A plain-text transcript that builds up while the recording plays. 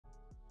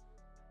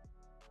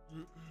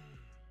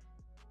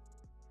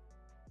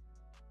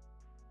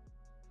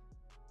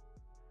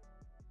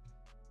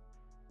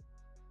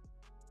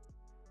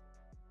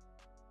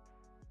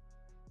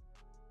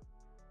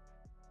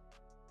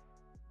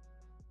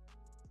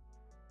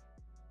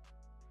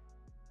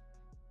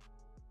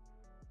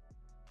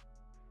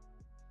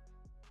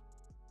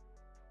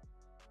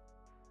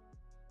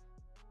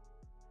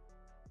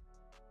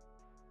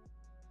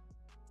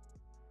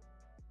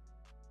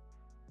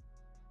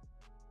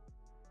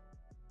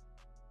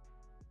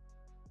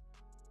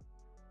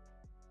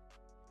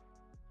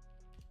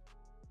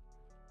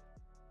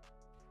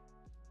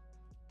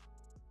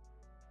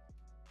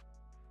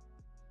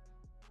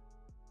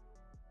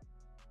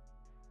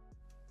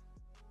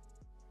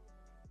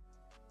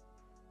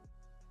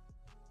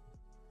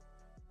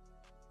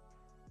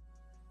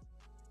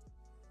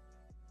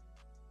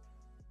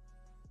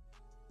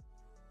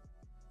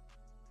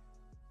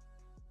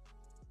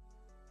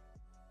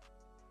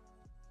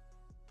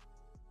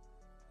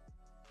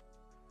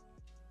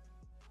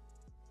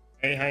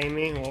Hey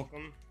Jaime,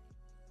 welcome.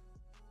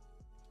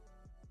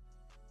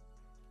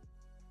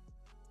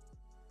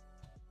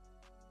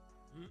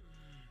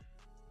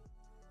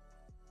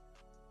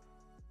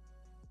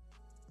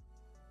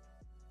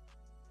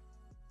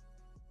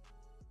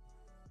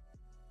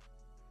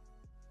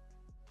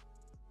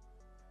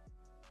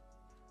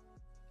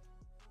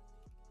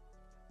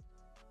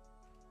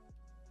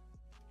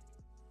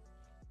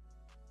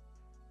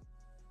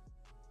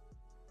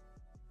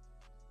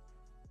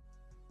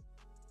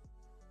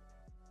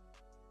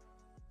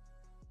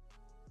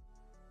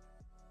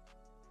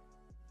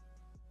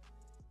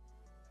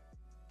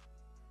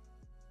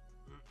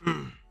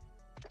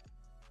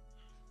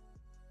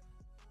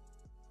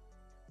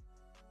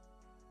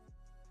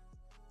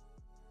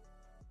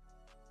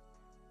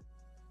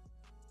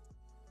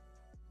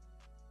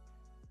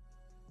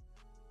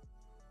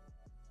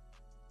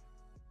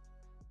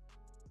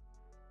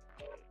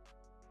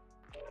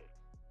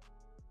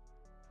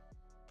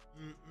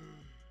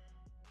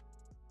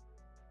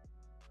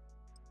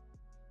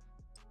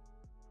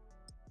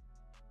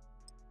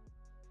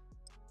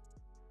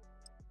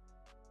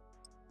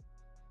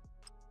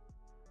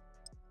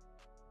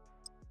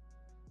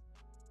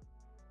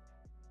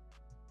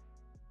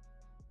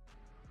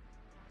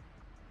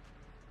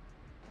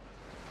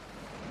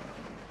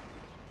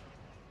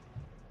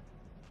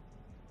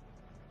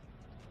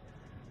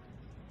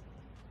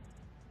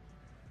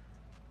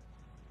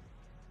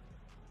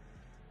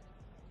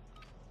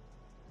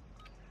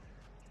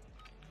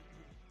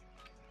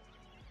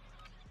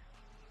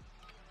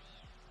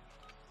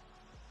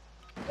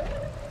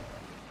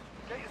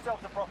 Get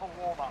yourselves a proper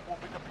warm-up. We'll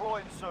be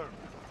deploying soon.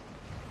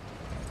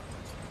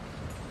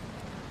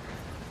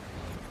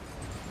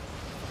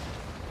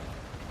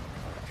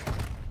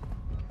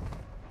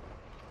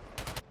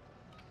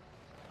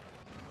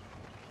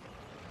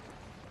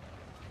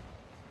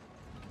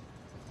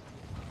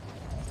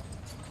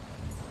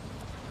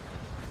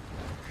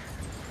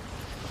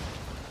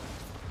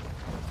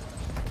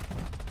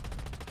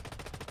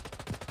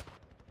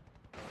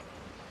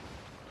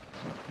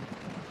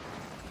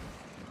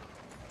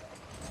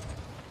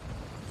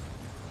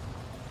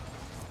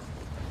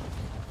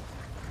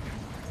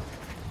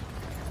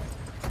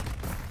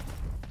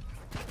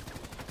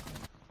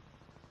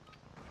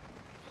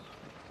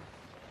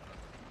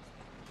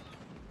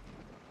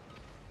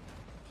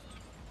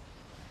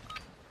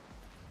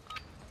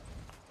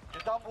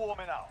 Done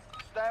warming up.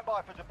 Stand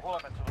by for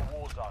deployment to the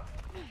war zone.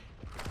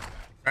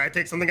 Try to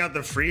take something out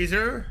the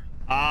freezer.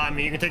 I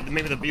mean, you can take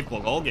maybe the beef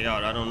bulgogi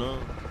out. I don't know.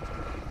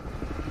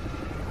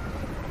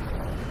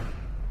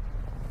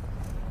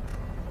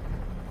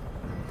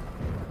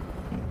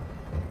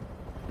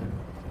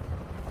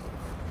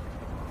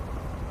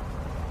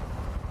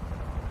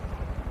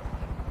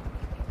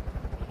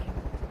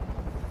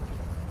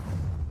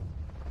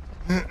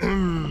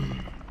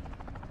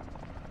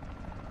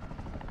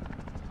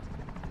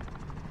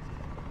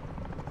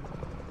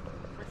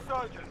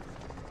 Resurgence.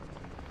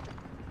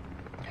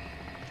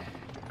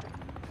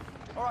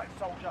 All right,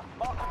 soldier.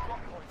 Mark the drop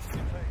points for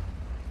your team.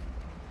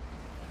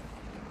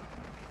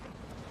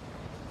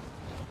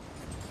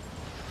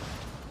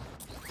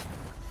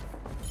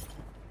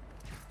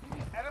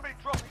 Enemy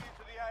dropping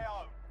into the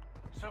AO.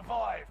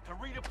 Survive to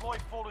redeploy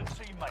fallen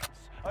teammates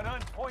and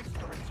earn points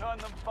to return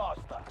them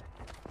faster.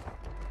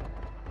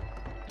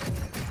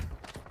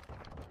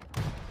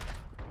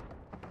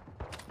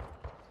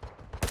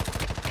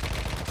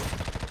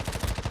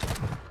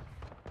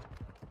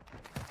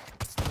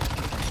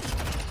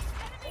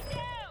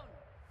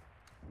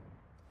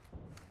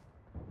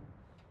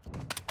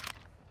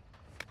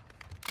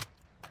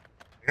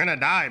 You're gonna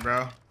die,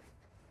 bro.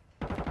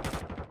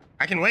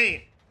 I can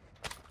wait.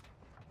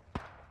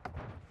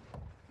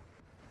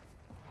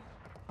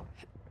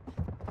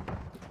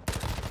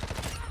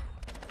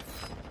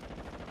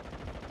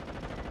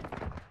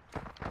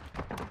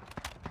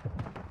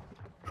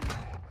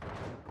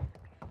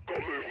 Got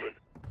movement.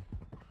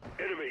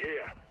 Enemy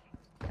here.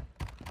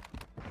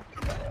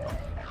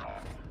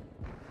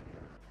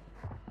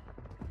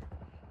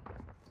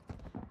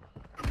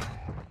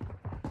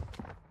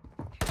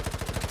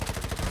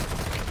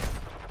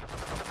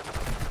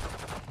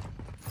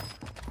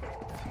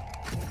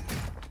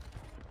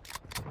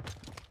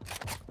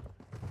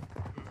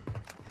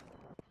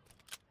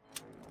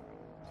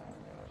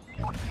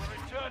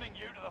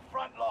 the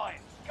front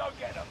lines. Go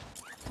get them.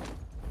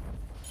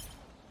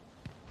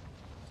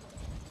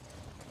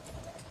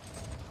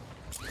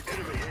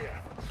 Enemy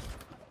here.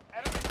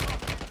 Enemy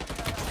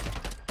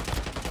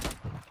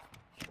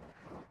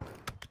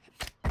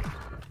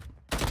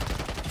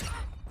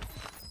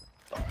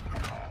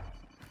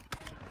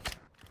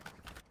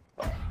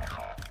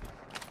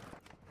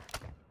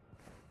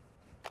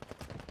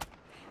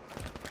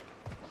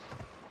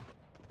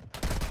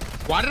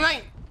Why did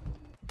I?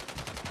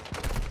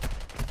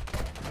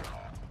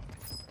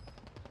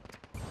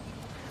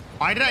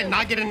 Why did I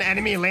not get an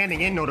enemy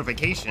landing in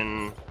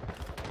notification?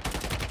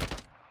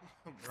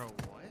 Bro,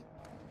 what?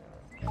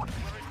 We're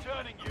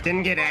returning you.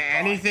 Didn't get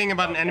anything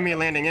about an enemy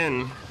landing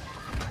in.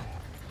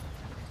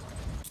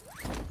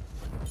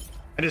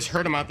 I just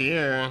heard him out the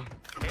air.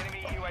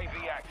 Enemy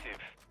UAV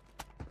active.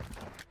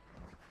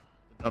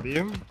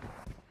 W.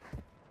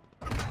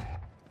 I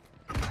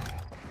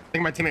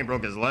think my teammate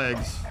broke his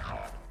legs.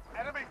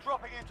 Enemy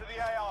dropping into the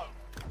AO.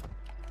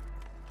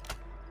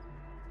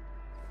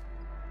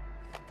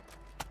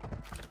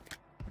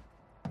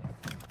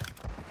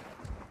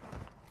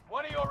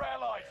 One of your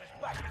allies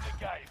is back in the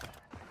game.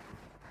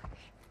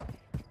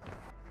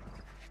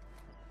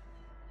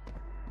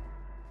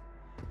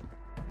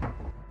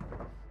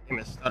 Game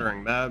is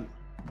stuttering bad.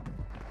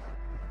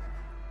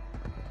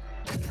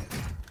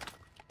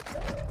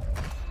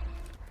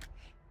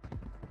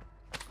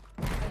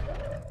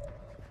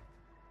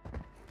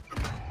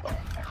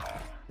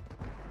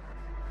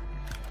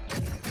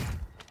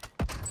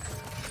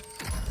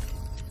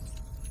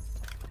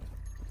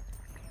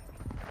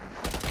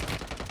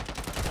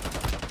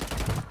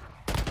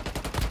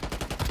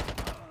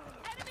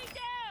 Enemy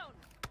down!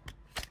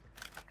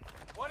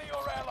 One of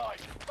your allies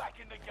is back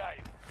in the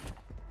game.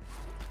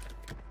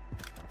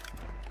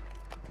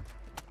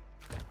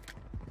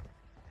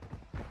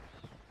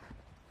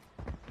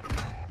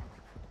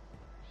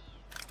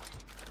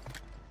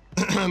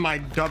 My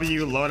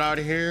W loadout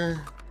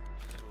here.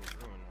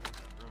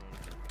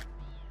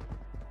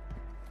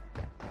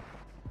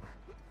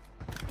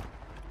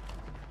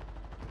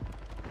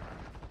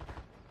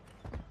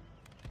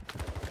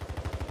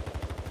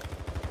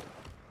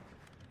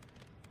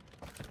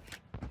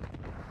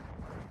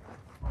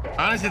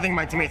 I honestly think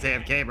my teammate's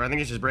AFK, bro. I think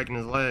he's just breaking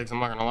his legs. I'm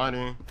not gonna lie to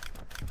you.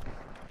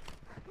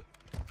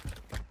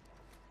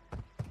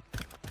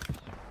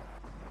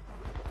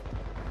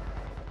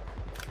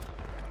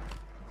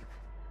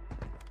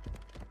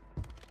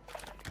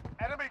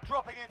 Enemy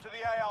dropping into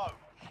the AO.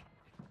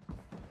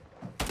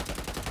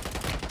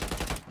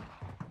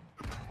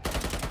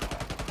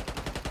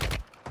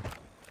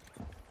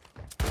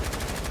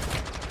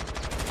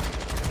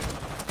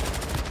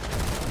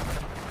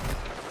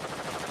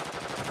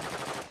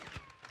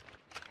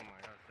 Oh my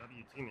gosh,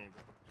 W teammate,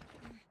 bro.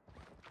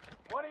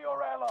 One of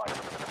your allies is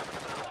back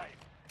in the game.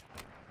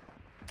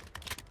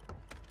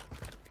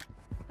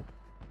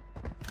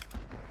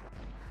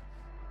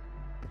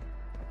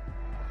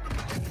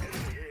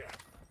 Enemy here.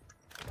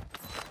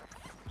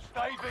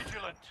 Stay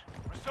vigilant.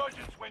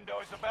 Resurgence window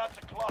is about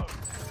to close.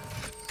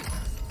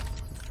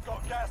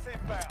 Got gas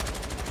inbound.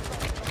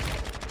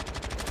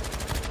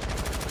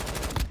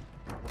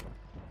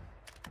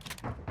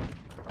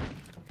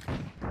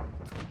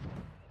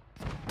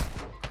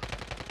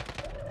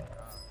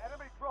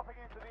 Enemy dropping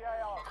into the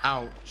AO.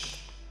 Ouch.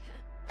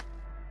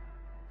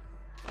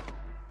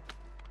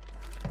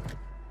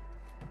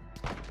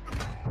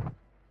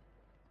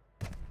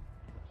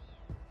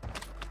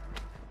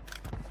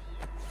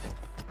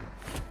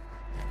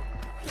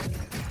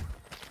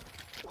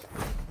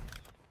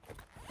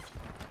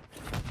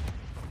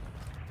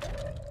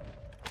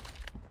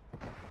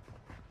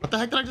 What the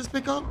heck did I just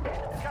pick up?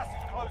 Gas is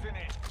closing in.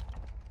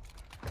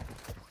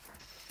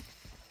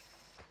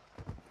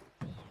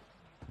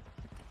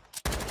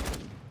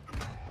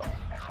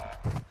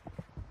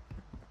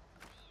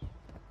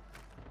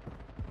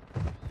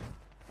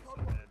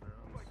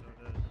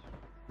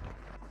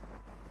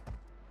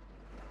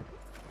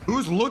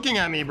 Who's looking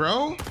at me,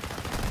 bro?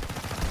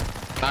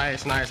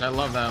 Nice, nice. I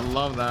love that.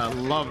 Love that.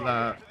 Love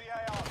that. To the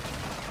AO.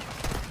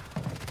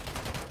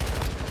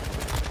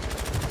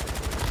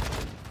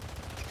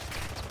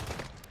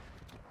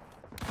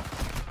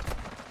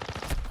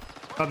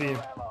 W.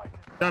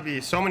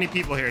 W. So many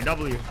people here.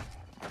 W.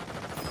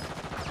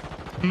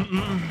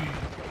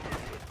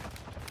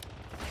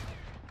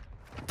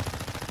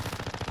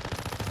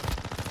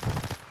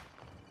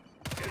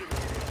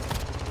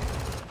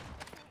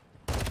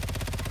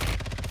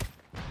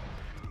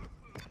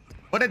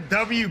 What a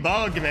W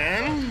bug,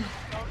 man.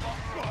 No longer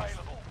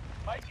available.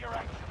 Make your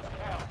actions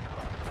count.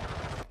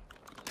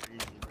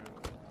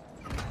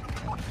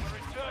 We're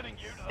returning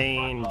you to the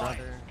Pain, front lines.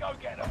 brother. Go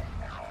get them.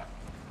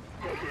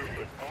 No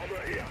movement.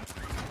 Armor here.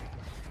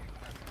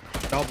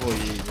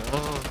 W.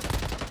 Oh.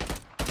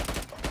 To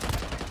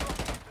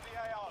the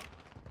AO.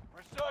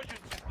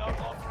 Resurgence is no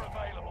longer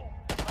available.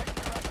 Make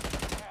your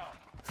actions count.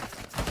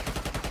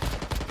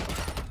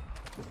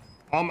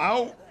 I'm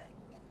out.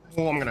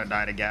 Oh, I'm gonna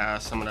die to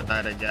gas. I'm gonna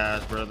die to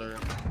gas, brother.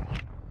 Oh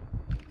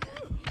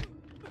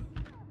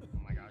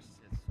my gosh, this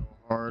hits so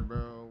hard,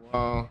 bro.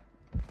 Wow.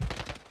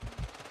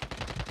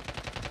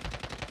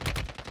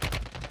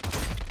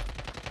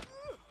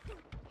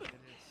 It is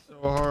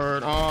so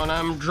hard. Oh, and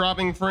I'm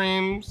dropping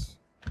frames.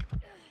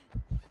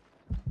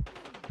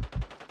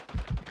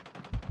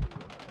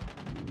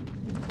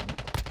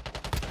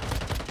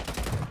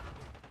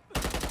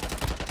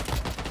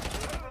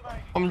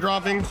 I'm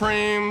dropping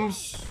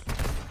frames.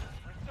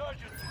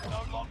 Resurgence is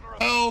no longer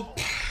a Help.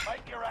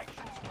 Make your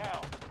actions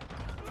count.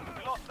 You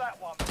lost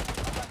that one.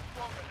 Come back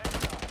stronger next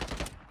time.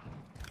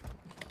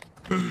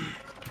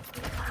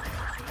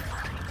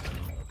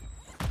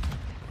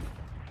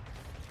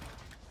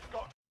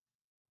 Bro,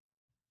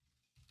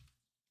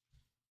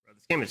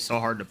 this game is so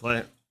hard to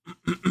play.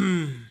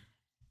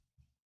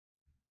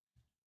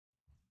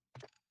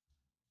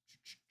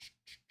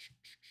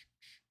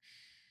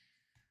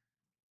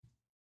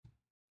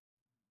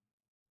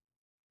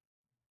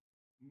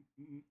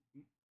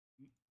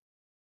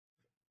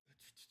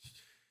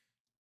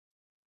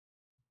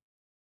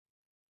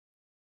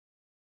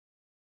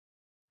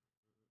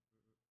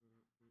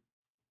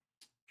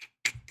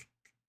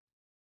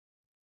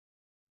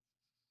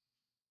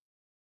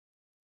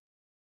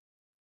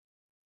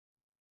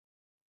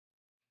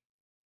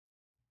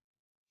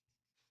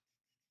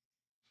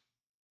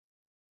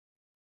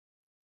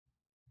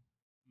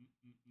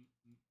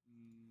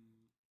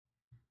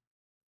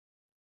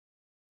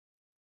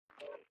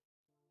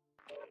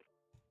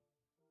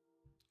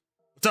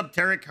 What's up,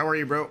 Tarek? How are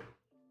you, bro?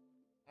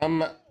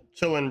 I'm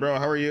chilling, bro.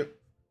 How are you?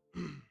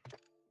 Do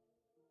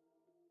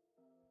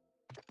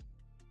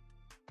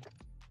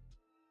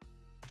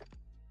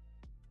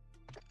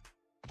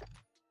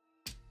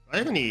I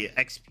have any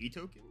XP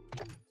tokens?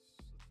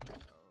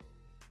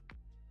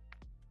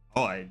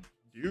 Oh, I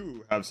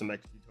do have some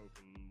XP tokens.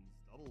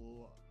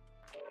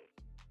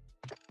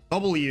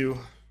 W. We'll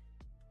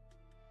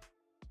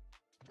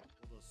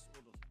just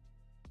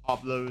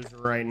pop those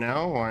right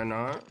now. Why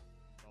not?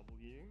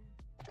 W.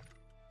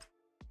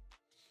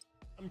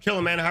 I'm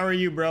chilling, man. How are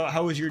you, bro?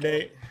 How was your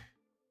day?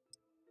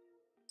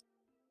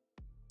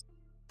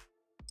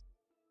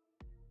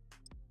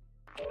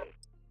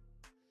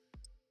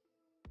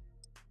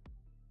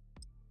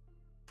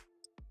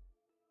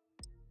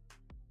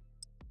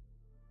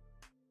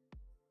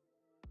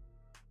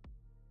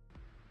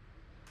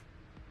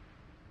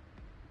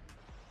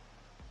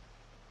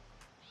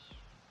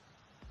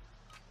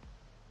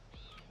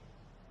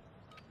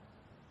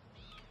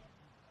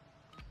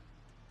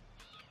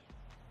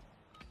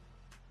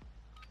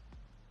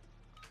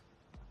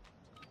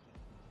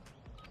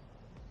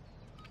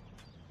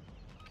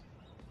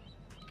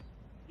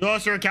 You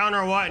lost your account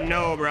or what?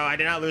 No, bro. I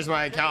did not lose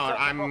my account.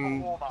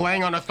 I'm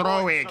playing on a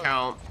throwaway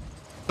account,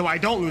 so I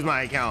don't lose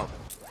my account.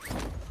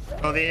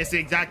 So it's the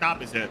exact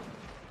opposite.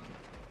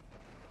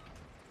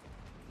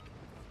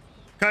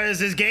 Because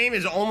this game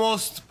is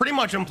almost pretty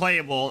much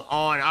unplayable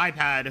on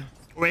iPad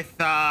with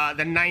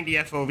the 90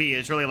 FOV.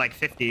 It's really like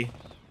 50. So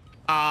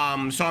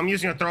I'm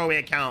using a throwaway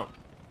account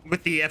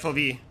with the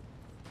FOV,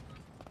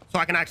 so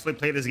I can actually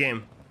play this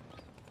game.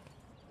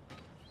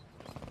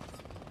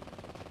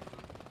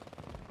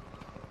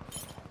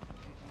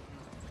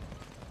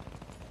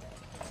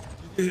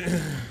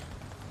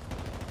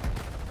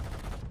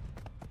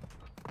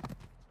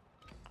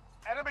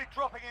 Enemy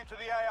dropping into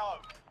the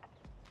AO.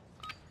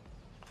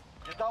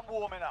 You're done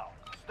warming up.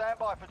 Stand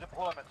by for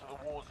deployment to the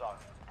war zone.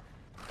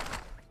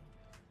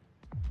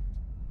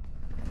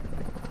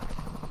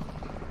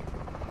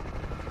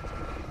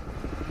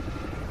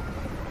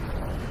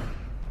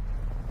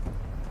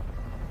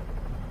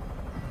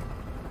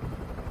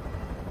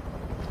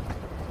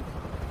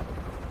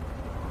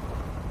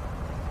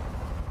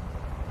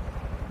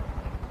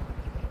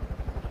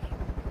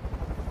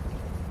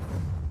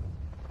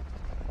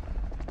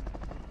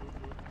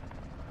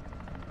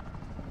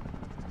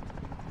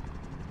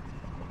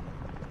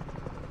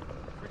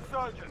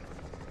 Resurgence.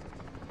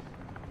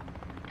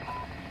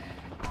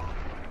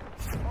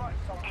 Right,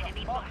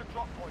 soldier. Mark a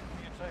drop point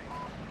for your team.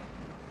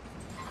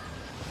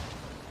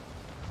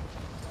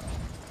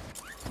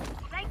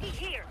 Flank is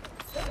here.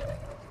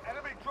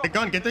 Enemy drop. The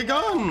gun, get the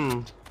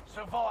gun.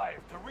 Survive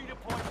to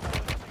redeploy to the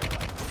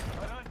teammates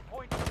and earn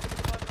points to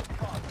return them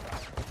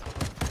faster.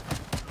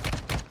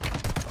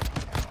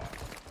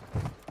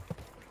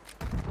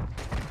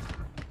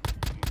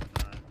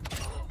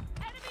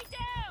 Enemy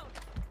down.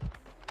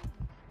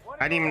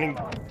 I didn't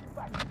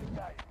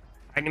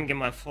even get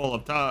my full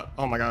up top.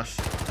 Oh my gosh.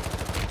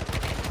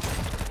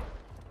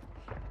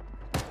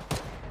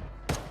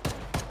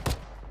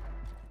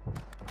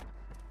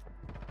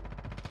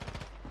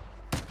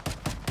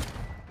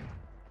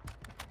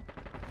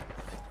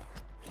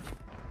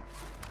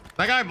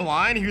 That guy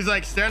blind, he was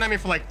like staring at me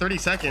for like 30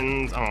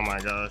 seconds. Oh my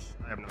gosh.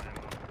 I have no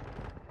ammo.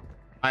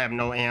 I have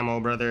no ammo,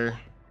 brother.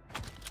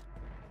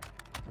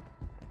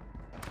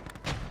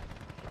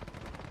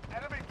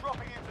 Enemy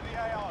dropping into the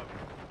AO.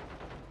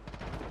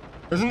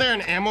 Isn't there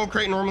an ammo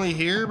crate normally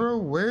here, bro?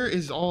 Where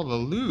is all the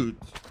loot?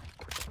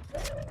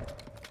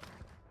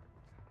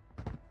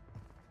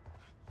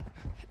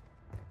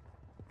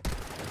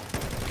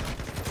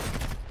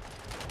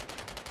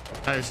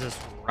 Guy's just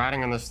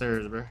riding on the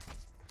stairs, bro.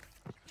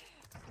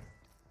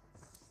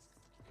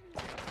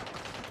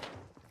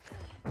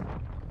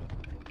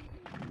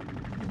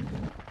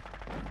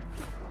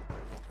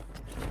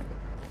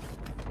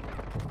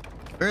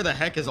 Where the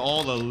heck is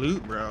all the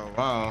loot, bro?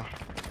 Wow.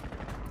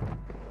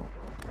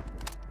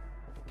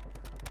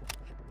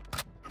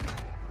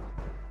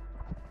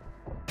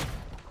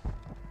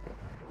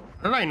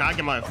 How did I not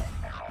get my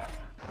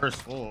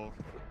first full?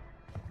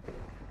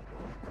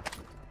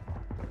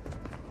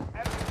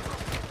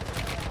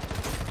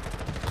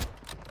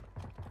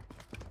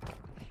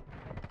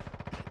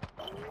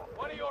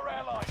 One of your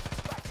allies is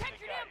back in Check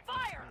the your damn game.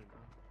 fire!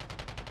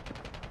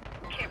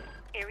 Careful,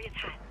 area's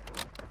hot.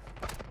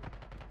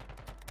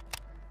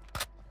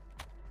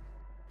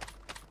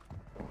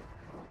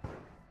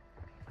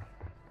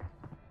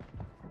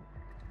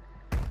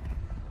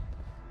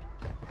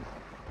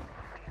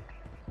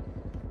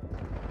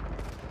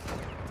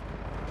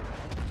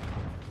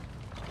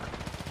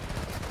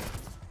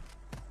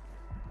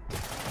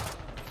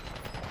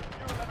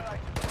 You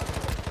eliminated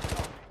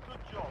the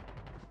good job.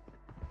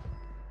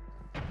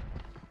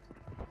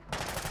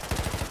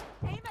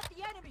 Aim at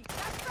the enemy!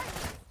 That's right!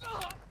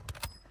 Ugh.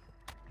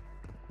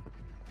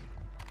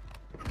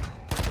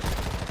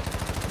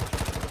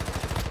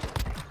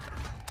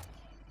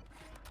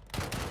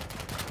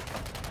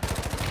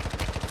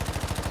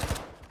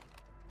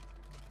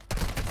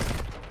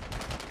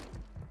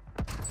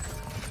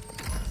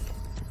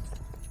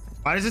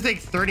 Why does it take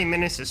 30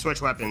 minutes to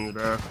switch weapons,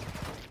 bro?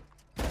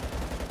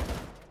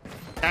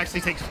 It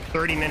actually takes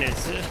 30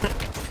 minutes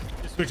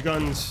to switch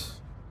guns.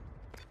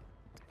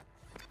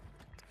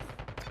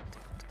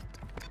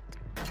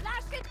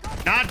 Flash it! Go!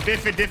 Not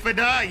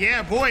Bifidifiduh.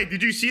 Yeah, boy,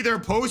 did you see their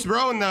post,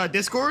 bro, in the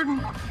Discord? We're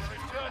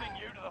returning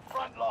you to the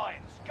front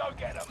lines. Go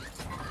get them.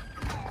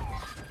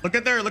 Look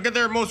at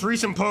their most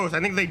recent post. I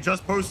think they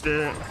just posted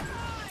it.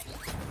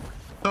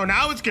 So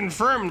now it's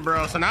confirmed,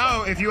 bro. So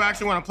now if you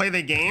actually want to play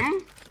the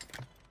game,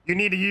 you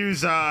need to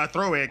use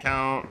throwaway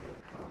account.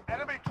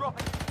 Enemy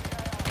dropping.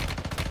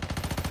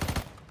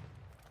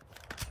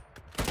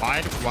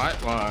 Why?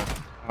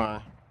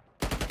 Why?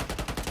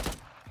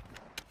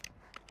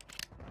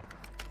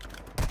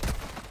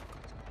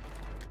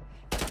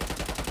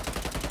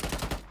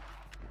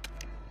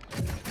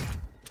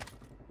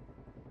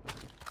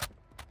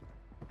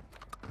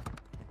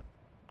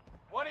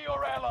 One of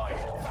your allies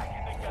is back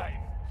in the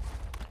game.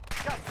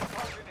 Gas is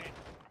closing in.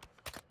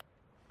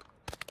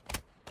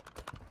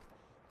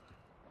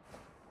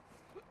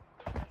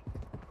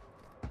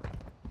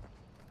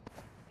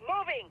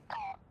 Moving!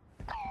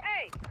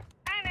 Hey!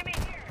 Enemy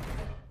here!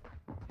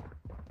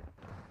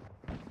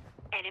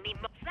 Enemy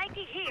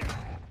sighted here!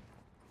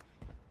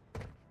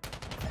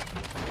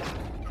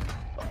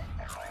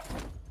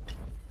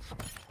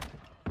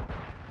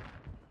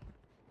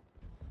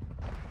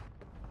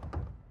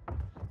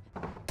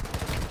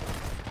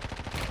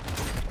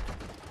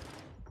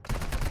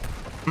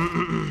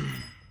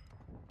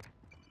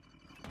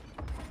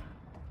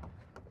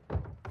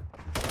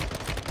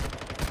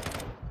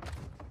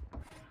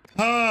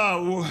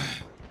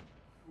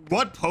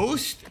 What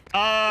post?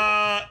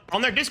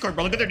 On their Discord,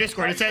 bro. Look at their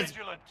Discord. It says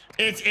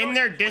it's in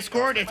their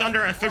Discord. It's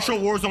under official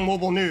Warzone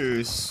Mobile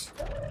News.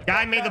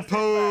 Guy made the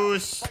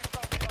post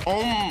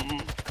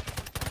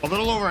a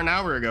little over an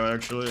hour ago,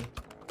 actually.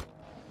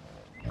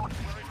 We're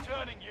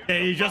returning you. Yeah,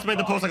 he just made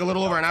the post like a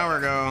little over an hour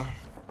ago.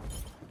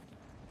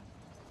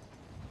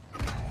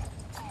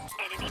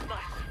 Enemy bus.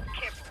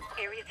 Careful,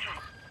 area's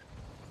hot.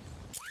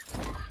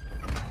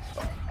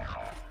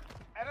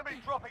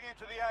 Enemy dropping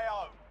into the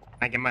AO.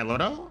 Can I get my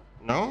loadout?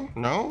 No.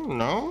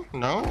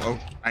 Oh,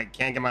 I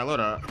can't get my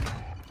loadout.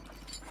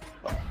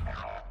 Brother,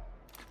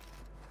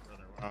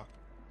 wow.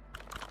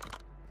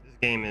 This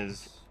game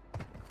is...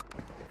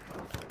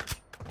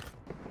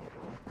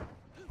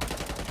 Gas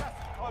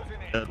is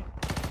closing in. dead.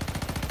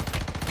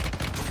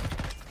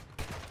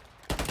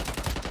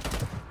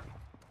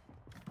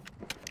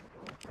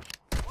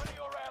 One of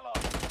your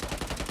allies.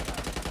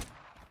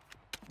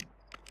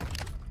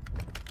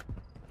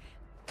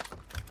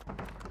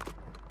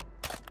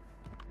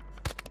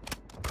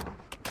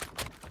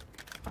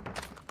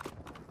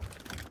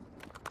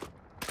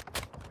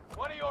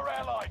 One of your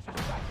allies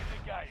is back in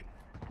the game.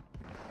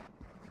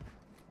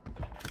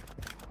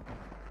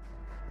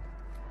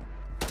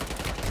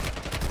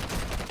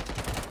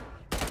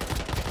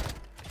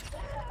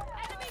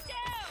 Enemy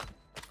down!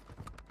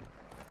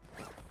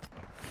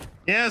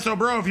 Yeah, so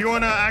bro, if you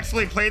want to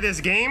actually play this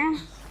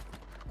game,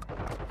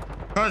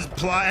 because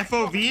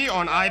FOV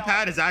on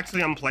iPad is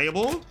actually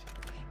unplayable,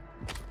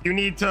 you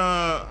need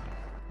to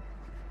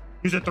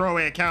use a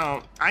throwaway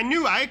account.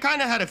 I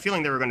kind of had a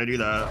feeling they were going to do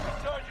that.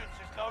 Resurgence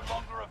is no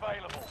longer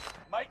available.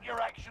 Make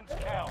your actions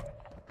count.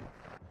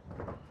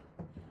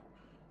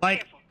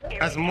 Like,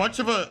 as much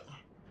of a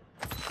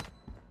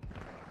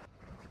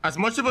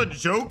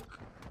joke.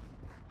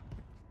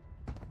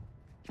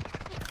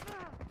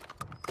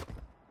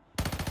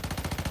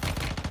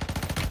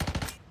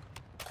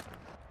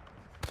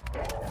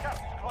 Gas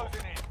is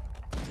closing in.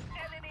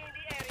 Enemy in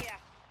the area.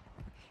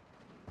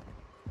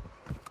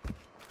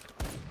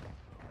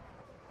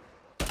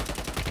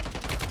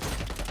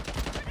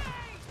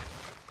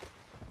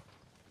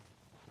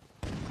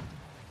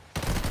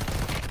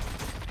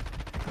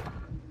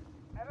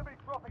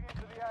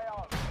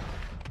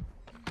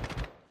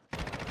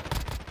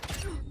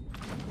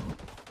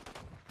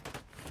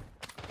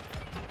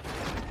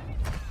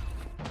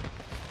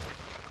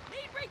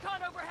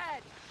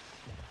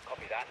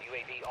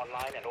 UAV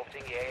online and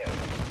orbiting the AO.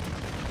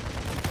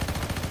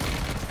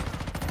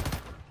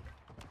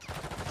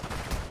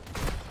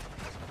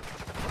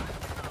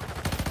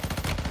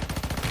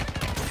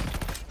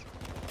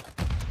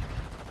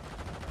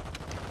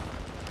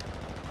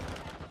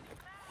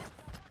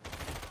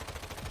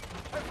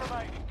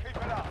 Remaining. Keep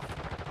it up.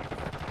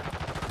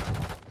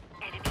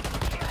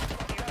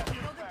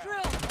 Know the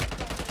drill.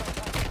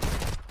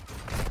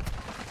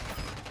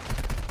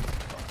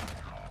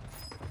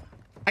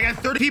 I got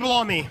 30 people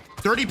on me.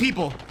 30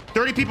 people.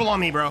 30 people on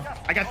me, bro.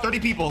 I got 30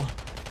 people.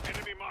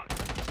 Enemy marked.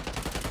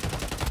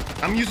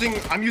 I'm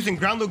using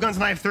ground loot guns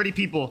and I have 30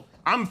 people.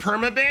 I'm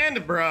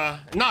permabanned, bruh.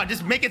 Nah,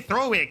 just make it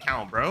throwaway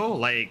account, bro.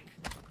 Like,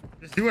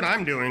 just do what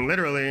I'm doing,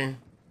 literally.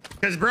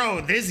 Because,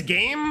 bro, this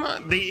game,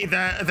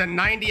 the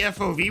 90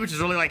 FOV, which is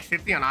really like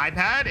 50 on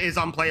iPad, is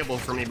unplayable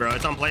for me, bro.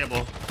 It's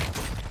unplayable.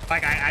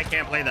 Like, I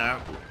can't play that.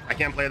 I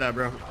can't play that,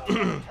 bro. 10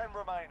 remaining.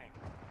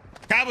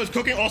 Cab was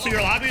cooking. Also,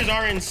 your lobbies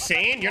are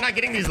insane. You're not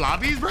getting these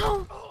lobbies,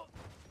 bro?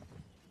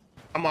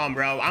 Come on,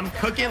 bro. I'm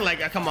cooking. Like,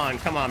 come on,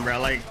 bro.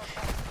 Like,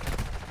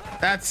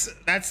 that's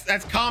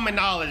common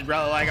knowledge,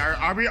 bro. Like,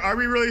 are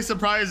we really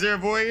surprised there,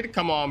 Void?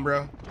 Come on,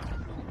 bro.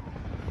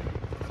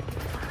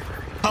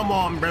 Come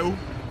on, bro.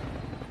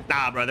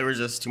 Nah, bro. There was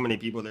just too many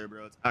people there,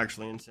 bro. It's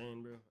actually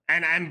insane, bro.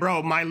 And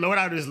bro, my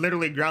loadout is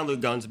literally ground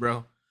loot guns,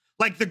 bro.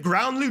 Like, the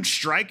ground loot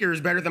striker is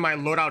better than my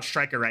loadout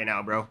striker right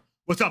now, bro.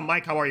 What's up,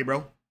 Mike? How are you,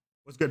 bro?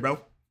 What's good, bro?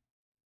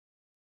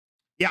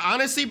 Yeah,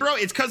 honestly, bro, I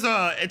think it's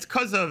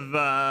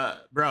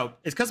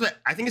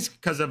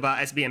because of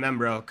SBMM,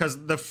 bro.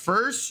 Because the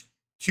first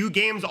 2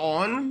 games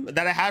on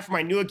that I had for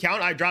my new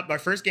account, I dropped my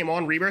first game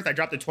on Rebirth. I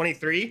dropped to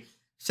 23.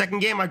 Second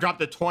game, I dropped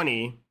to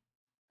 20.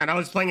 And I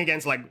was playing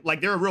against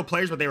like they were real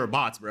players, but they were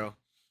bots, bro.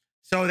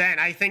 So then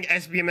I think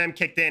SBMM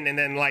kicked in, and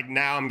then like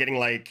now I'm getting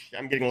like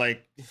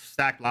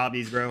stacked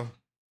lobbies, bro.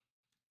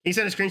 He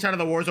sent a screenshot of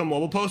the Warzone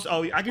mobile post.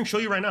 Oh, I can show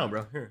you right now,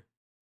 bro. Here,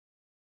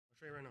 I'll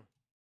show you right now.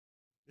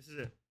 This is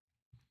it.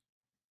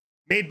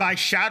 Made by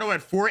Shadow at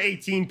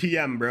 4:18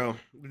 p.m., bro.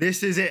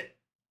 This is it.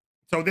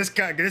 So this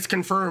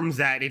confirms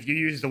that if you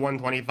use the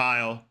 120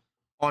 file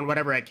on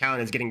whatever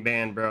account is getting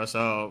banned, bro.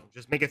 So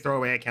just make a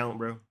throwaway account,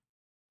 bro.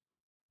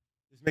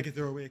 Just make a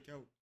throwaway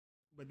account.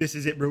 But this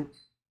is it, bro.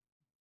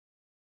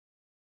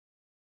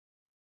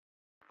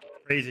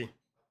 Crazy. It's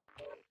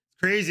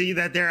crazy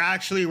that they're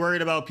actually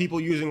worried about people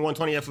using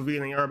 120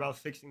 FOV and they are about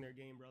fixing their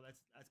game, bro. That's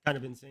kind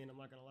of insane. I'm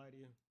not gonna lie to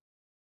you.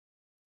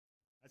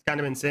 That's kind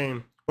of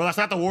insane. Well, that's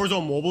not the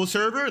Warzone mobile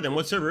server. Then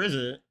what server is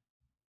it?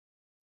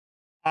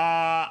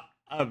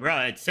 Bro,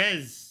 it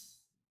says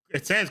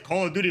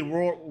Call of Duty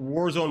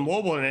Warzone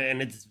mobile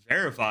and it's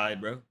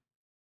verified, bro.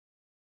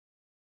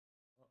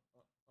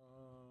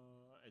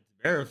 It's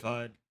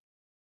verified.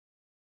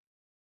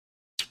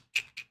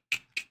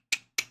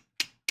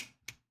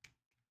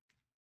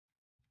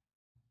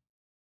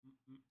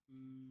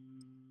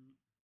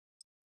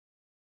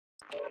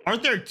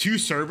 Aren't there 2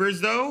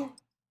 servers though?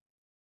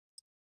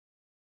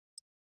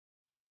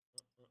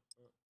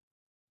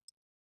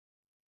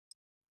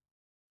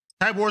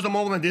 Type Warzone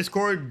mobile in the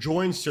Discord,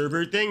 join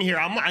server thing. Here,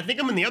 I think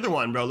I'm in the other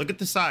one, bro. Look at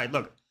the side.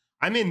 Look,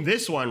 I'm in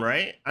this one,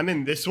 right? I'm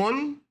in this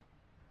one.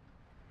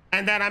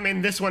 And then I'm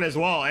in this one as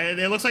well. And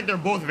it looks like they're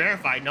both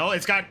verified. No,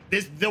 it's got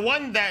this. The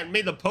one that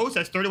made the post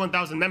has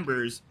 31,000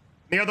 members.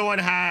 The other one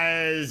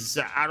has,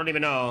 I don't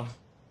even know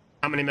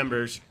how many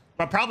members,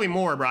 but probably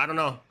more, bro. I don't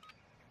know.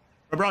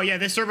 But bro, yeah,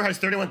 this server has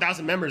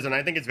 31,000 members and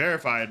I think it's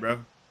verified,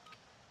 bro.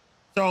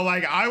 So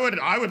like, I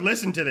would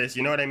listen to this.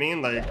 You know what I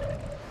mean? Like,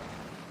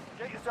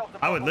 Get yourself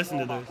to I would listen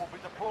to warm-up. this. We'll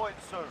be deployed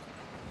soon.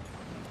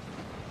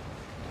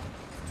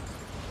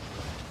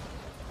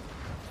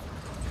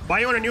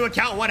 Why you want a new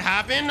account? What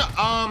happened?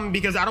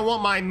 Because I don't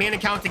want my main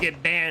account to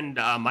get banned,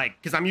 Mike,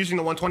 because I'm using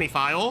the 120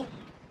 file.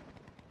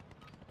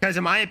 Because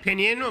in my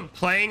opinion,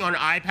 playing on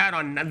iPad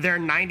on their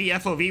 90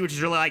 FOV, which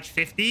is really like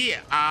 50,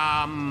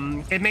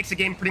 it makes the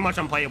game pretty much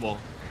unplayable.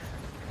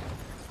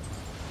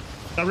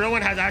 The real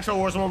one has actual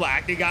Warzone mobile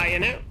active guy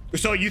in it.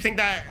 So you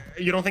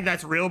don't think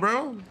that's real,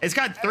 bro? It's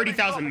got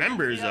 30,000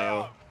 members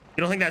though.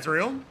 You don't think that's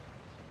real?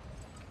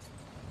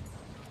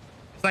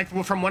 It's like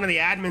from one of the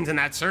admins in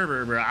that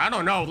server, bro. I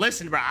don't know.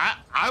 Listen, bro,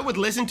 I would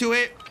listen to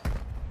it.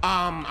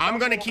 I'm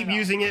gonna keep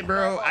using it,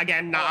 bro.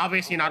 Again,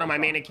 obviously not on my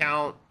main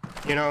account.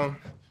 You know,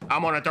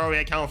 I'm on a throwaway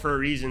account for a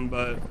reason,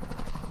 but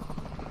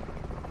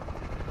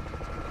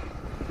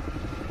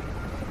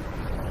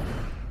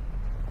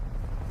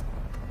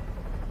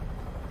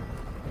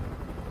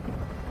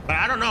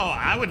I don't know.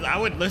 I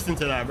would listen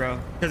to that, bro,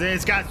 because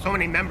it's got so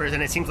many members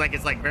and it seems like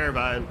it's like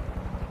verified.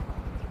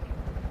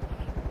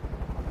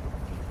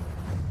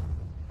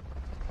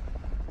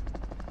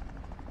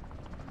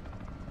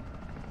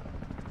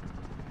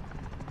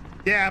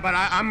 Yeah, but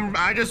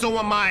I just don't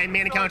want my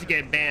main account to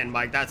get banned,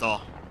 Mike. That's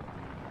all.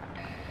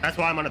 That's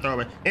why I'm gonna throw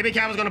it. Maybe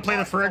Cam was gonna play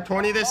the Ferg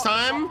 20 this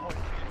time,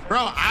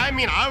 bro. I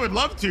mean, I would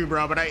love to,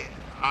 bro, but I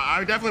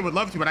definitely would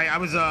love to, but I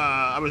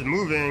was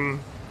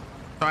moving,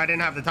 so I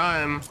didn't have the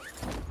time.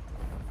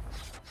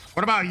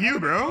 What about you,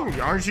 bro?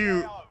 Aren't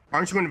you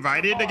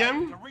invited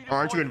again?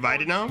 Aren't you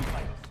invited now?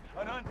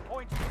 And earn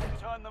points to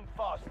return them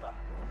faster.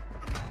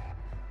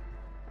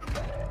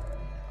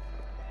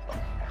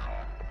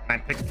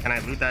 Can I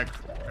loot that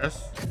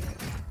chest?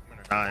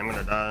 I'm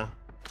gonna die.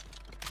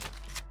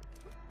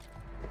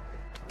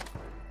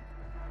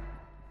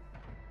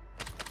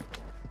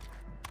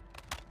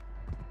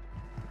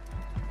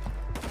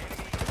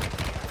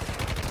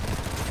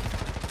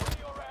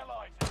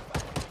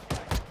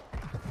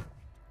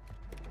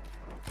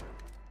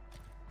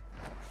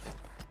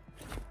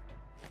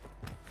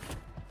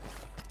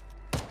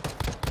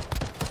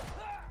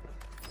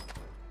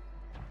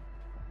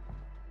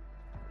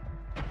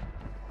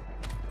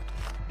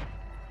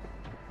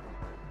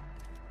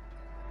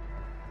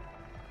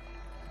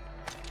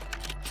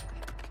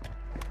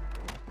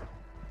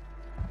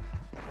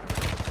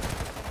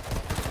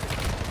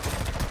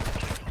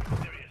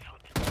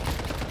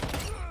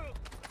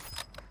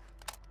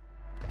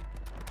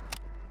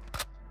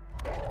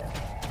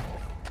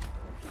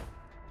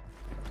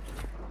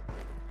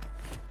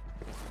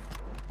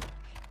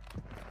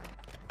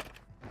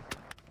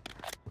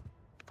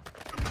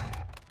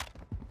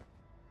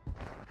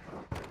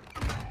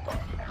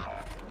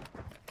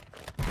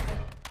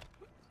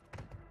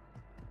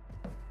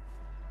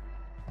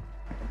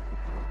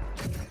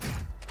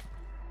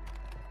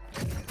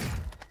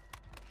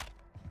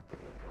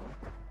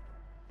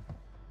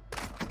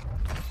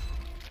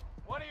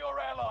 Your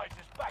allies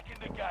is back in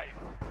the game. One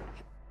of your allies is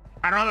back in the game.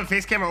 I don't have a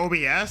face cam or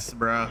OBS,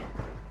 bro.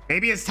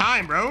 Maybe it's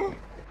time, bro.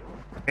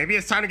 Maybe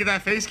it's time to get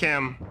that face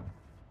cam.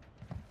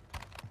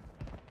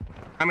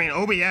 I mean,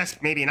 OBS,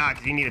 maybe not,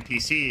 because you need a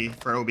PC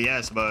for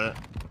OBS, but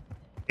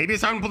maybe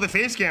it's time to pull the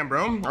face cam,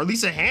 bro. Or at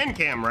least a hand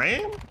cam,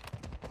 right?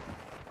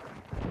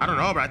 I don't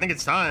know, but I think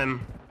it's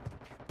time.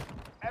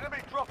 Enemy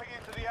dropping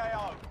into the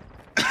AO.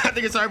 I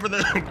think it's time for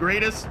the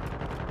greatest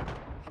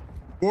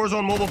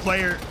Warzone mobile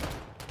player.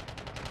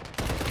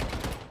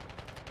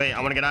 Wait, I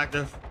want to get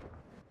active.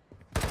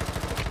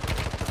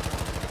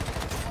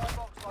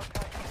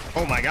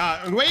 Oh my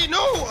god. Wait, no!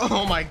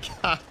 Oh my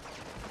god.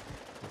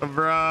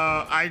 Bro,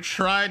 I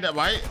tried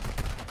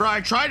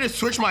to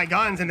switch my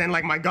guns and then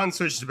like my gun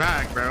switched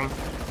back, bro.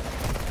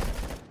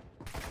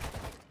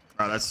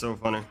 Bro, that's so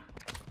funny.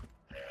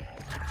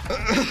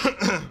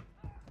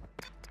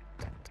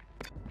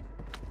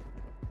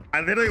 I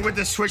literally went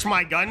to switch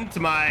my gun to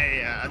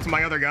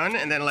my other gun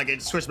and then like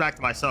it switched back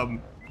to my sub.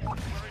 We're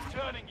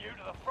returning you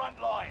to the front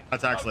line.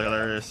 That's actually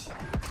hilarious.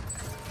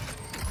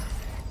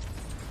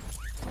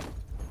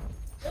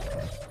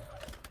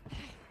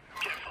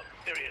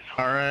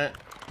 All right.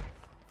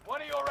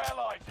 One of your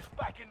allies is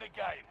back in the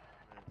game.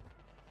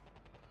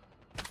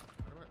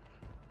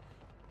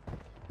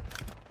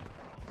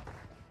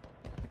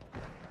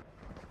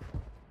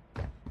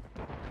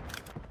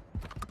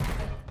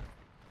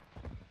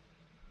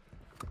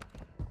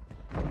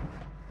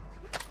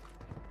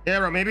 Yeah,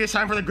 bro, maybe it's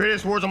time for the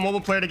greatest Warzone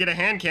mobile player to get a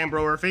hand cam,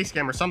 bro, or a face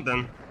cam or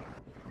something.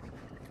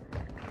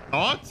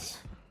 Thoughts?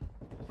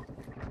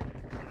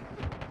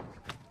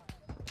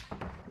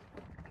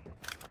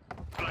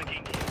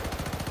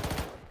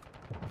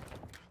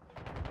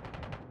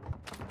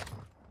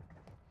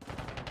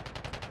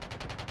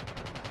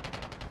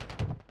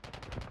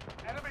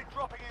 Enemy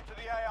dropping into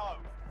the AO.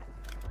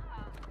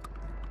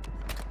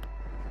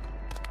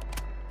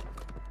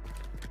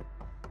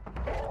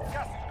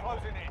 Gas is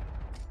closing in.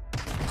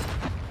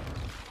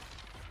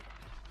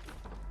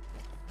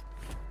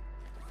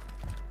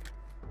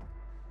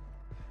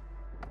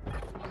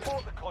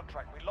 Report the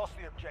contract. We lost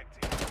the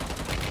objective.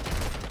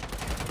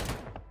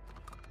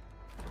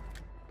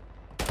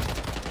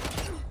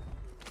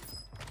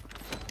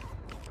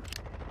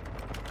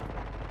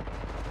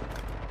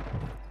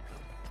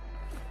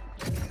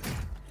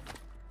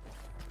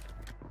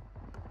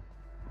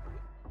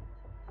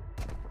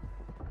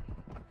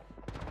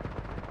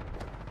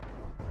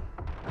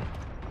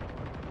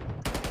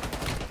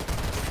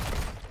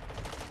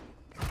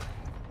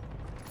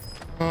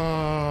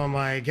 Oh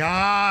my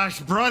gosh,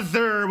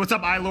 brother. What's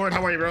up, iLord?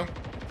 How are you, bro?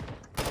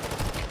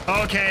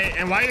 Okay,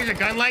 and why is your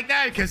gun like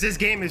that? Because this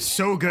game is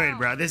so good,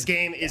 bro. This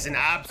game is an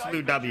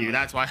absolute W.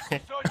 That's why.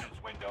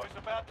 Resurgence window is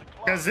about to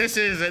close. Because this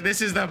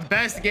is the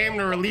best game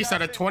to release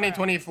out of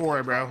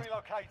 2024, bro.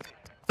 Relocated.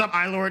 What's up,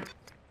 iLord?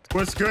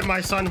 What's good,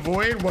 my son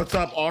Void? What's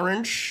up,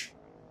 Orange?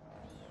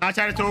 Not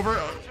chat, it's over.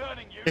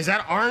 Returning you Is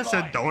that Orange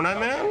a donut,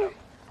 man?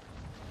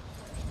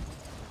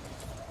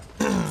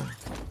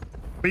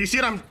 But you see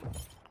what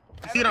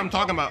I'm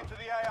talking about. Into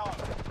the AO.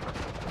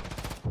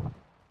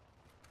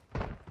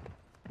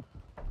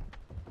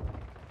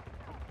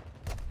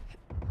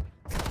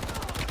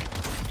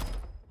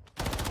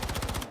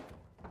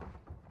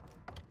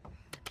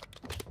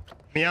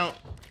 Me out.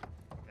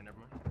 Okay, never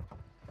mind.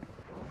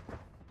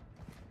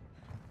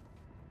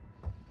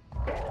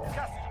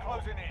 Gas is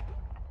closing in.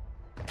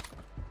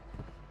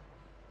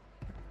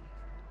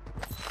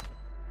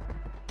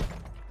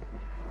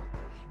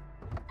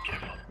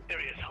 Careful,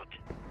 area's hot.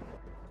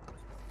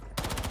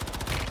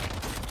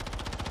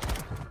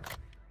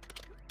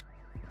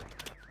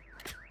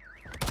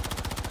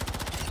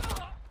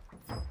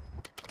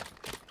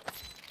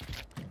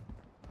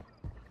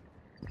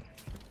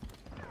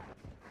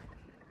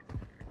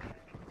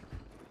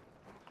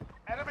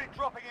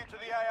 dropping into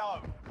the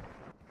AO.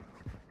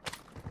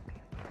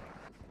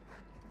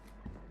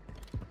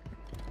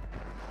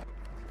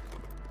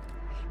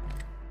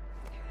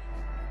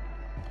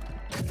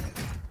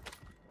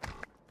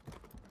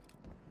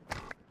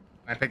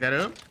 I pick that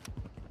up.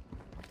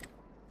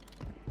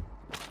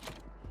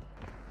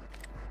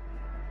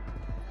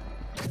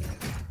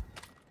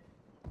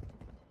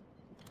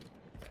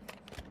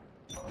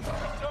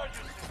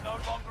 Resurgence is no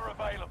longer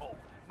available.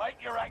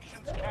 Make your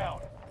actions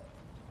count.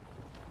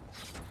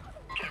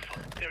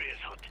 Careful, area's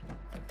hot.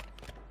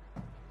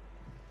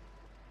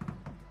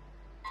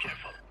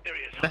 Careful,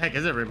 area's What the hot. heck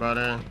is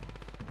everybody?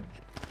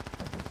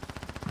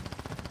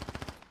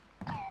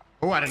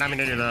 Oh, I did not mean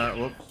to do that.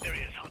 Whoops.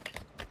 Area's hot.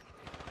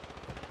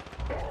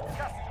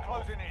 Gas is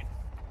closing in.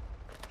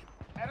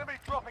 Enemy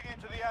dropping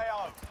into the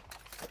AO.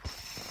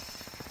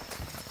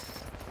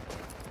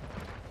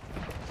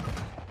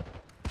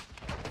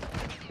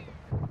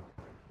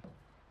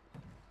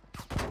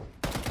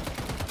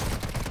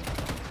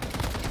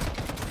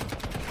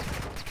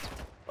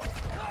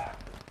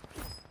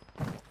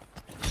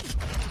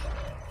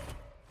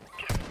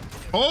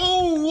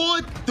 Oh,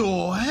 what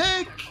the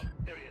heck?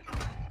 Area's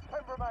hot. 10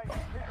 remain.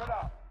 Keep it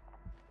up.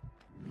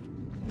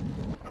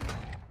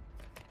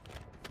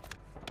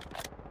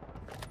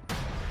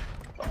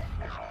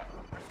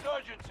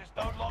 Resurgence is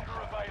no longer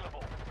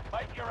available.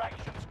 Make your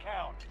actions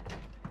count.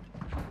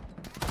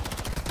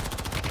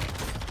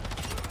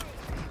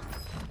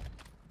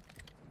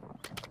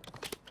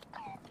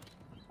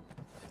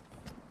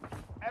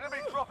 Enemy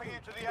dropping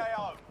into the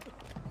AO.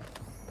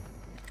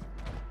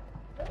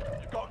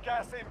 You've got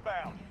gas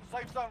inbound.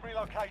 Safe zone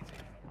relocated.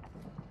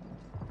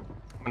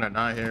 I'm gonna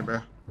die here, bro.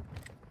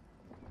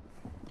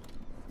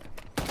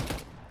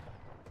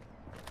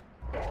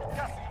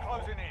 Gas is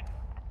closing in.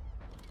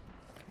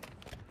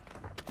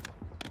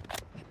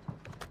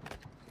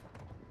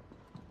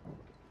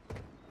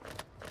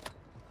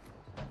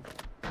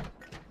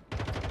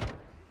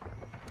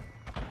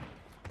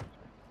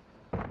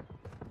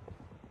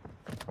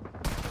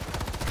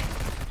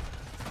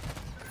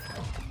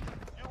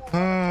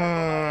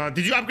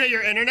 Did you upgrade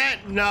your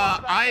internet? No,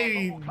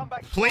 I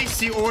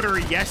placed the order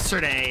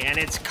yesterday and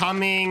it's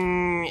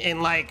coming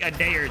in like a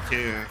day or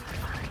two.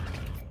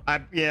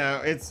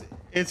 Yeah, it's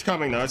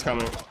coming though. It's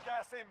coming.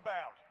 Gas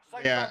inbound.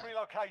 Safe Yeah. zone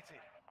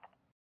relocated.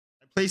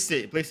 I placed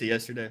it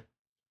yesterday.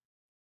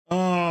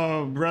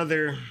 Oh,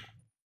 brother.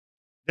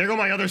 There go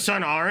my other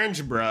son,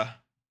 Orange, bruh.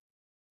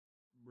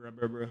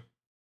 Bruh.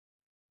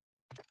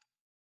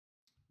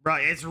 Bro,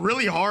 it's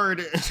really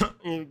hard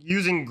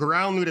using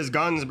ground loot as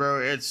guns, bro.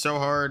 It's so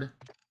hard.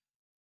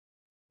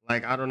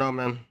 Like, I don't know,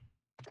 man.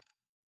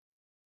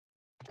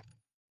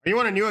 Are you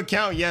on a new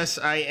account? Yes,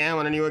 I am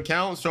on a new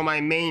account. So my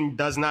main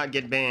does not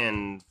get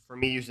banned for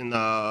me using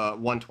the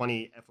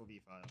 120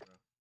 FOV file, bro.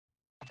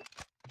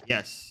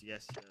 Yes, I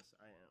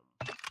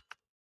am.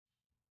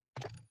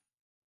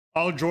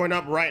 I'll join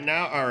up right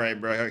now. All right,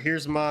 bro.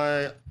 Here's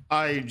my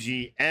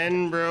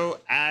IGN, bro.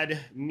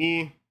 Add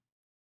me.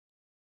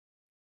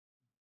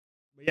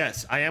 But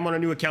yes, I am on a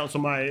new account, so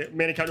my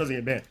main account doesn't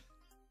get banned.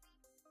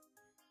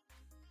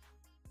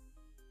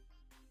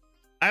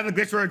 I have a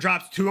glitch where it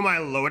drops 2 of my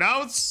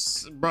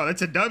loadouts. Bro,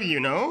 that's a W,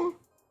 no?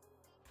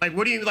 Like,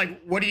 what do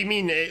you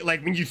mean?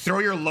 Like, when you throw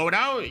your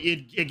loadout,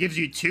 it gives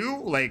you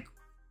 2? Like,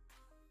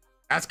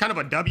 that's kind of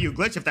a W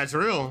glitch if that's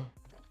real.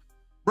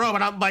 Bro,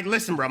 but I'm like,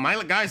 listen, bro,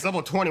 my guy's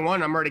level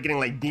 21. I'm already getting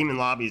like demon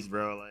lobbies,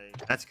 bro.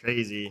 Like, that's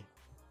crazy.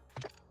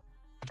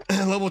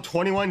 Level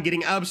 21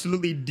 getting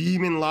absolutely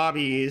demon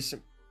lobbies.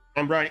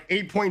 And bro,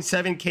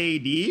 8.7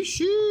 KD.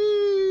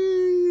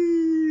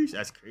 Sheesh.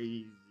 That's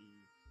crazy.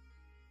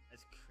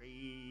 That's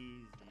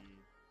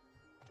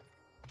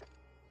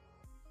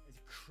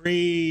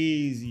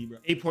crazy, bro.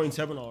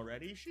 8.7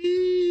 already.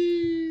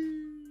 Sheesh.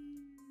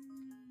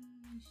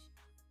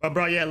 But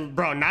bro, yeah,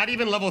 bro, not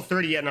even level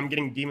 30 yet, and I'm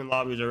getting demon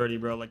lobbies already,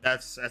 bro. Like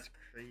that's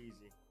crazy.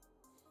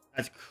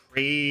 That's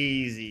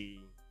crazy.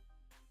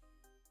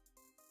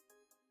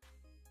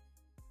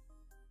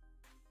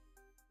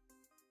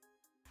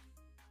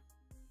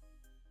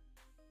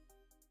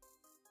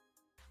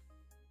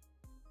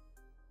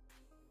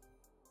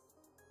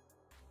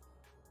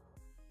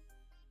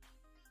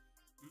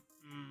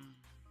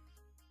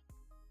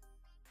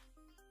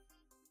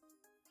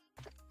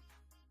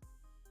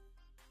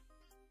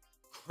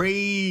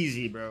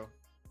 Crazy, bro.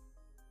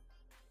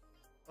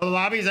 The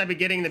lobbies I've been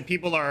getting, the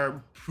people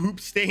are poop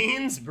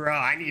stains, bro.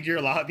 I need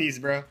your lobbies,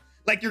 bro.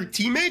 Like your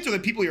teammates or the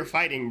people you're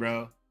fighting,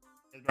 bro.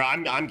 Bro,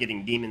 I'm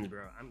getting demons,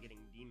 bro. I'm getting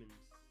demons.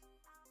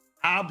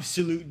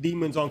 Absolute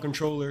demons on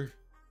controller.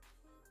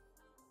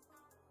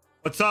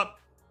 What's up,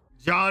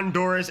 John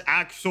Doris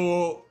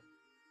Axel?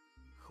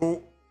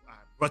 Cool.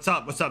 What's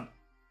up? What's up?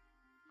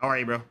 How are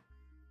you, bro?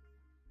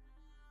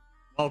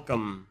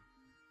 Welcome.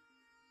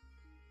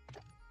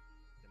 Did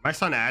my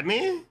son add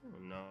me? Oh,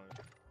 no. It's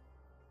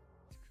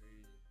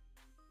crazy.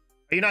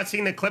 Are you not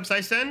seeing the clips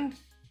I send?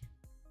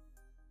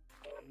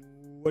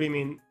 What do you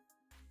mean?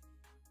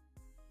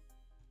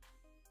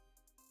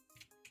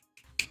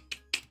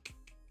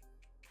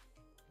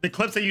 The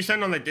clips that you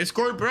sent on the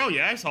Discord, bro?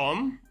 Yeah, I saw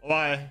them.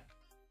 Why?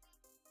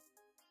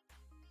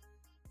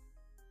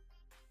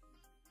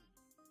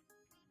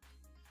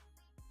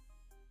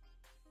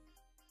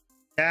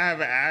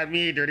 Have add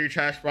me, Dirty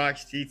Trash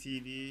Box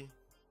TTV.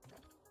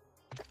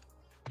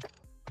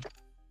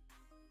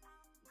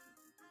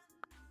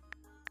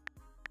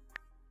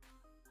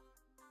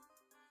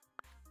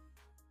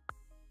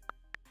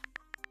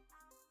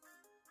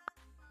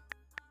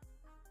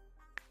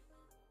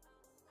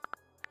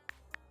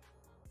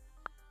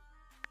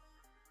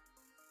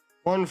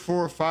 One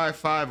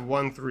 455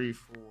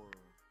 134.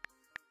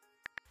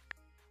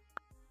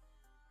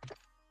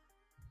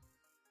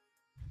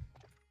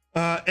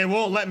 It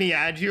won't let me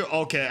add you.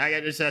 Okay, I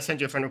just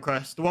sent you a friend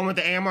request. The one with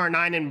the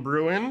AMR9 and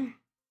Bruin.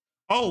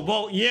 Oh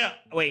well, yeah.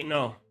 Wait,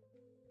 no.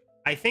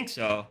 I think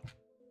so.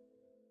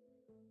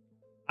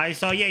 I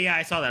saw. Yeah,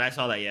 I saw that.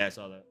 Yeah, I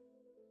saw that.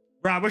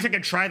 Bro, I wish I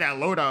could try that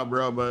loadout,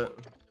 bro, but.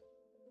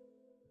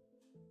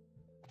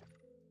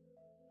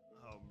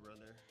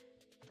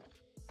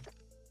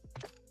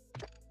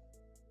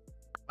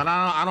 But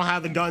I don't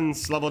have the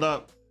guns leveled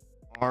up.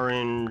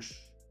 Orange.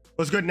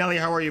 What's good, Nelly?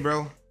 How are you,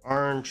 bro?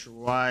 Orange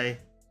YT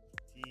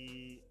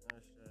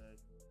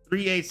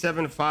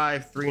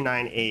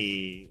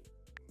 3875398.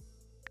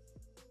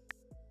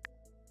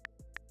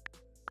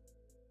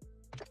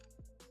 What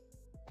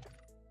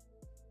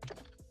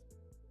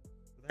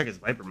the heck is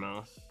Viper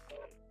Mouse?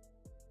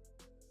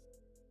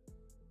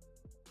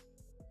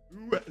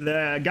 Ooh,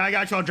 the guy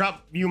got y'all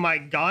drop you my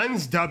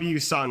guns. W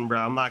son, bro.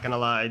 I'm not gonna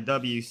lie.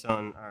 W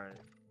son. All right.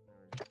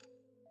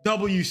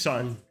 W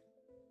son.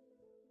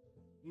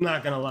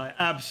 Not gonna lie,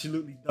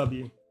 absolutely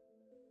W.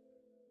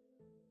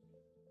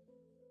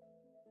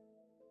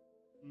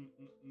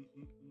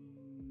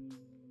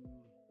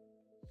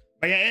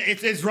 But yeah,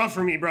 it's rough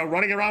for me, bro.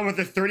 Running around with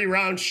a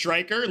 30-round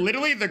striker.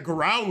 Literally, the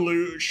ground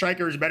loot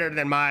striker is better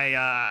than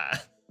my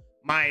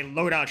my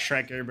loadout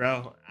striker,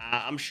 bro.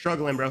 I'm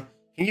struggling, bro.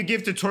 Can you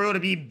give tutorial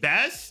to be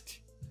best?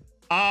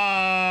 Wait,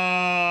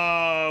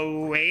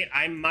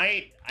 I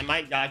might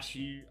got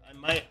you.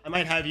 I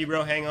might have you,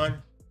 bro. Hang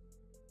on.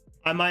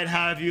 I might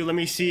have you. Let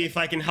me see if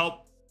I can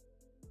help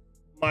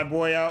my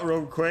boy out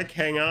real quick.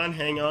 Hang on.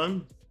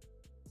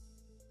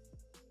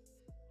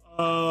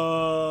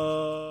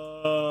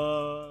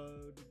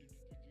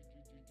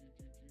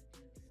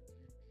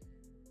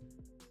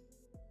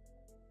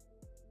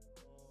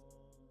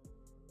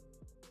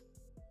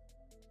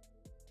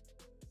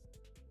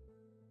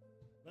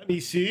 Let me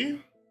see.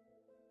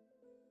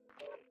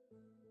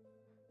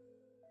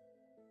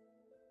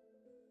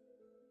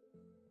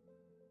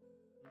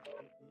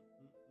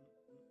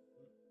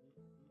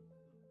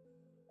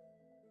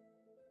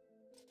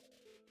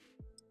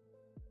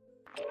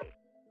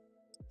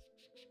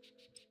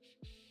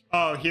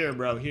 Oh, here,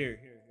 bro. Here.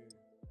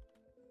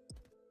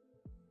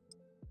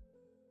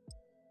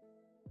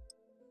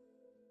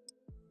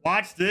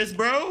 Watch this,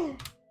 bro.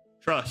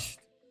 Trust.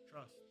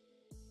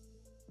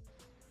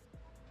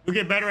 You'll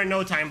get better in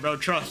no time, bro.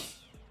 Trust.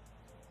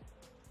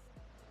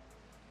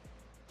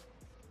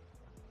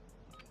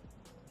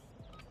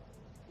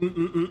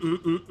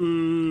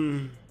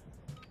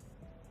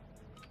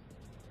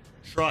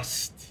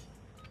 Trust.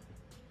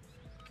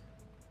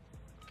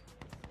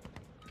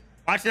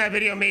 Watching that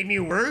video made me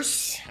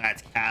worse.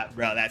 That's cap,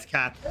 bro. That's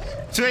cap.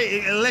 So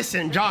hey,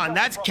 listen, John,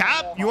 that's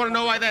cap. You want to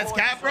know why that's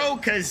cap, bro?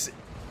 Because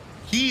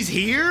he's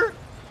here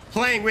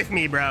playing with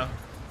me, bro.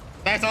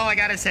 That's all I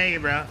gotta say,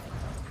 bro.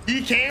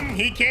 He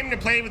came to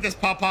play with his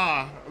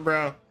papa,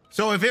 bro.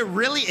 So if it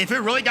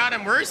really got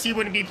him worse, he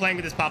wouldn't be playing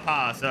with his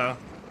papa. So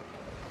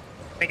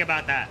think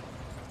about that.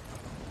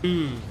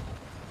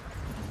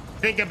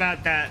 Think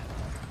about that.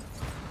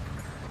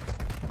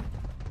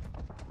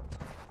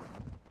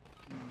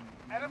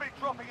 Enemy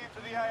dropping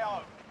into the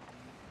AO.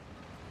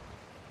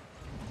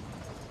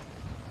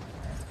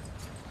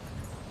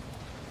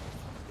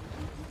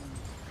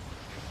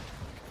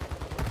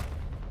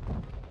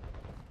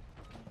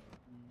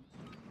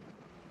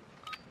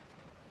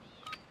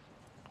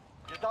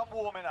 You're done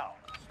warming up.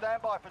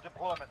 Stand by for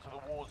deployment to the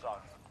war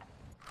zone.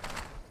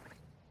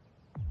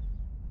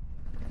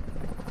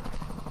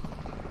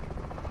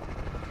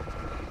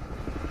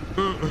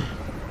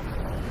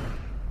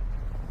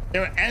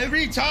 Yo,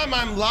 every time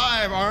I'm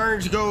live,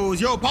 Orange goes,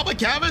 yo, Papa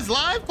Cav is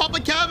live? Papa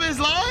Cav is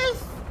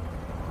live?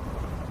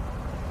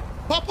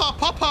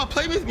 Papa,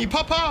 play with me,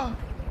 Papa.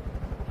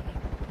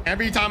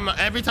 Every time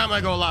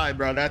I go live,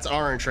 bro, that's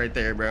Orange right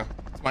there, bro.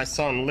 It's my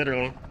son,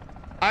 literally.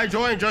 I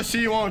joined just so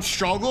you won't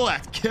struggle.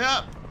 That's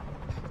Cap.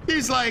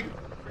 He's like,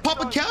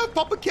 Papa Cav,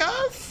 Papa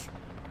Cav.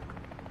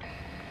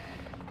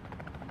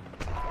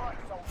 Alright,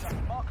 soldier.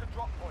 Mark a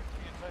drop point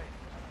for your team.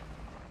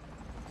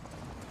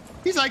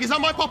 He's like, is that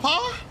my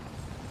papa?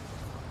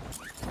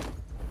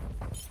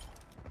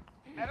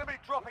 Enemy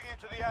dropping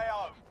into the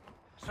AO.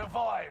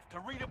 Survive to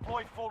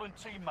redeploy fallen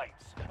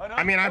teammates.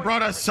 I mean, I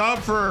brought a sub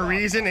for a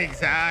reason.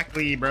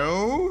 Exactly,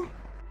 bro.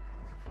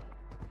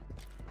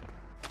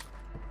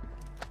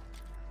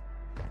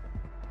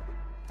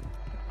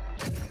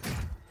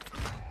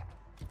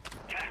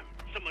 Damn,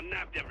 someone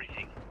nabbed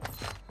everything.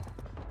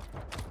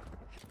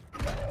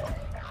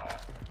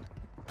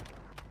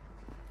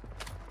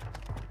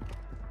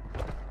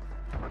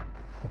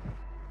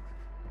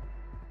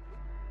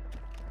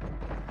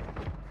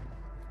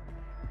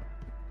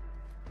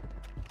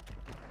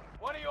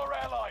 of your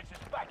allies is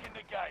back in the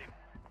game.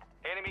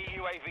 Enemy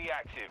UAV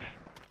active.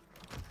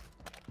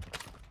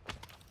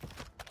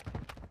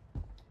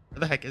 Where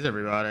the heck is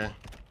everybody?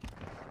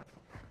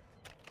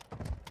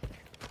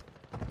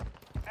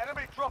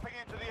 Enemy dropping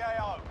into the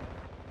AO.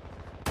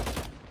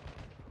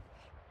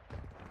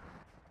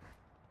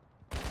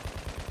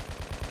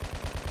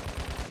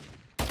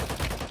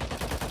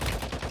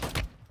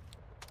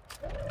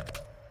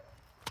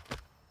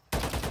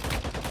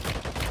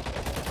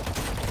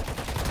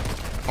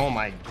 Oh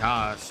my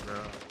gosh, bro.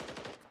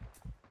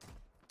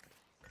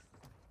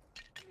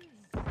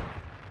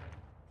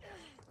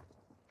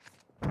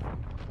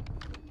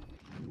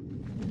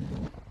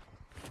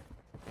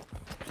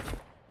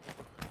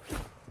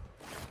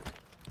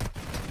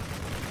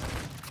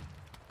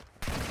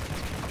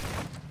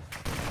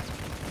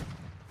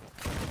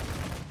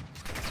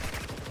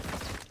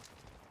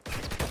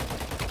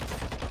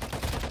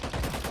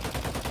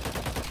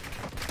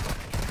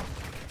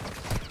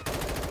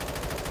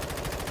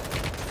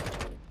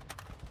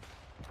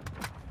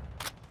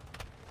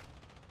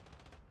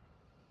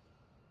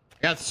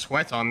 I got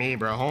sweats on me,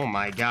 bro. Oh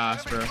my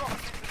gosh, bro. Enemy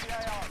dropping into the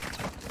AO.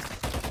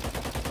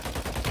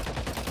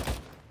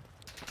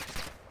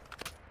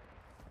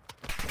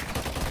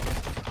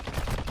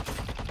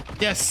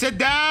 Yeah, sit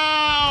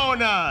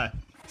down.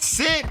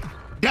 Sit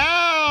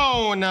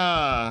down.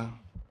 Yeah,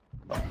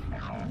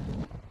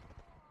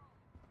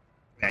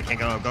 I can't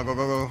go. Go, go,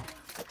 go, go.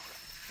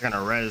 They're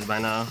gonna res by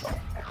now.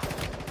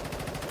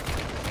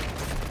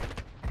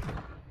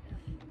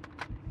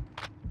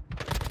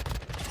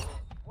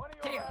 One of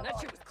your Damn, that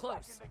allies shit was is close.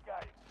 back in the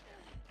game.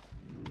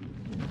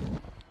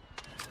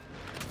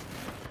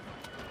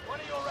 One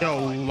of your Yo,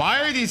 allies why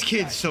are these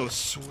kids so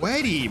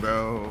sweaty,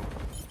 bro?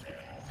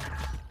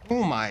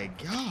 Oh my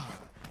god.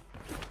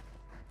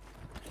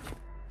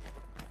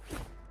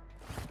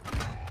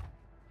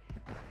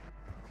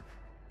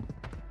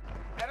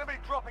 Enemy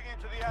dropping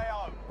into the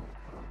AO.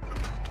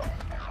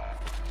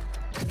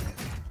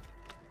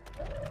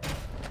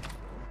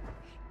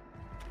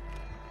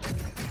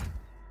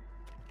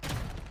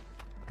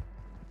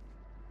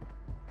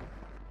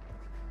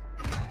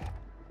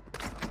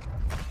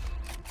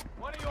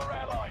 One of your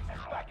allies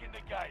is back in the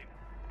game.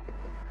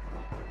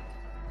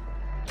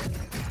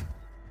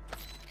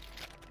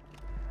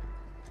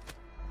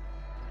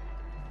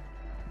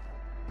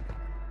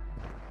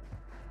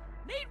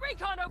 Need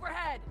recon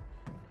overhead.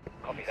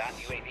 Copy that.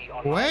 UAV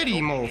online. Sweaty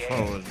and orbiting the AO.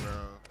 mofos, bro.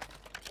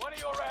 One of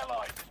your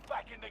allies is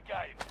back in the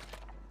game.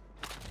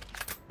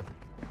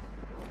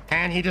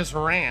 And he just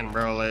ran,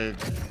 bro. Like,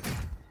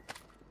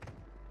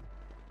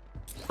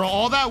 bro,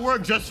 all that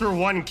work just for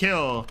one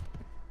kill.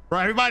 Bro,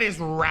 everybody's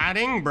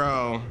ratting,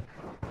 bro.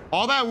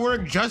 All that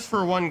work just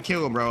for one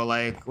kill, bro.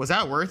 Like, was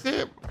that worth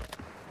it?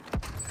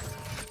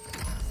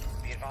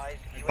 Be advised,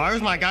 Why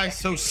was my UAV guy is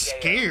so exiting the AO.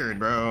 scared,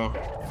 bro?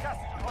 Gas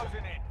is closing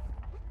in.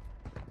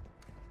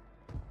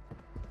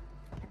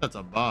 That's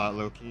a bot,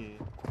 low key.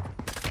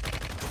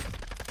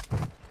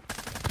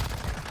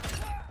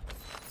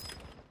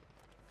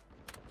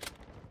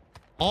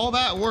 All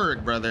that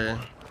work, brother.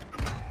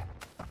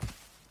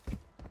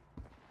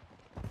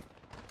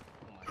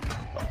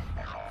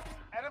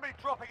 Enemy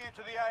dropping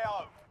into the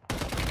AO.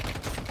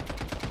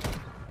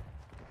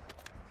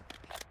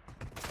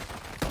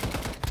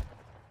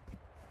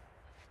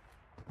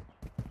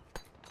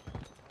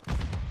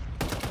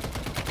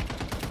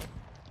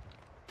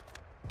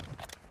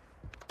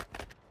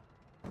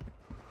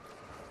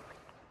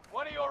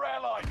 One of your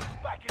allies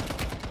is back in.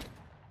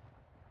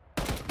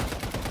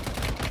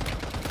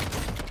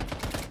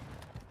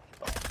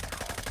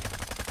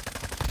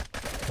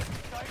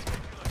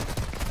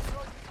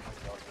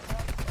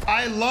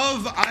 I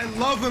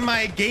love when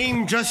my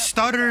game just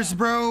stutters,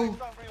 bro.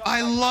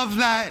 I love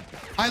that.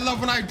 I love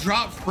when I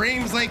drop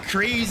frames like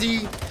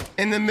crazy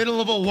in the middle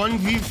of a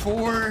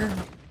 1v4.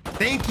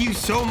 Thank you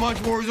so much,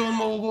 Warzone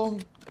Mobile.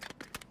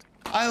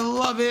 I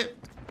love it.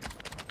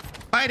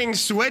 Fighting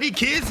sweaty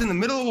kids in the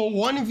middle of a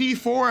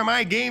 1v4 and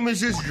my game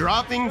is just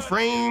dropping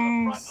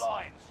frames. Front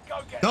lines. Go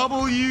get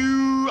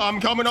W, I'm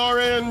coming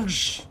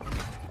orange.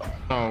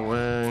 No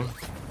way.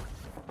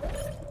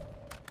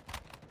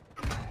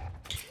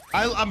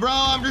 Bro,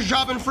 I'm just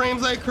dropping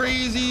frames like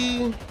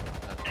crazy.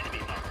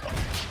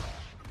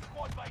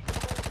 squad mates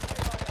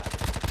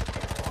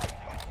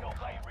until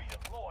they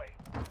redeploy.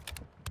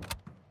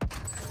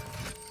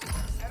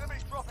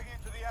 Enemies dropping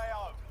into the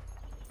AO.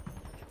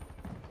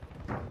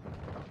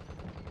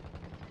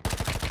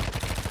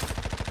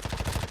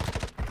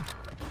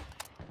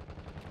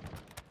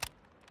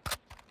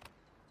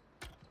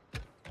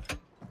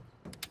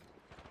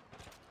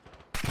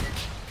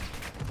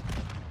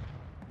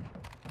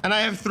 And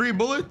I have 3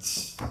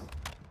 bullets.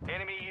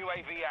 Enemy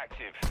UAV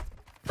active.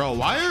 Bro,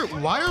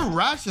 why are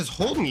rats just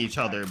holding each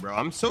other, bro?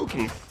 I'm so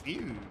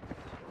confused.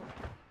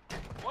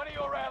 One of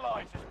your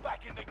allies is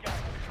back in the game.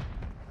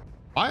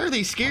 Why are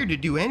they scared to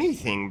do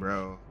anything,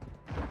 bro?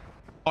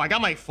 Oh, I got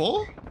my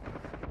full?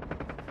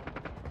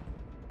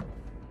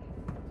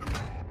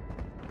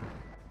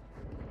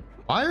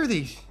 Why are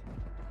they...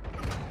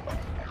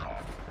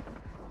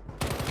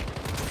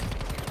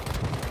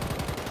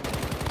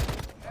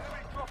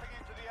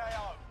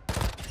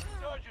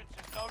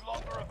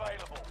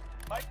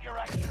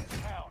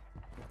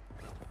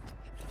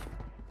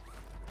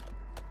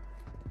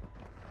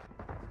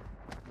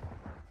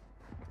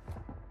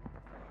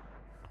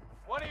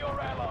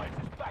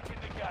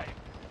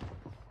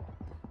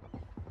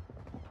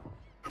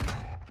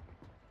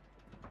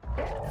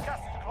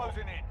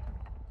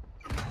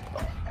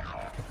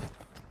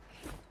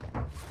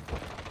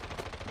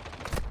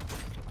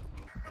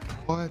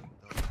 What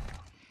the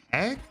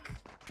heck?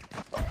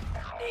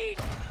 Need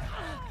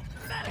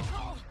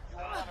medical.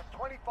 You're one of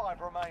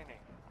 25 remaining.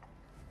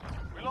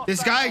 We lost This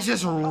that guy's one.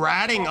 just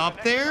ratting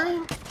up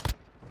there.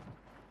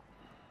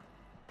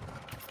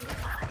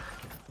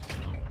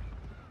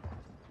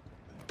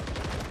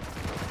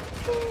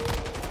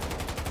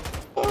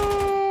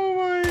 Oh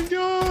my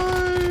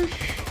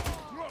gosh.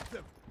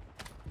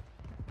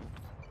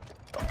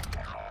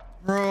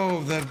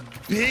 Bro, the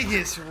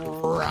biggest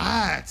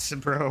rats,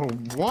 bro.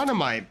 What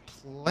am I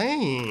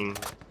playing?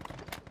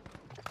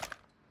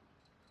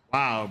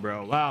 Wow,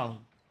 bro. Wow.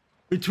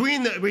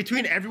 Between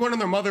everyone and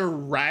their mother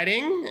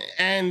ratting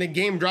and the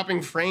game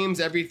dropping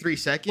frames every 3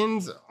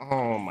 seconds.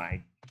 Oh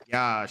my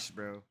gosh,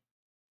 bro.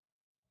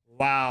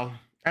 Wow.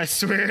 I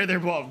swear they're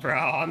both, bro.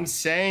 I'm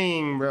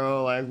saying,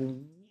 bro, like,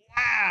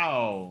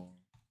 wow.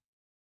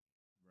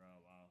 Bro,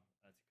 wow.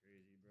 That's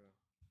crazy, bro.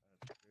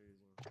 That's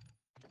crazy.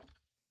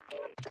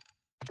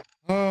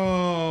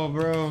 Oh,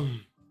 bro.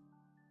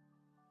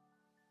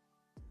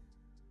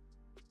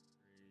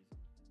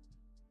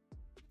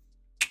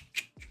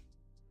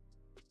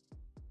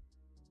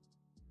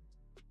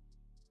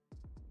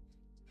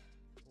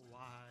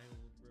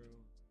 Wild, bro.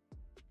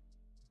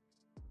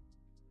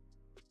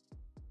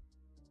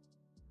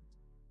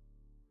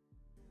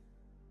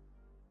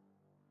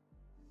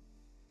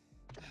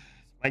 Is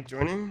Mike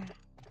joining?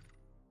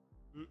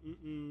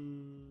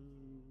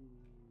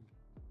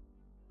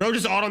 Bro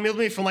just auto-milled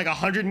me from like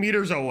 100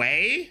 meters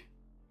away?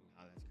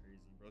 Oh, that's crazy.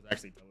 Bro's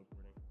actually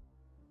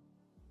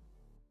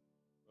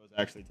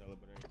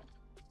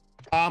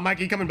teleporting. Mike,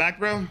 are you coming back,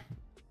 bro?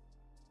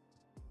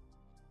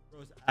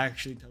 Bro's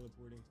actually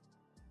teleporting.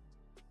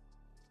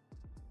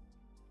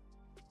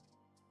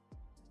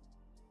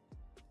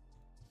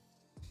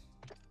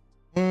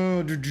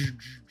 Oh,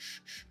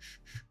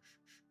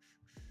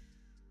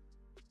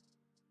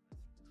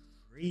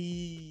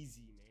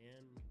 crazy, man.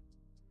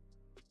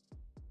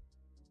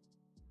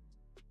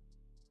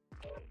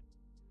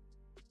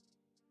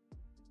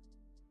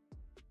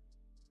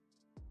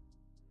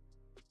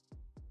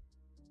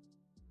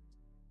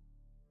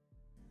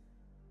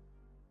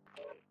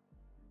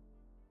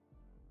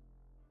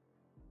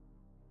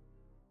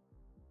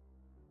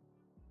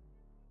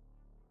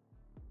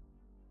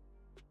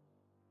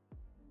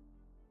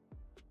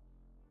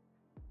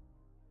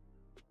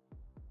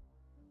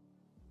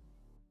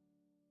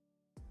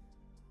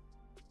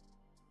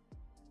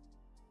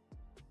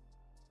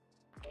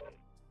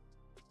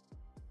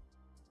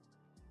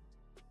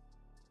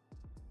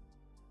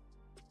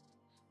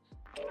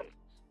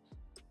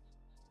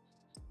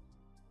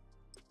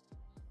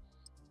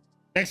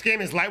 Next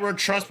game is Lightwork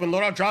Trust. When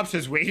loadout drops,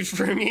 his wage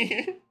for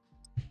me.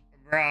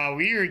 Bro,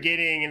 we were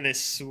getting the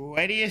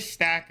sweatiest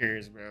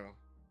stackers, bro.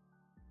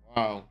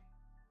 Wow.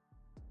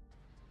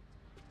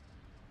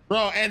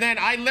 Bro, and then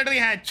I literally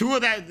had 2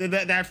 of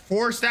that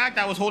 4 stack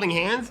that was holding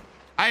hands.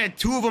 I had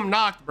 2 of them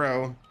knocked,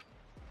 bro.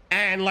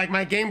 And like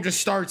my game just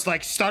starts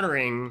like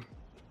stuttering.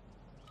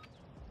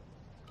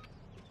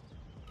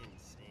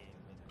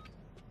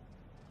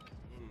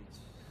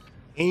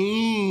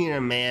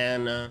 Insane,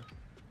 man.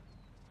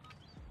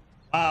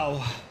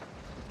 Wow.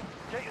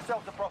 Get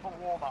yourself the proper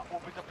warm-up. We'll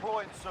be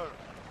deploying soon.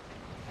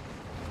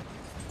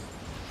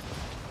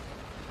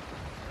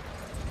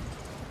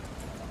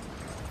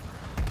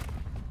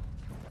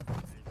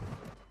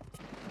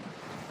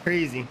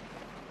 Crazy.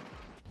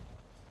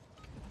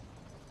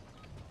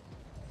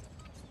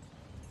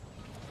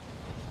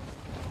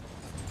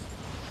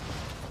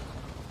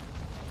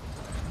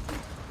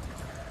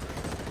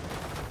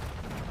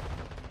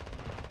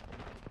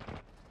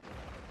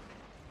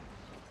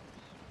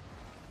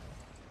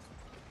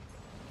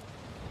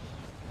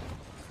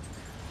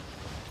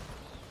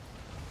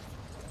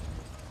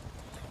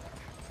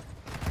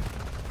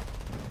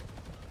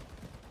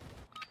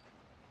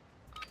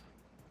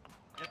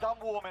 You're done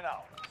warming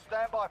up.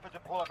 Stand by for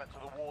deployment to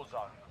the war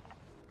zone.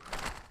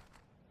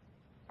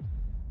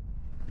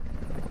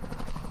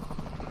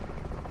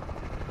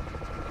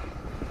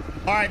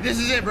 All right, this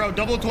is it, bro.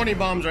 Double 20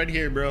 bombs right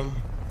here, bro.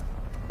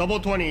 Double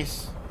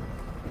 20s.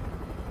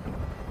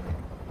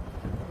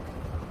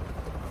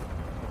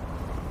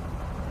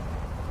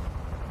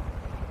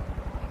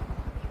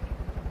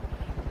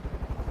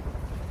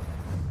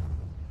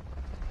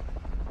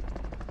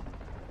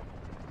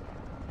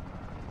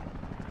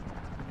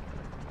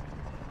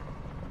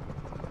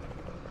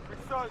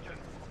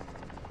 Resurgence.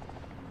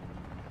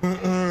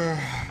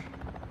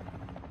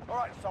 All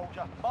right,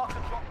 soldier. Mark the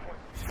drop point.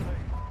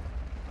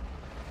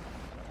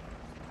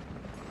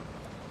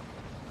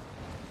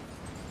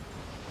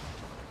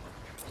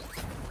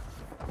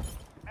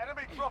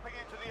 Enemy dropping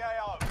into the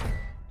AO.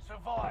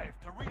 Survive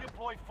to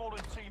redeploy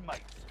fallen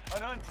teammates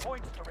and earn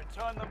points to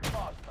return them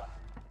faster.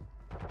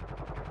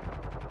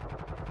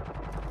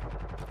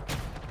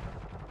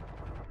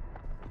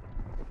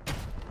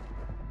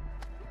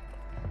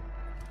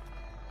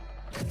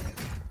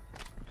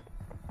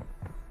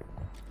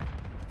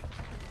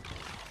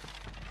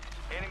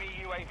 Enemy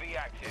UAV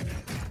active.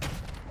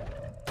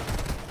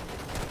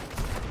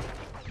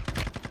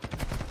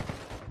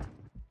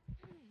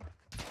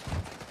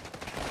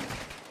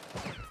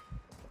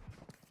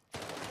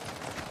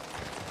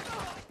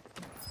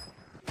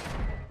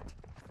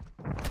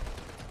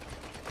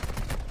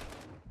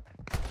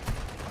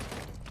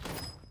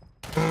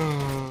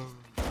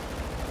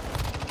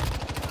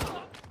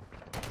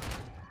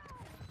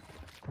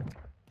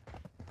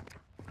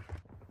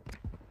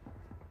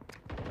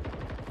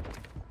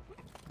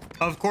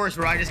 Of course,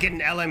 bro. I just get an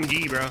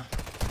LMG, bro.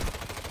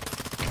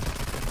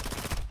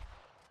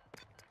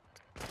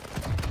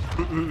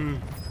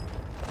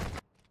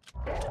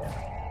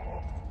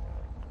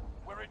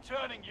 We're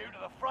returning you to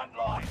the front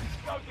line.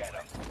 Go get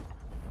them.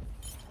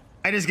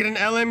 I just get an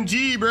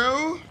LMG,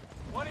 bro.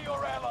 One of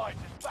your allies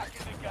is back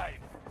in the game.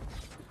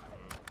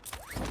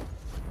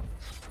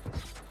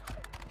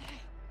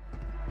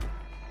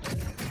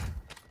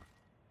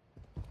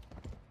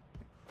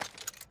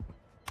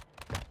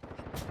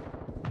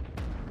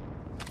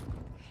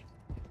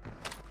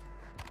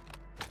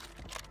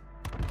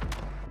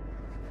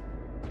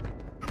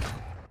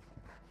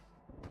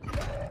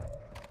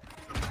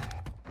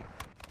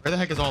 Where the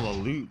heck is all the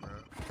loot, bro?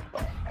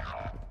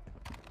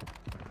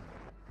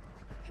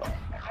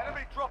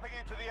 Enemy dropping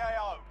into the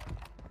AO.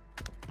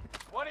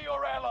 One of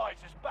your allies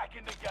is back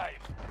in the game.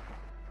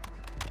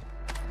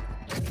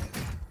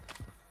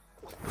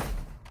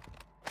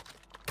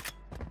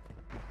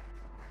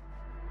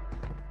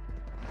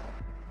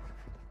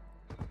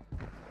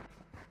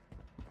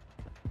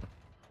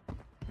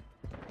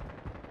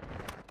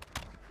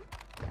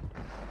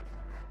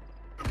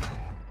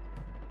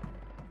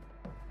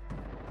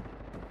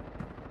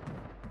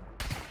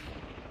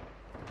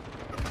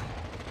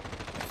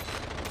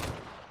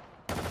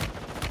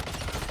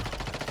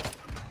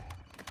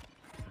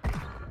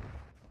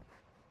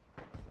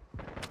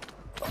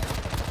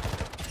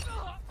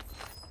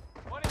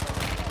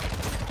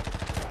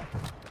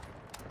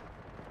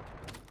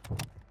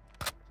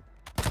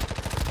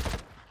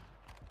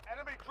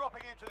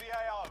 Dropping into the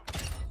AO.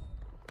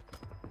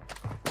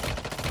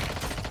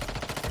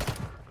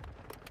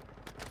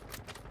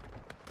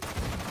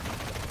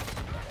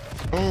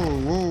 Oh,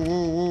 whoa,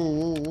 whoa, whoa,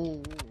 whoa,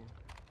 whoa.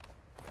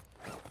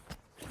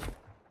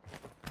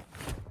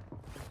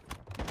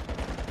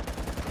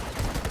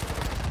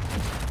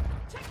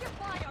 Check your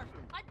fire.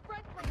 I'm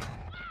friendly.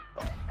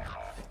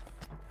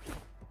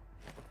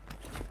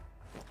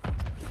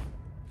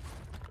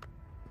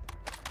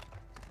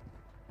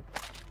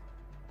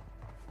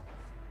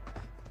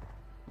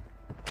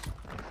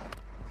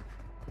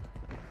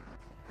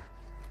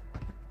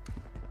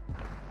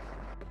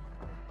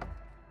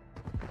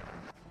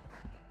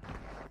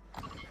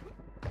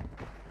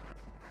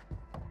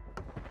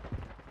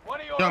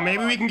 Yo,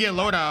 maybe we can get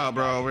loadout,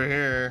 bro, over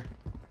here.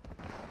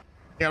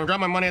 Yeah, I'm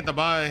dropping my money at the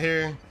buy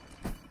here.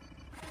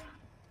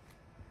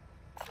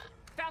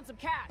 Found some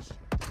cash.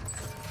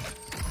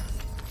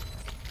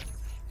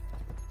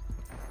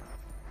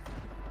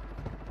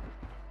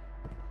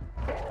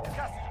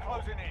 Gas is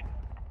closing in.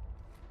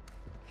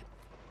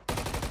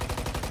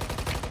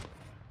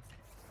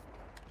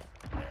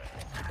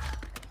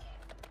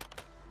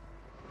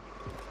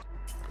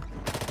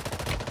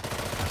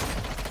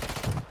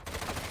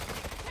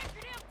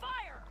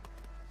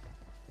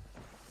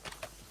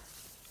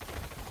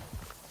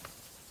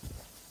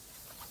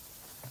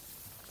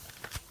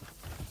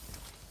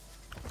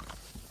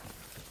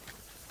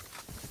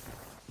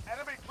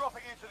 Enemy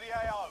dropping into the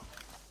AO.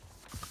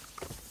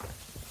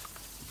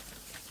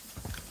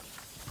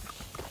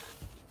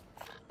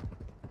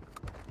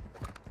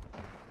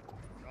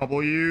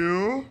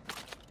 W.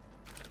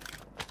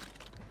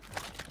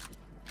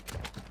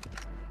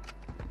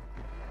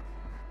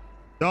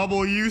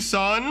 W,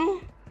 son.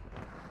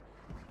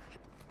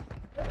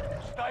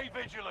 Stay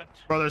vigilant.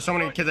 Bro, there's so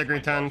many kids at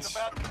green tents.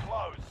 About to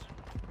close.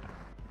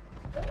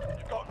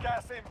 You've got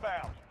gas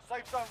inbound.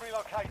 Safe zone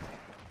relocated.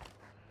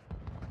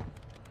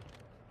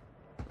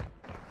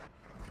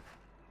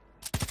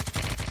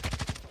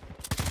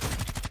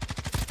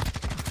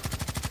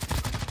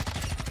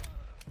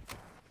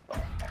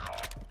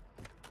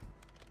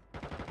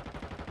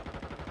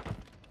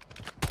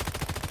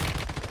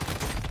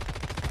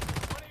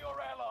 One of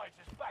your allies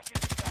is back in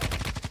the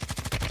game.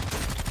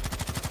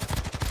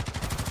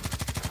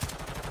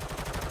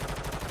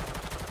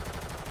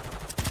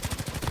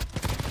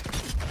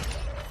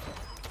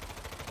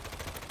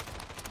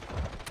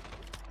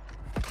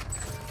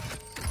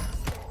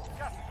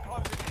 Gas is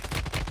closing in.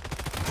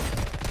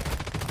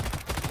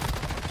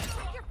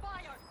 Check your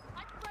fire.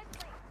 I'm friendly.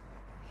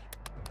 Check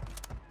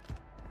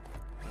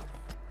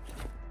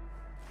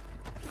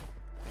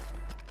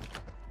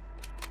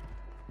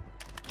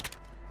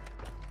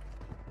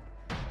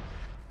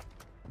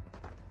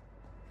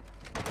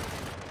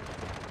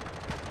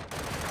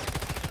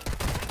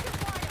your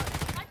fire.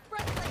 I'm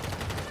friendly.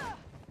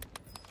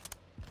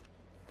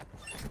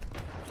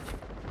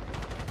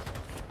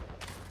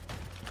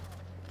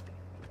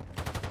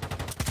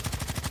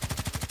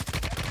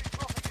 Enemy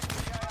dropping into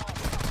the AO.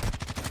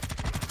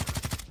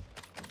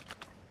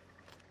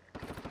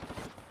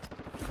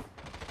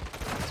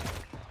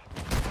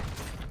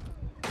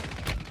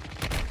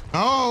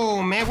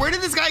 Oh, man, where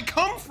did this guy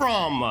come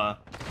from?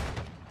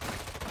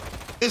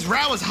 This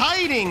rat was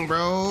hiding,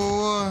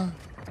 bro.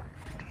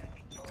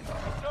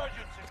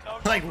 Resurgence is no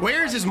Like,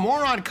 where's this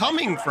moron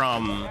coming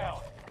from?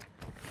 longer.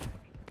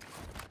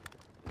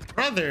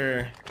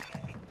 Brother.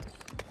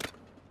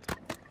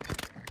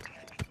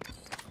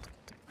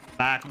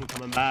 Back, I'm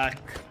coming back.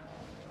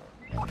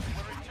 We're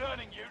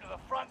returning you to the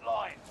front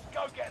lines.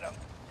 Go get them.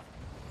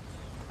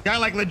 Guy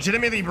like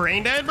legitimately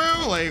brain dead,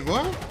 bro? Like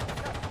what?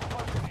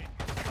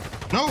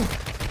 No.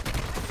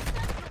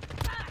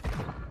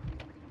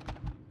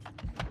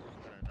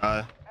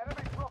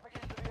 Enemy dropping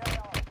into the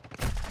AO.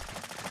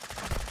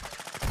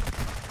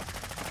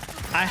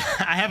 I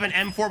have an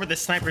M4 with a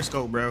sniper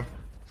scope, bro.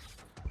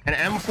 An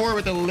M4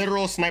 with a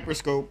literal sniper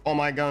scope on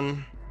my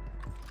gun.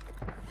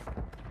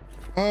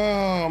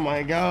 Oh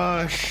my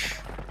gosh.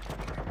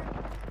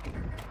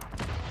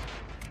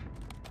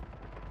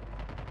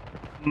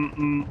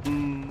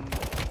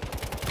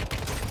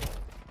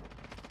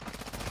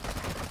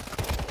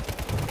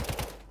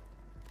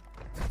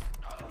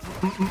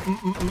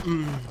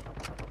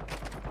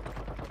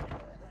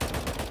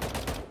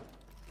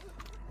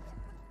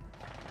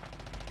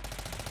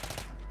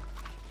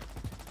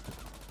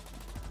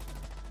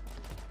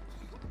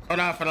 Hold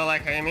on for the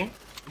like, Amy.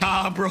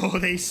 Nah, bro,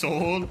 they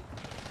sold.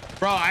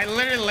 Bro, I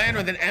literally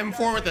landed with an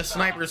M4 with a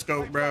sniper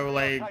scope, bro.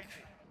 Like,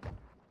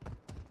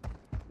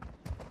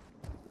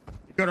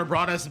 you could have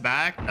brought us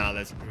back. Nah,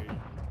 that's crazy.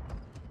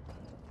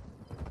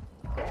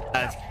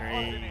 That's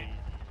crazy.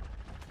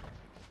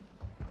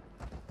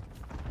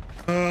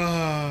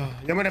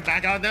 You want me to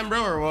back out then,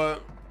 bro, or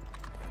what?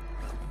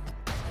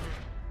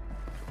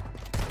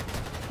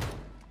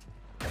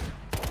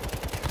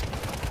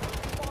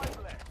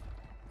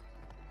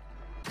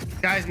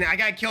 Guys, I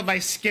got killed by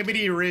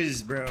Skibbity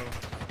Riz, bro.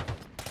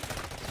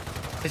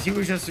 Cause he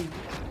was just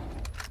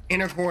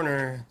in a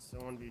corner. It's a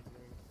 1v2.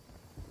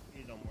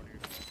 He's on mortar.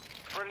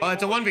 Oh,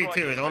 it's a 1v2.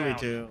 It's a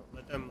 1v2.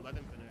 Let them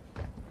finish.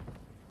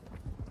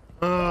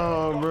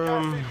 Oh,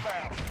 bro.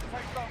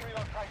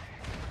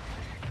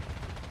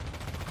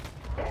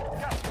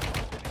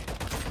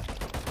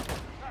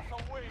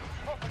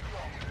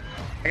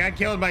 I got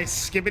killed by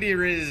Skibbity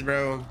Riz,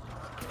 bro.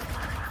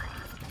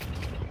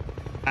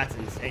 That's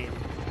insane.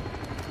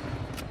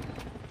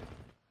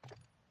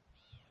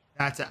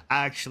 That's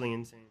actually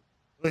insane.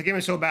 This game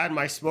is so bad,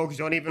 my smokes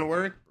don't even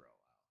work, bro.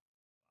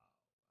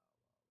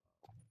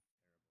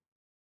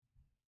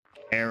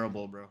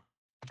 Terrible, bro.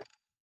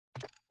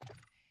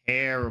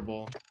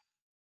 Terrible.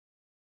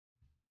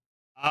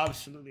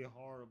 Absolutely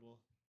horrible.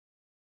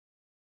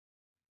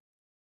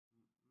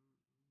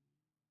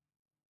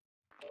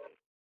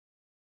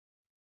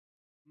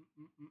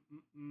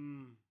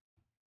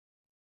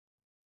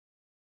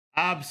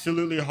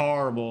 Absolutely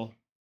horrible.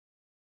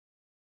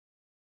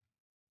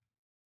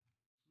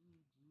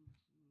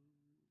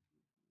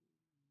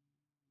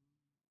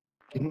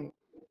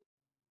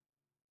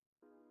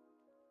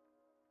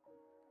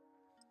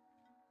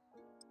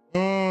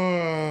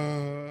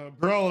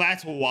 Bro,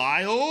 that's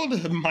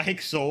wild.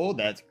 Mike sold.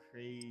 That's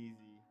crazy.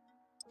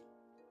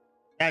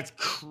 That's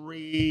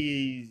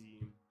crazy.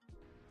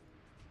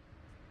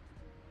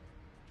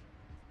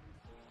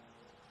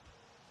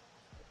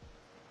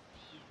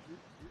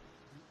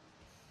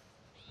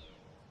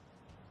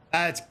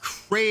 That's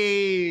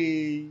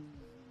crazy.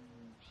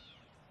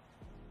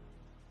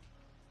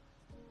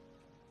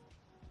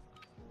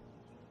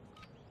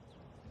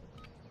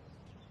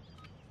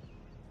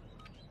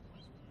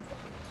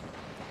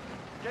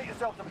 Get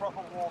yourselves a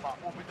proper warm-up.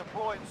 We'll be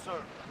deploying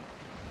soon.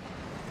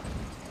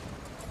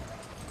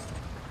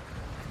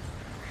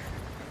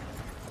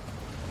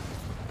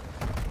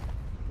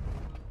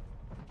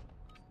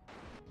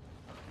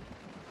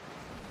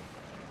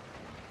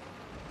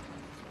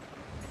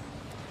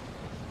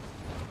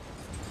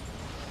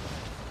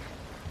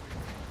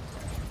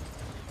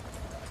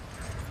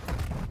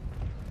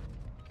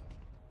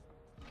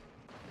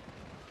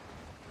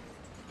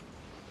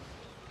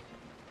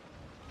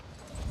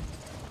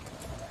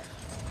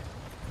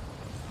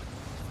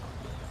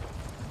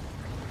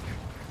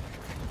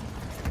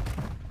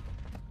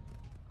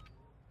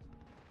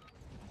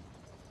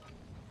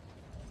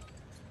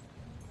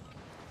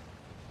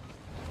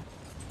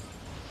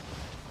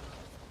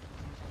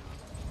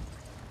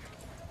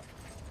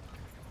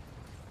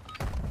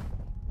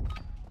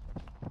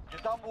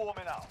 You're done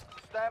warming up.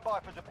 Stand by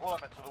for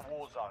deployment to the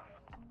war zone.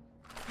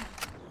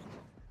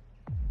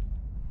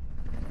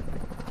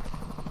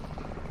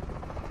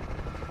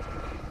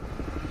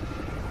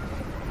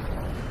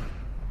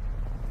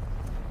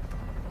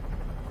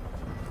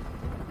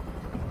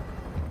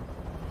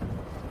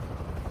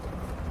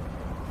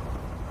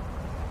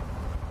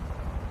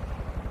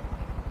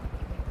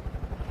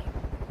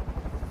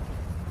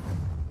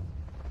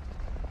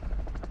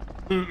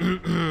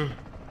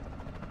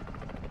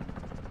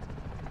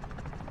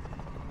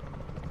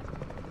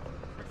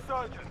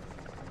 Resurgence.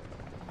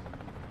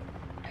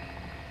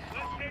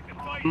 Let's take the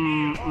fight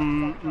here.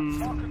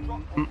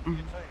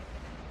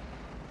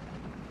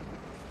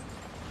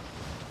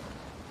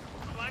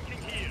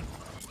 Flanking here.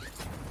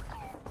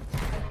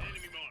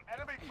 Enemy mark.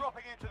 Enemy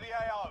dropping into the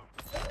AO.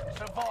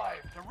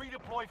 Survive to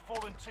redeploy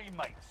fallen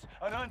teammates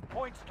and earn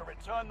points to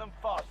return them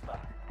faster.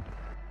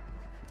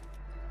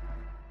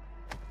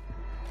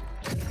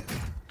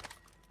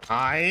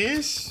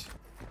 Nice.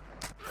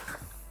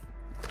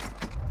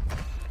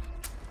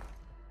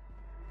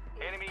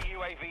 Enemy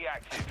UAV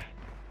active.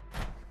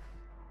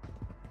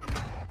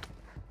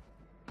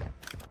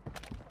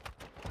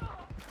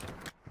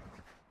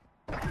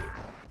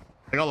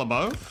 They all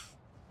above?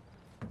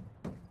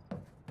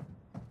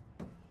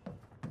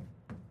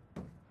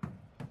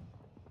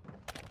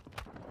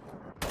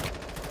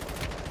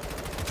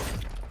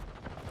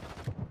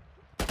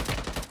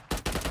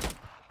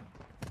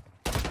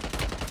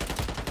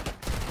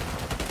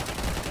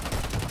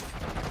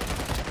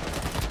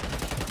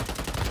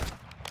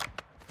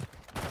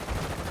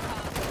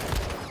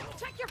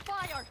 Check your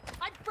fire.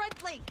 I'm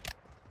friendly.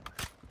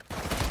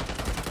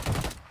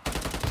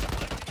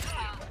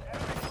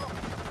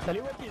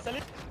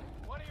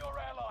 One of your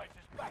allies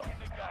is back in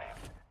the game.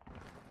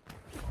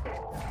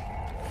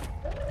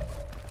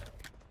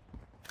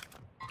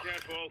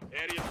 Careful,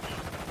 area.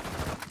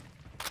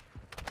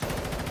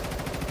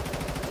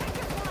 Check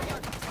your fire.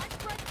 I'm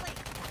friendly.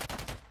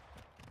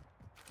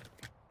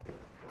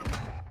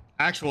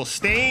 Actual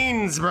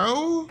stains,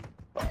 bro.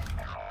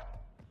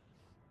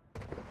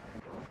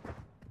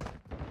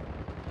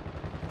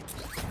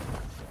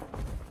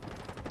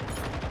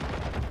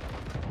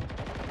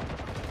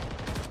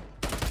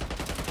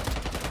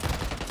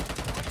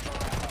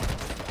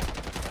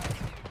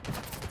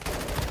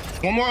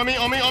 One more on me,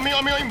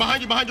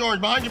 behind you,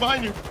 Orange, behind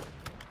you.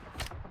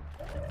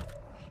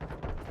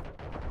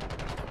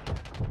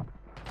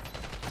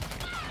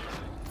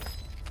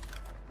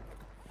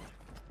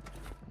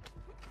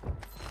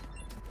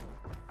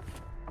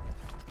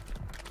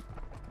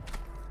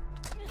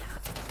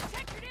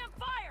 Check your damn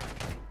fire.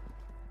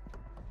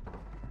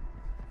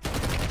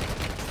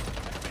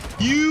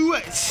 You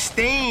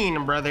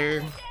stain, brother.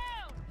 Down.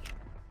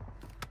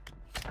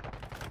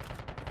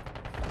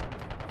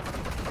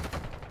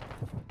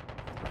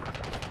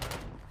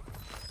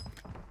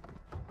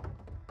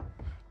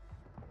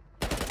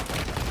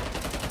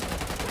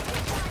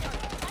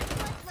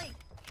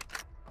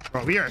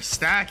 Bro, we are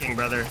stacking,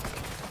 brother.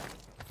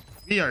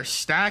 We are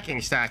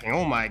stacking.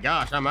 Oh my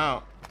gosh, I'm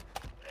out.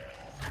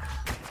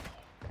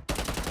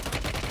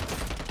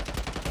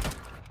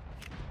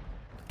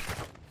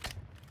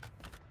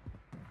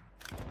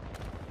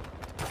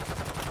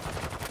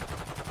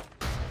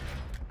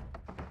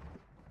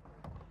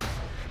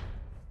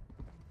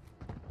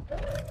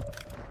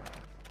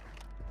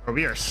 Bro,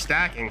 we are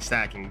stacking.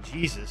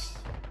 Jesus.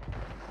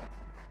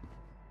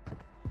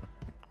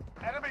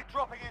 Enemy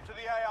dropping into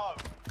the AO.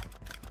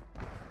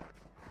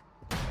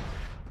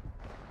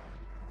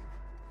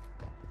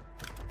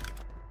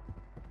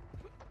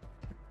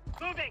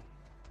 Moving.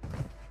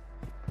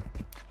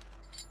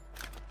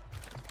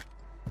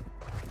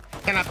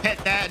 Can I pet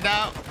that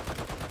dog?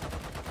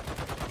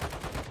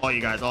 All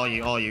you guys, all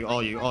you.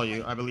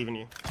 I believe in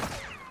you.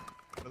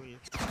 I believe.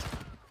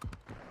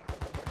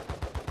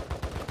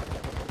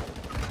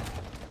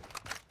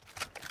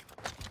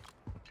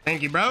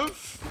 Thank you, bro.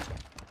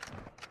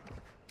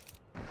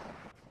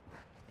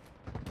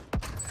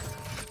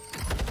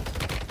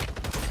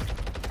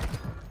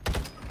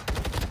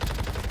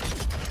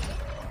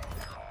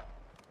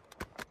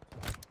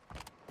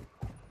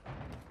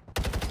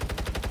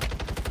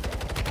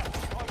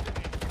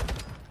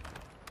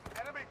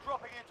 Enemy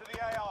dropping into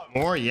the AO.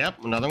 More,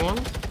 yep, another one.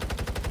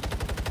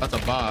 That's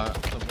a bot.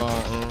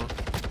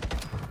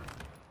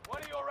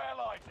 One of your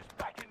allies is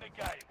back in the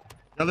game.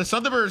 Now the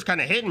Thunderbird is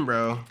kind of hidden,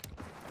 bro.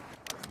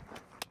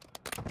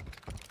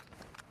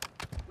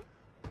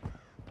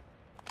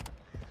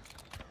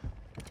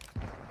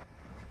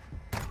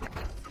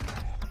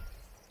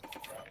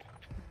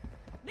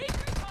 Need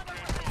recon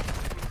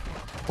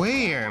overhead.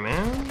 Where,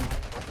 man?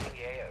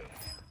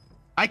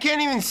 I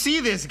can't even see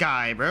this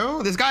guy,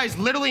 bro. This guy's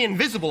literally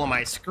invisible on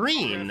my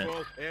screen.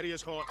 Careful,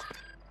 area's hot.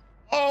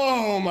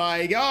 Oh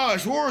my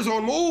gosh,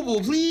 Warzone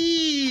Mobile,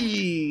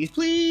 please,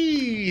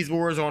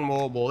 Warzone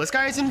Mobile. This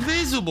guy's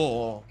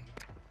invisible.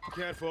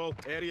 Careful,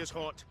 area's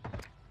hot.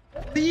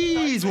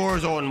 Please,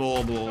 Warzone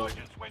Mobile.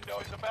 Surgeon's window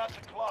is about to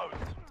close.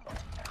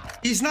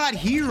 He's not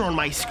here on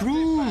my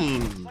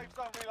screen. Safe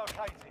zone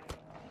relocated.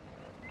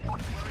 We're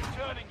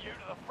returning you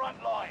to the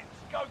front lines.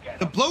 Go get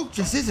The them. bloke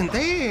just isn't Squad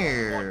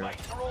there.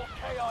 mates are all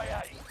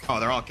KIA. Oh,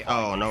 they're all.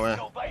 Oh, no way.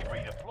 Until they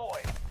redeploy.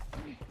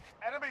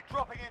 Enemy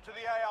dropping into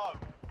the AO.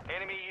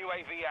 Enemy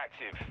UAV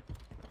active.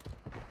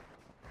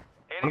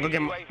 I'm gonna Enemy go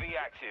get UAV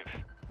active.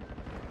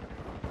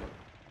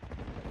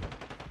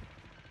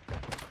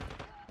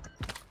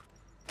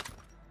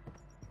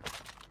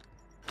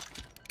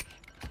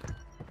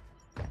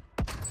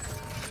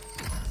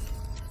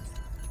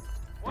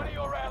 One of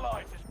your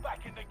allies is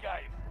back in the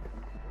game.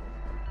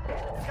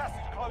 Gas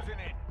is closing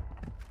in.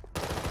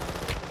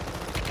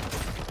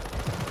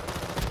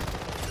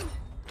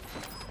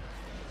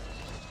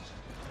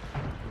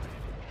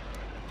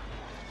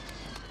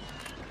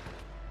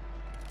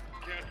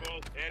 Careful,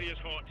 area's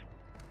hot.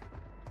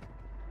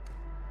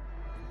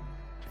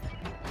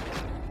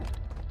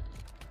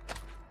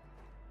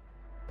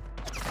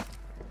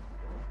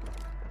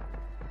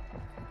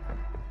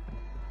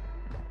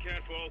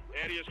 Careful,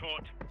 area's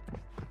hot.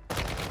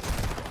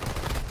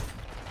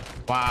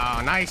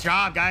 Wow, nice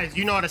job, guys.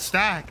 You know how to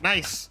stack.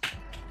 Nice.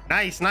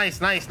 You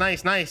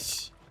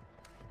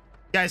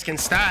guys can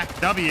stack.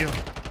 W.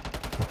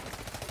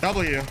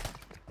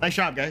 Nice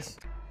job, guys.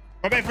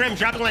 My frame's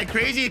dropping like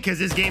crazy because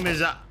this game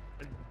is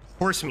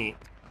horse meat.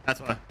 That's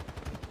why.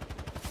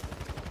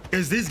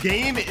 Because this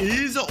game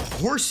is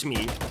horse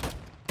meat.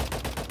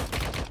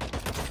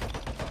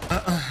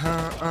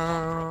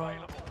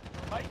 Available.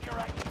 Make your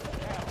actions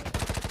count.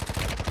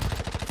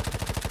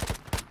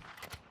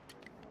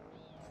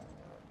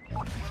 We're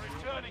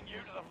returning you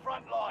to the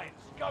front lines.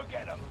 Go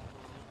get them.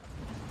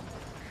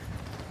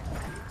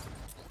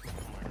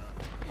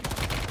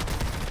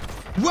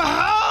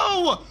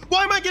 Wow!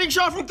 Why am I getting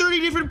shot from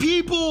 30 different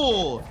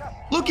people?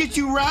 Look at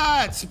you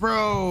rats,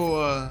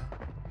 bro.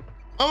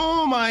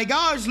 Oh my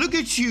gosh, look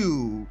at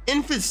you.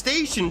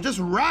 Infestation, just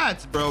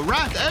rats, bro.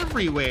 Rats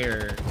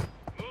everywhere.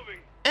 Moving.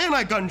 And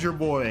I gunned your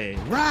boy.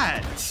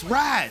 Rats,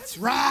 rats,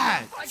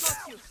 rats.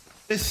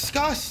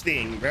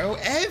 Disgusting, bro.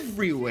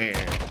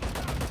 Everywhere.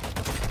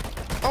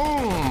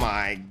 Oh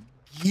my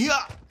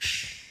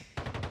gosh.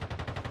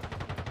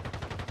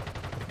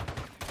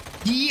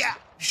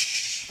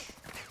 Gosh.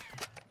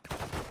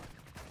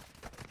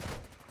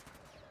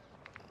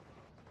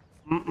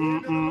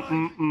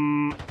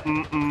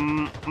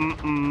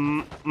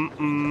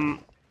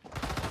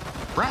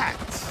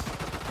 Rats.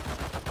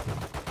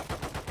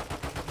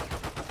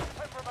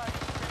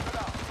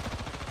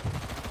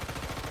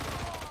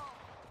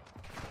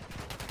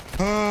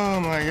 Oh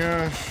my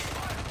gosh.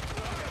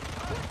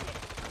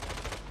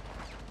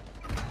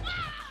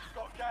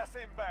 Got gas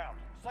inbound.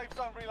 Safe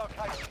zone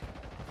relocation.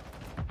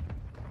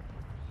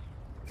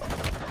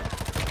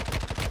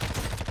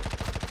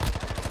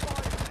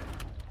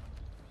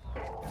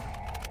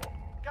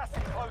 Gas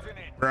is closing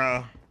in.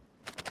 Bro.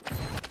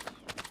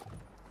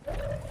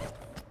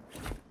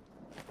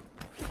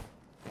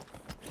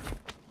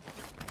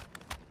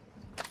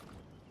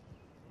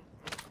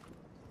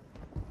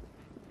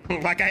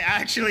 Like I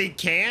actually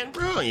can,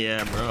 bro?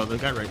 Yeah, bro. The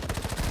guy right.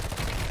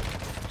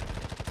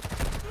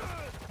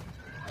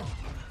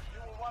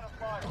 You were 1 of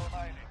 5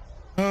 remaining.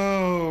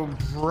 Oh,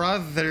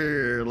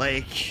 brother.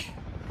 Like.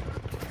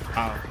 Oh.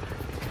 I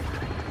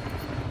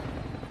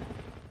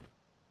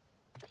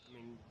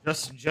mean,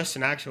 just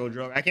an actual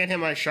joke. I can't hit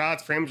my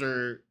shots. Frames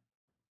are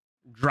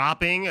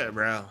dropping,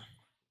 bro.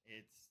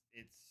 It's.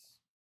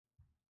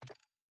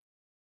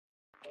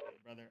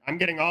 Brother, I'm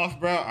getting off,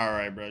 bro. All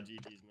right, bro.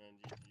 GG's, man.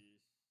 GG's.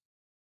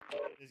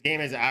 This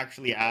game is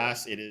actually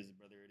ass. It is,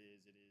 brother. It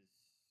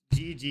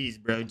is. GG's,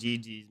 bro.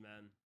 GG's,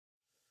 man.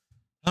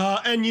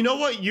 And you know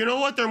what? You know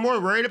what they're more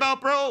worried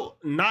about, bro?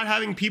 Not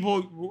having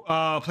people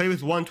play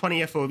with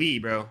 120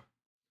 FOV, bro.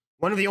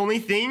 One of the only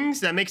things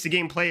that makes the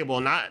game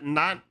playable,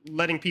 not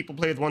letting people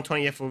play with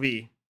 120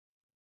 FOV.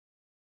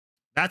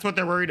 That's what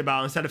they're worried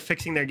about instead of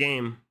fixing their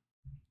game.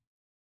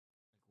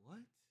 What?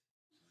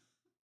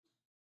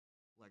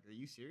 Like, are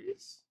you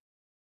serious?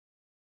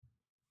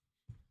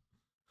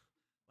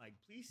 Like,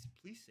 please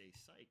say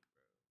psych,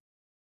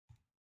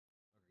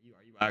 bro.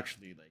 Are you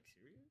actually like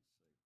serious?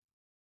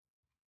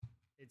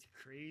 It's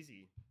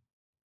crazy.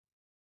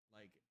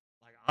 Like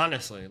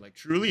honestly, like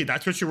truly,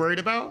 that's what you're worried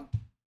about?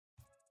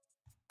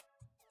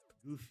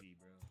 Goofy,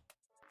 bro.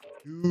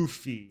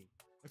 Goofy.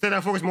 Instead,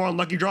 they're focused more on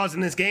lucky draws in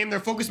this game. They're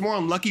focused more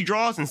on lucky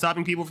draws and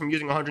stopping people from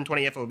using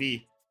 120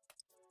 FOV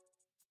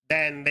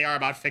than they are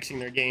about fixing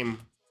their game.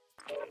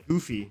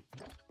 Goofy.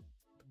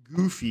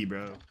 Goofy,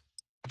 bro.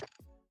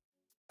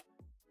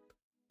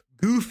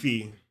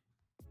 Goofy.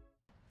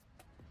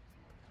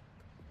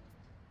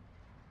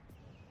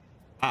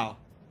 Wow.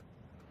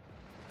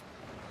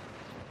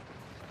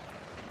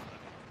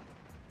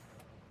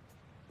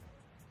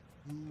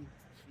 Goofy.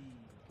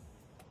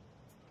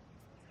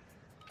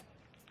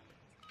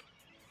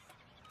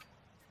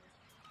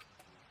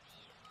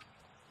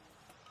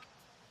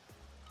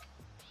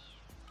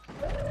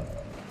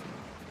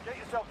 Get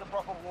yourself the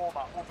proper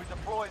warm-up. We'll be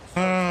deploying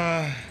soon.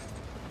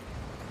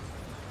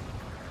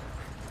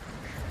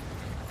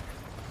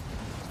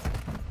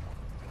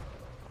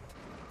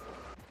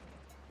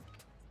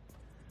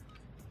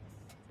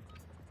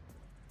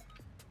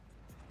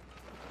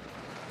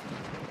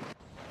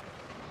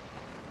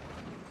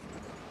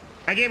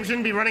 That game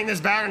shouldn't be running this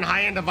bad on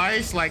high-end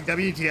device, like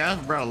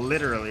WTF, bro.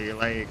 Literally,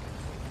 like,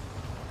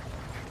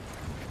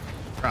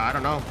 bro, I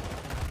don't know.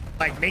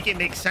 Like, make it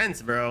make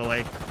sense, bro.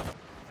 Like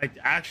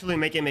actually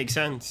make it make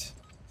sense.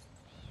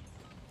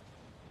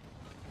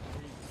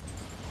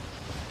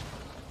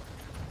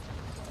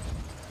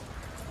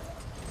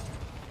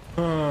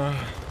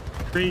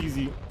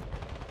 Crazy.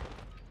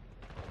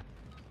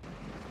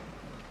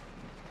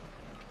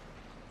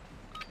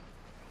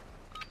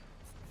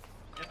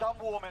 You're done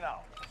warming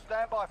up.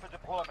 Stand by for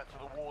deployment to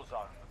the war zone.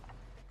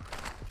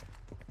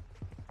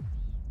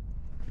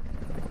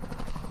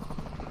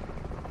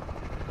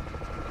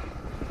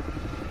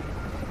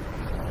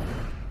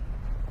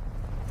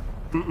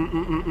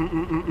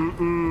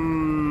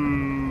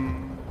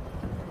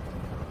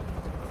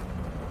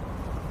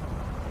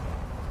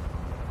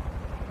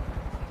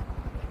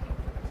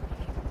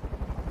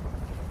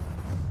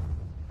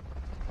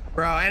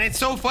 Bro, and it's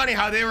so funny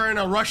how they were in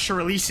a rush to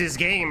release this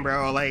game,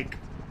 bro. Like,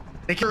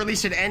 they could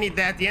release it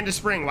at the end of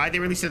spring. Why'd they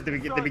release it at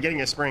the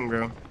beginning of spring,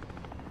 bro?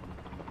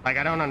 Like,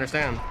 I don't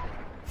understand.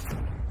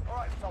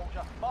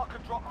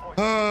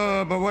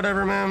 But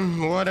whatever,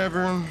 man.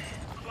 Whatever.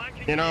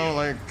 You know,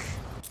 like,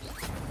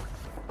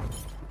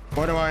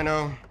 what do I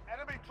know?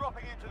 Enemy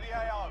dropping into the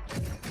AO.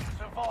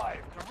 Survive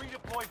to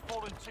redeploy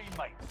fallen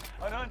teammates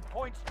and earn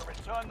points to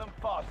return them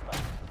faster.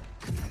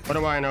 What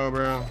do I know,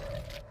 bro?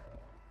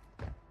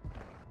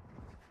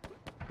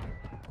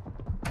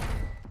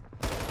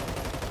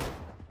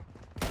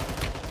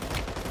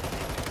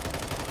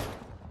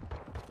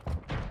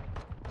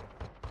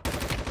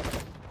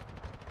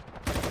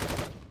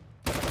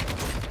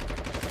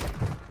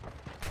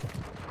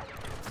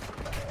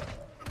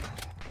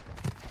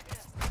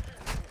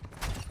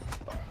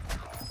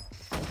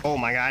 Oh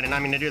my god, I did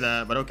not mean to do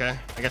that, but okay.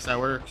 I guess that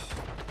works.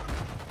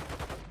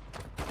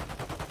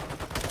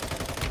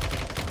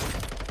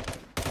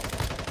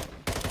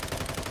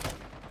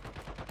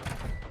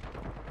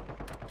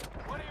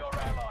 One of your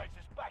allies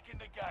is back in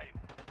the game.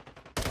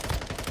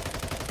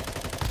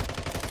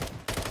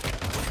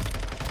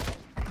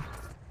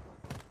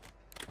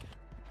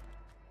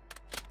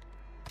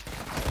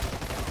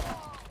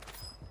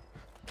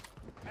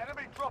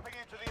 Enemy dropping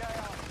into the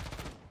AO.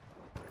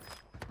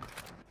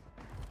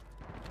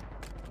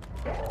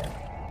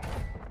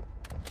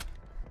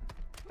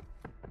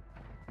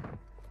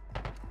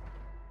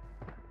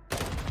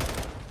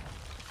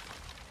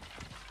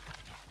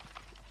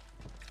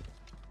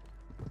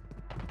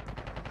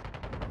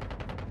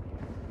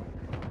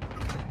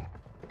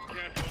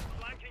 Careful.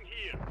 Flanking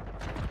here.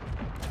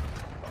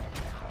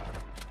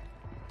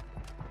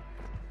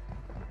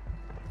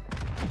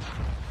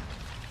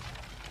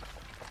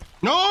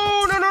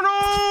 No, no, no,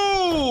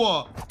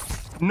 no!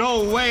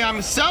 No way,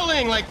 I'm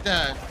selling like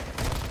that.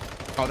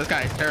 Oh, this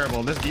guy is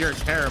terrible. This gear is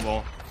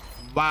terrible.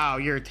 Wow,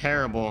 you're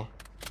terrible.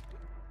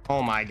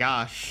 Oh my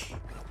gosh.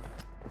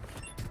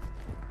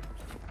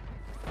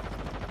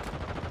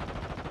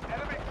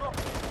 Enemy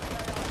dropping into the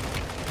AO.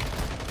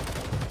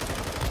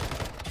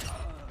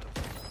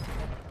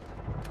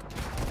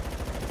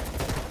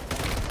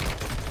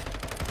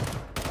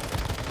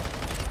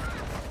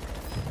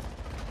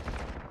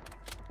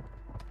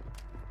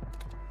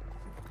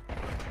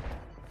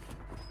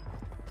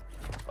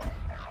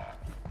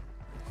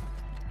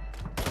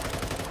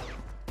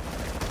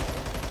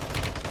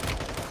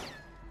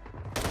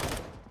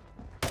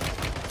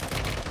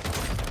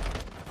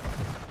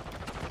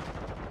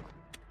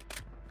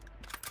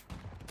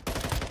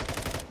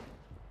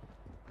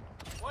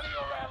 One of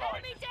your allies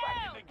Enemy is back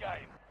down! in the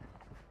game.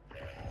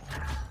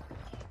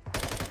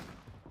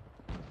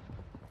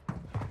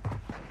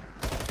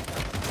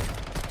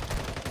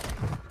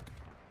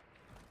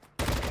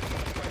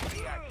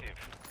 UAV active.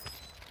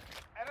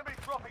 Enemy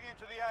dropping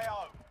into the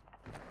AO.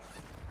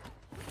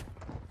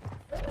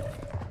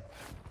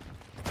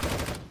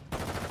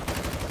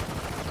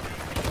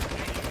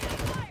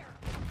 Fire!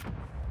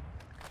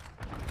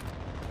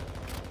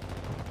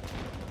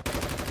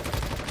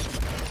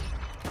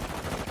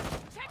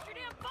 Check your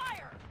damn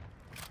fire!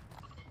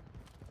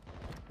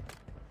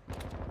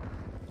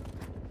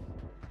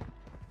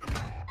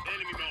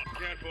 Enemy mark.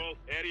 Careful.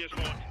 Area's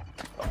hot.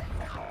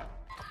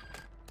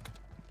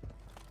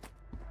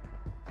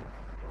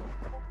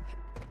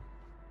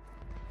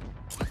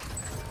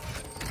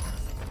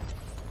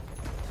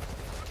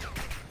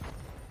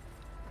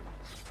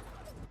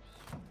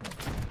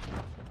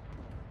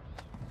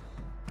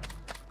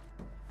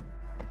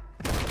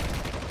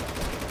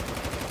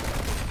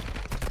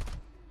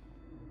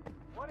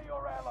 One of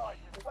your allies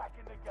is back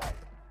in the game.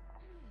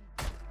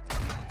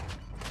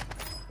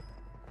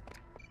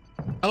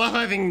 I love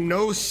having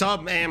no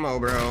sub ammo,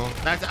 bro.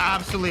 That's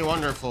absolutely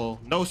wonderful.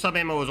 No sub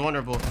ammo is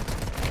wonderful.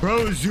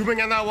 Bro,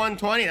 zooming on that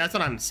 120. That's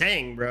what I'm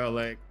saying, bro.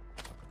 Like,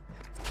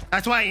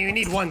 that's why you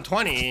need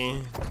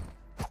 120.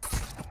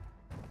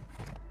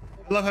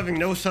 I love having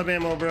no sub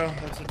ammo, bro.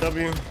 That's a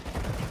W.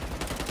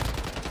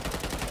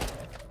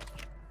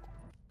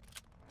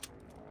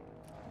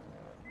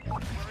 We're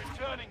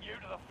returning you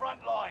to the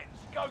front lines.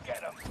 Go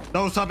get them.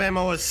 No sub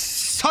ammo is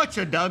such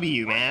a W,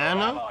 Your man.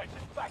 allies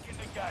is back in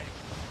the game.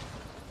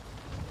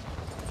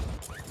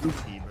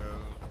 Goofy, bro.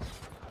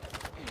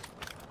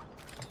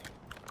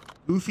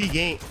 Goofy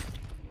game.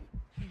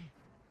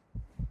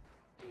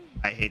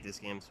 I hate this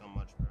game so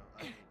much, bro.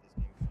 I hate this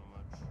game so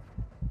much.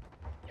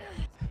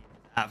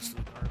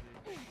 Absolute garbage.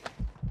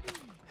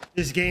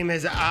 This game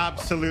is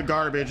absolute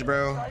garbage,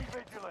 bro. Stay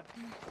vigilant.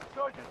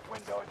 Surgeon's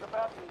window is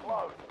about to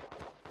close.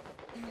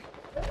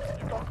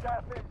 You've got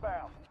gas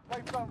inbound.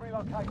 Safe zone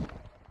relocation.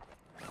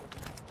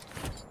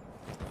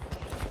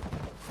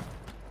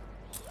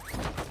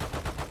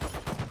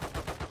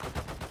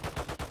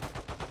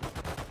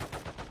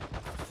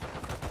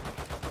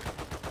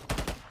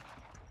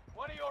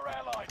 One of your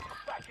allies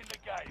is back in the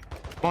game.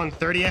 I'm on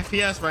 30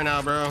 FPS right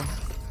now, bro.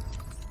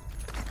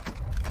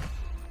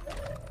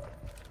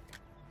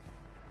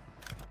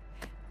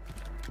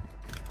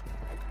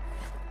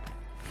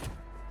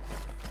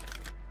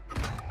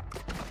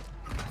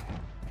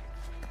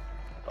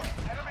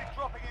 Enemy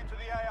dropping into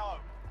the AO.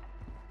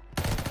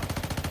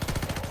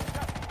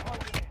 Gas is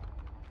closing in.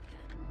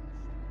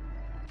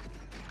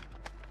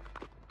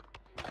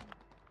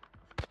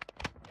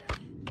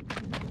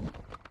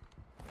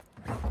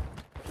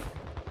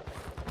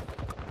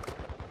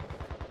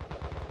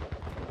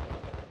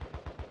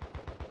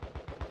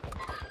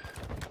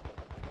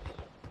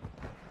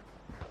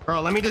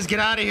 Bro, let me just get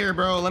out of here,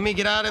 bro. Let me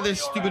get out of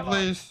this stupid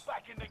place.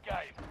 Back in the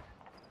game.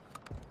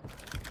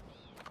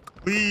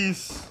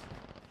 Please.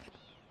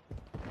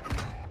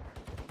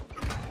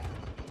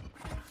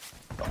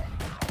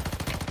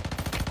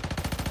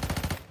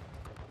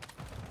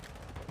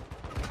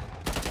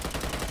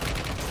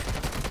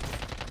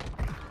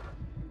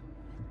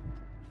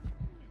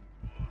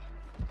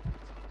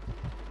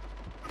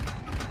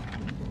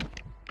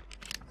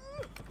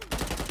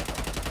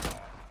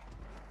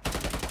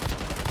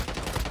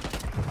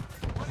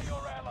 One of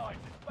your allies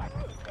is back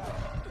in the game.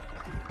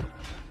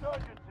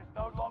 Insurgents is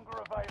no longer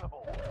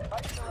available.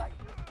 Make their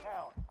actions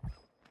count.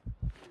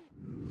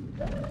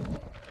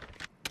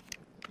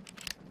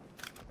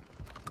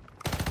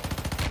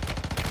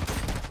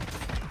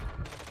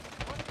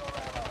 One of your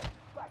allies is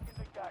back in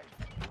the game.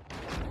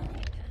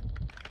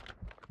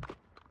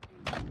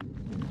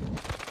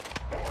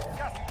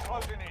 Gas is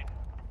closing in.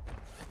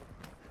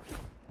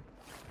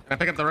 Can I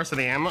pick up the rest of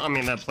the ammo? I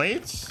mean, the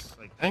plates?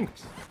 Like,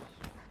 thanks.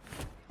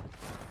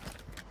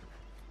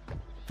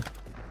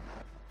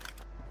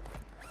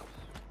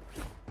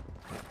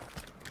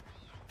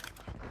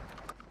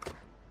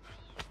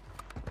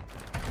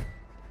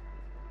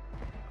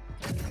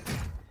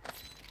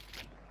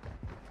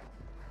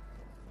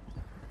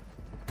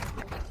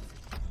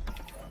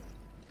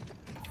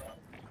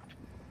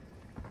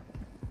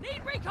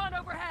 Need recon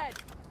overhead!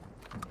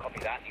 Copy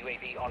that.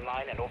 UAV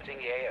online and orbiting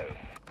the AO.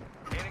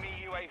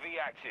 Enemy UAV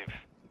active.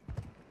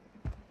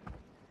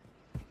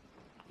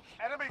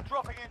 Enemy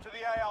dropping into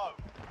the AO.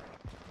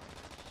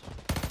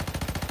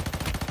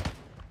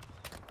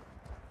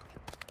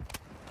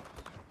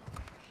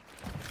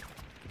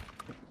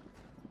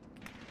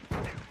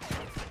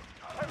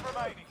 Ten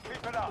remaining.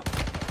 Keep it up.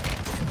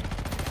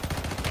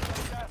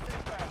 Gas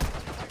inbound.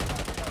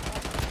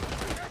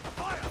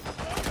 Fire!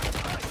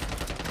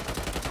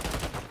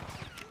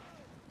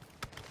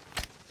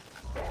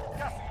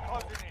 Gas is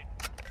closing in.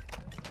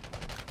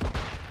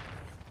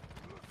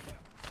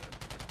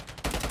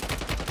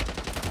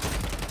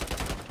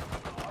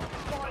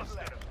 Five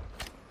left.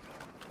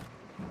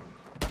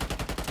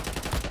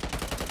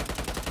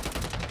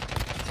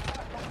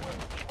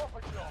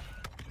 Proper job.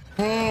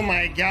 Oh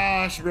my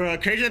gosh, bro.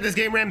 Crazy that this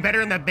game ran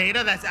better in the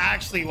beta. That's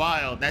actually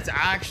wild. That's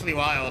actually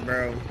wild,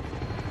 bro.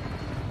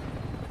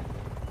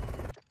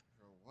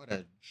 What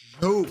a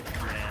joke,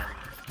 man.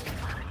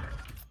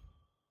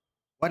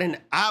 What an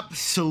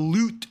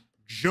absolute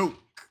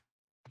joke.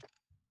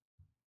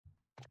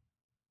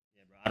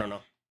 Yeah, bro. I don't know.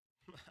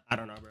 I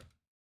don't know, bro.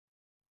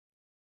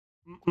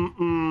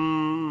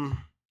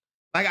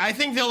 Like, I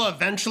think they'll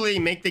eventually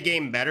make the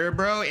game better,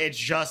 bro. It's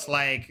just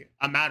like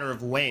a matter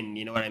of when.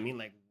 You know what I mean?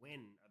 Like, when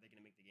are they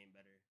gonna make the game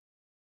better?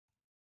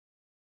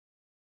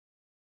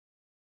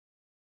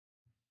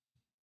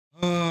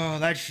 Oh,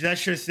 that's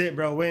just it,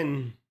 bro.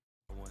 When?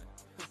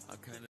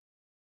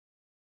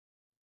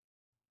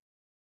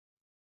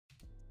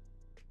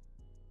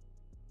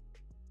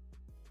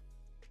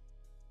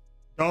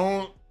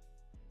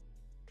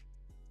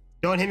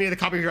 Don't hit me with a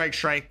copyright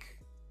strike,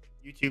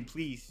 YouTube,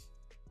 please.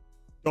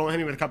 Don't hit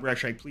me with a copyright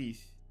strike,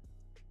 please.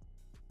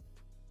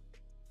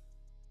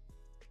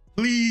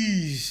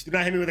 Please do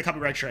not hit me with a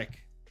copyright strike.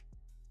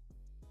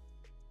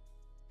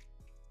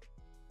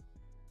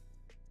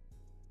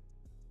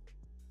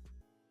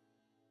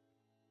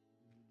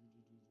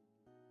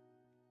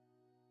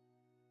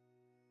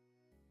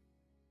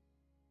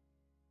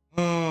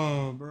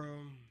 Oh, bro. I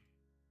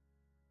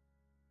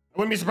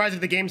wouldn't be surprised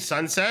if the game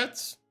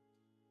sunsets.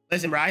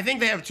 Listen, bro, I think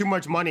they have too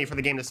much money for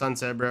the game to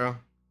sunset, bro.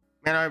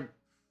 Man, I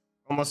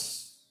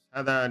almost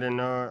had that. I didn't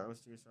know. I was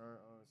too sorry.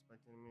 I was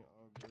expecting me.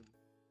 All good.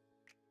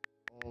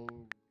 All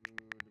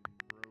good,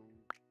 bro.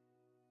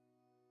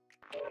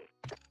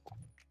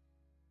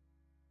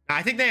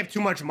 I think they have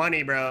too much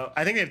money, bro.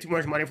 I think they have too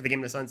much money for the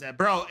game to sunset,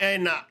 bro.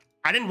 And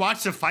I didn't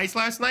watch the fights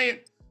last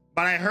night,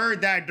 but I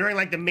heard that during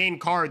like the main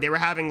card, they were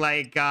having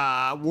like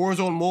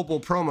Warzone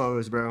mobile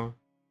promos, bro.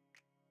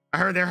 I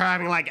heard they're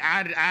having like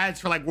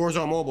ads for like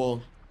Warzone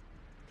mobile.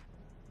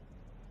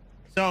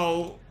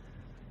 So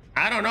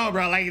I don't know,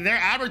 bro. Like, they're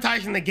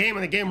advertising the game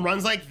and the game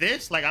runs like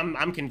this. Like,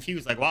 I'm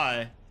confused. Like,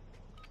 why?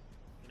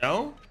 You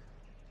know?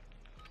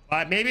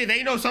 But maybe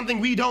they know something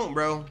we don't,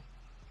 bro.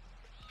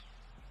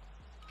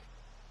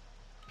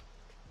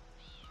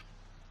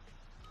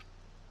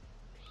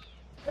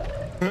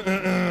 Get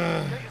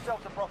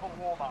yourself the proper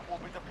warm-up. We'll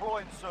be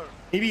deploying soon.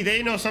 Maybe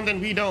they know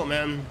something we don't,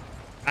 man.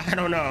 I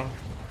don't know.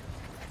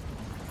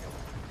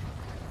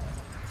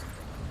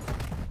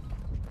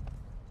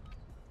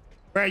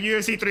 Bro,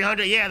 UFC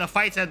 300, yeah, the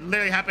fights had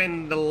literally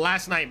happened the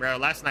last night, bro.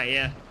 Last night,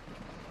 yeah.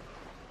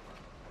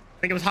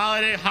 I think it was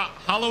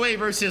Holloway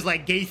versus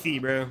like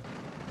Gaethje, bro.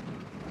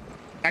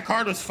 That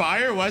card was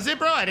fire, was it,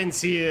 bro? I didn't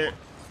see it.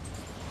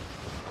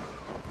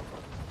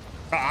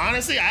 But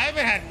honestly, I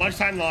haven't had much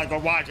time to like go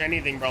watch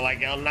anything, bro.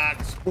 Like,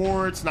 not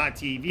sports, not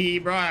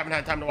TV, bro. I haven't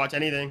had time to watch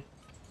anything.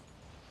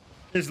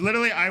 It's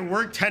literally, I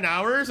work 10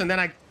 hours and then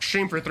I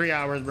stream for 3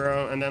 hours,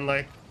 bro. And then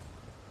like,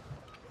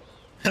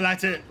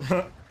 that's it.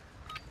 You're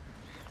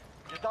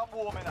done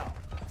warming up.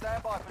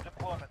 Stand by for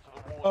deployment to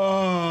the war.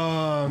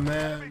 Oh Enemy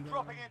man.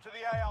 dropping into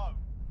the AO.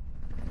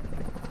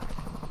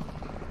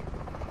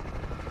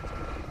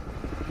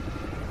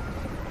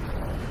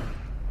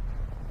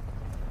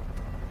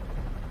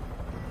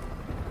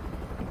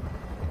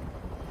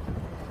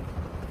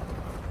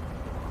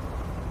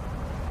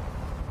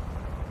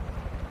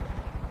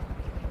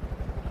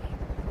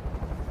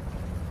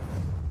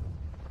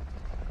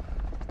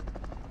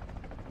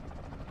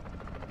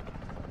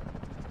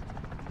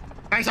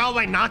 I saw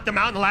like knocked him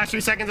out in the last 3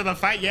 seconds of the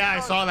fight. Yeah,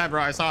 I saw that,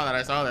 bro. I saw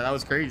that. That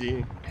was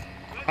crazy.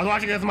 I was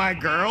watching it with my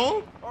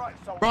girl. Alright,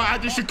 so Bro,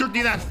 after she cooked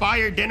you that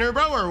fire dinner,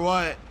 bro, or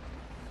what?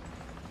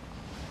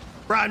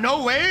 Bro,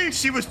 no way.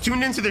 She was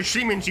tuned into the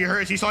stream and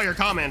she saw your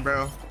comment,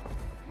 bro.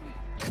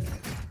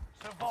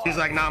 She's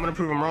like, nah, I'm gonna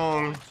prove him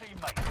wrong.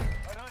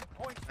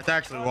 That's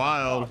actually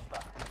wild.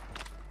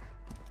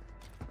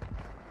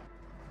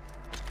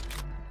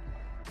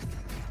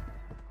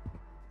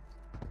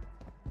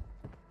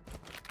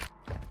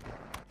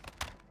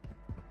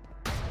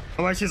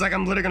 Oh, she's like,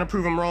 I'm literally gonna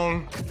prove him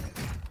wrong.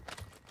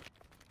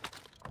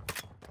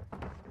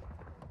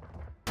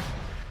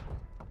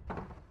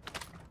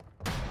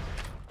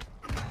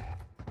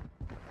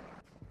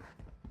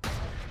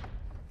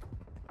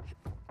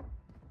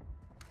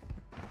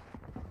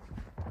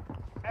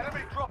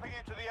 Enemy dropping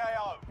into the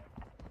AO.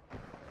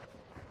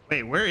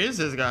 Wait, where is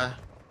this guy?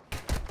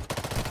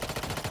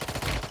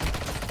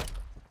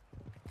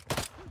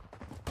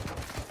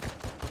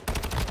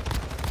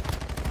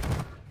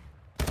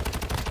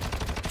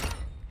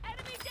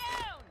 Enemy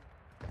down!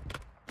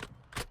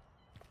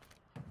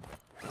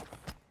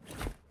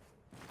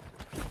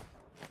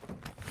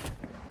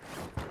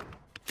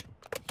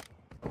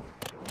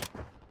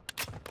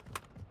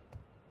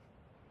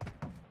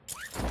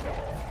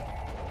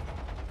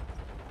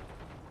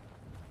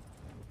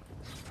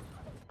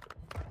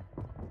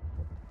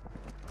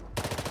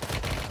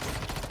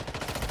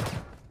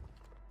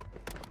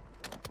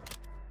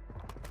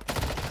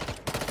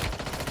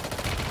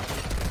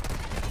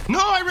 No,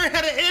 I ran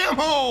out of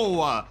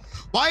ammo.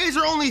 Why is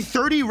there only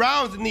 30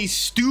 rounds in these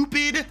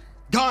stupid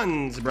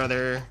guns,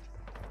 brother?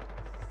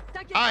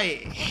 I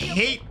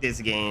hate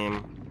this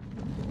game.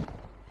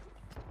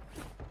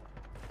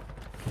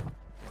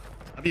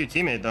 I'll be your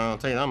teammate, though. I'll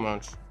tell you that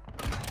much.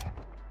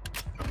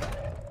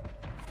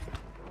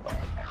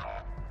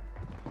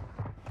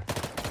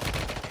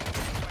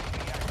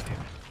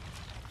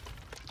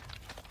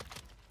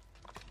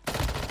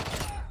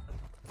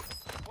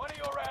 One of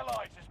your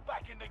allies is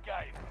back in the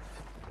game.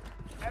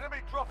 Enemy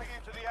dropping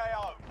into the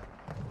AO.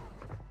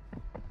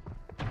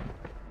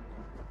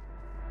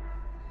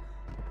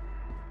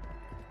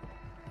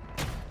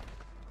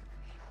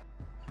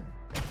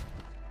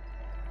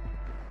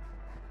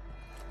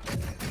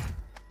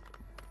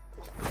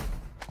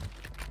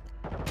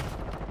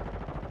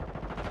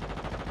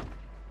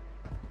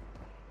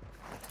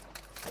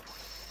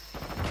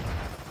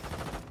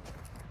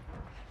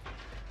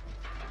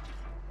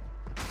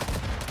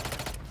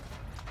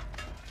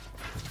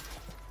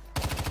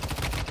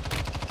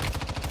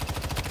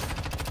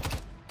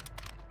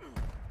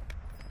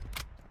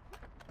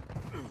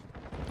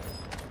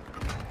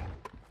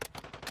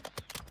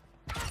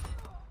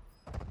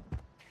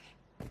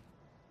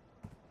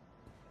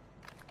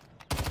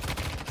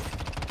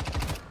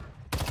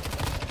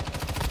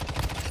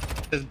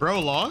 Is bro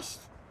lost?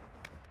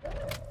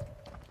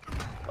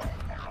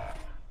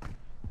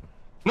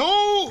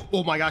 No!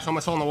 Oh my gosh, I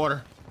almost fell in the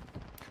water.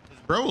 Is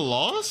bro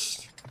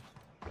lost?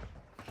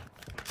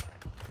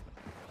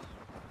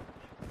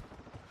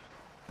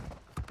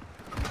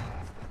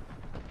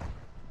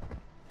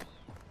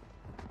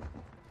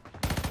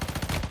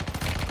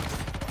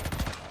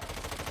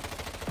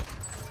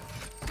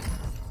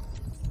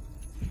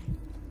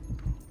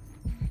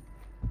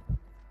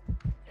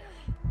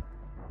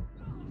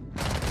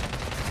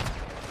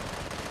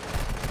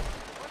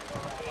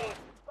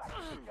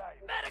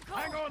 Medical!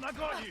 Hang on, I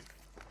got you.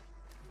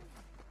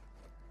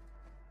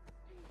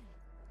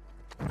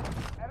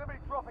 Enemy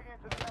dropping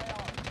into the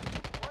AO.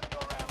 One of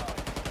your allies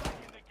is back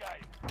in the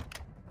game.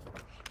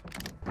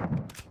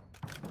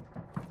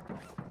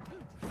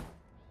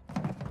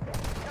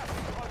 Gas is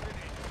closing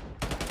in.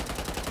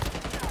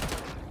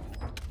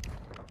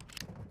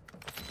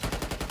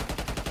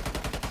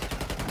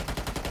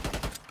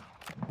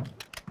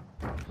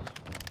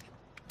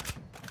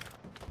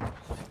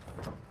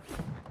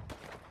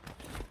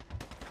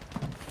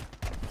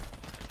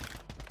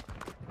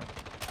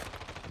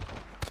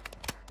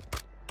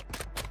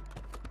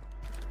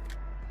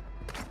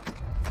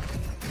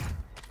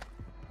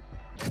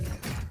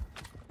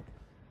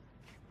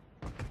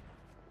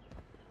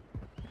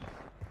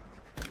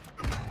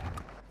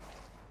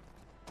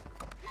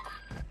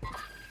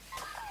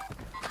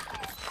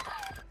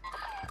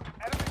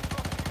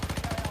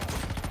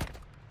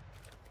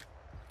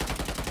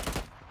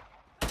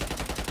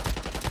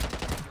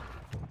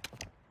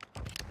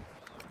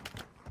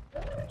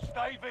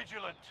 Stay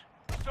vigilant.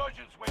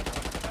 Resurgence window.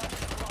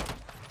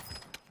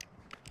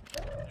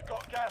 You've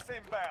got gas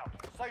inbound.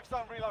 Safe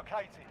zone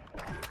relocating.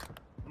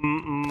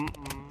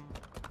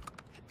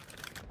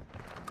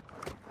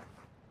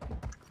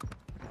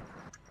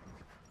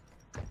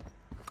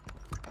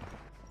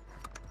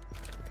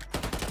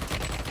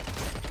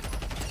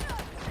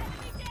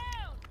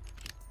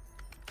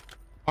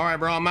 All right,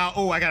 bro. I'm out.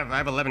 Oh, I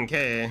have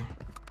 11K.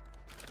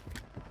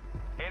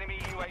 Enemy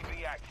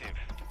UAV active.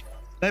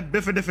 Let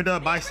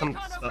Bifidifiduh buy some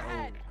Recon stuff.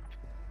 overhead.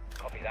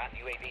 Copy that.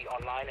 UAV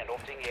online and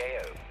orbiting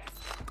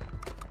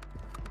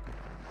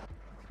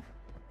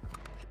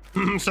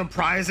the AO.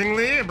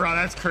 Surprisingly, bro,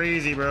 that's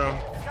crazy, bro.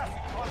 Gas is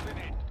closing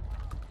in.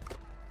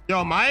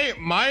 Yo,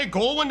 my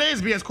goal one day is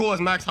to be as cool as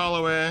Max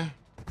Holloway.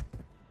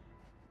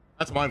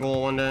 That's my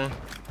goal one day.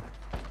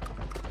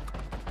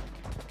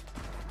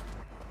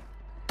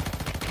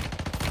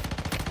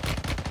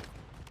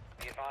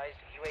 Be advised,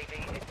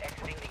 UAV is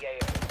exiting the AO.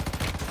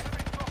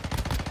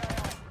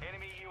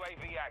 Enemy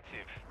UAV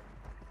active.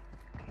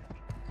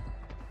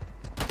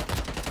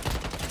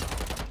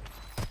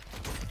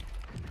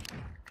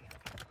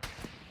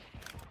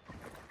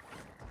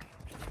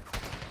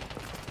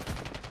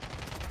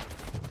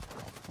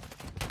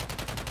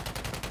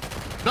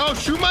 No,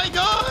 shoot my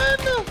gun!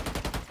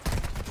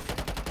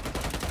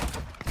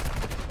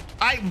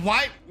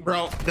 Why,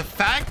 bro, the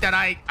fact that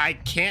I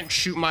can't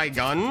shoot my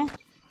gun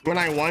when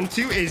I want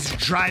to is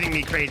driving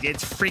me crazy.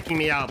 It's freaking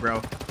me out,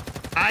 bro.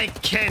 I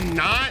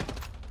cannot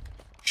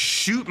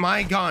shoot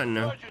my gun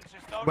Urgency is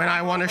no when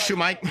I longer want to shoot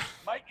my... available.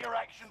 Make your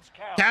actions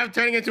count. Cav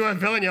turning into a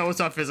villain. Yo, what's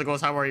up,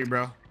 physicals? How are you,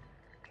 bro?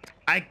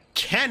 I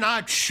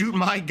cannot shoot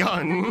my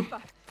gun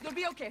You'll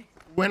be okay.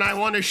 when I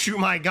want to shoot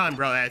my gun,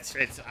 bro.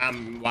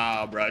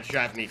 Wow, bro. It's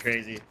driving me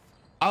crazy.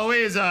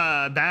 Always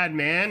a bad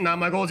man. Now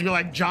my goal is to be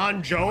like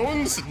John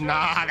Jones.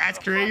 Nah, that's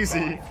crazy.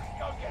 Go get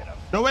 'em.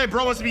 No way,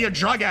 bro wants to be a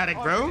drug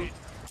addict, bro.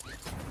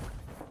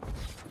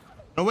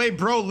 No way,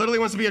 bro literally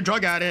wants to be a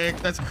drug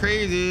addict. That's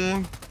crazy.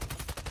 Enemy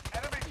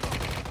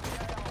dropping.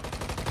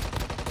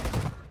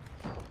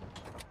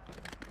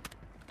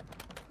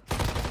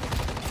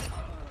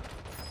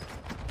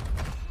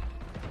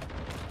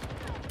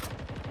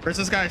 Where's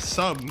this guy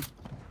sub?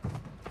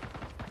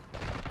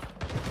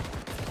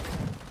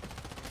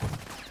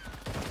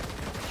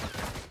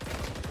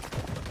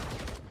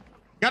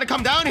 Gotta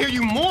come down here,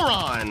 you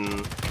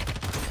moron.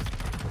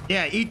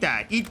 Yeah, eat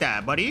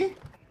that, buddy.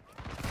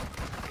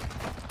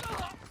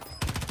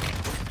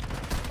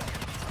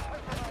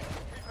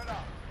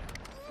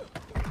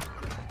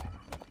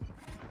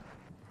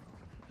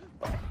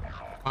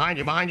 Behind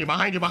you, behind you,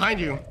 behind you,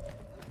 behind you. Only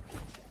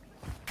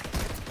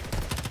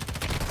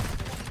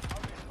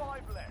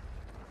 5 left.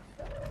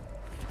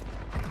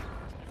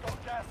 You've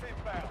got gas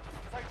inbound.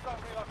 Take zone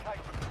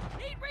relocation.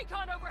 Need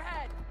recon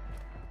overhead.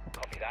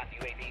 Copy that.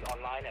 UAV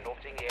online and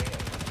orbiting the AO.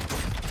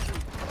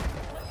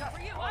 For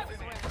you, I was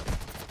winning.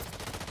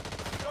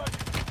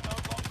 Urgency is no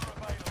longer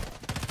available.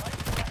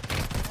 Make your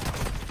actions count.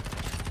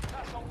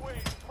 That's a win.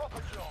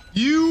 Proper job.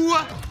 You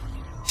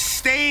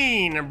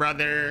stain,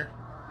 brother.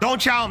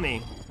 Don't chow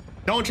me.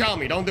 Don't chow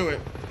me. Don't do it.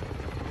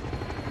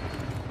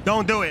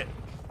 Don't do it.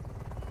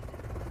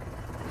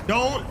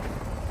 Don't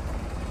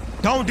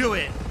do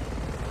it.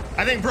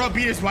 I think bro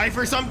beat his wife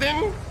or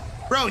something.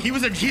 Bro,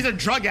 he's a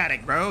drug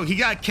addict, bro. He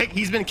got kicked.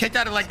 He's been kicked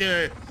out of like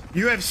the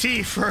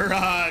UFC for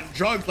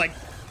drugs like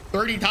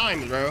 30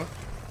 times, bro.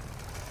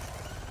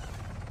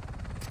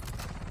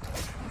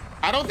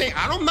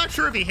 I'm not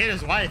sure if he hit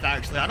his wife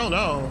actually. I don't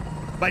know.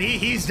 But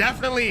he's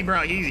definitely,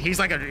 bro, he's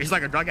like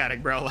a drug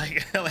addict, bro.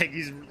 Like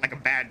he's like a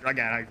bad drug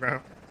addict, bro.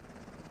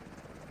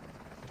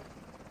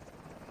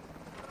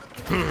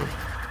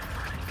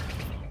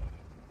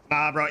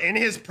 Nah, bro, in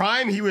his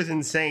prime he was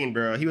insane,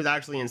 bro. He was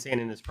actually insane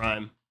in his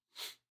prime.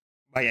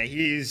 But yeah,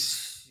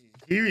 he's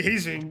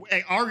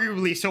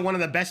arguably so one of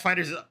the best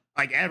fighters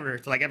like ever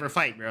to like ever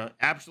fight, bro.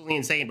 Absolutely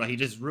insane, but he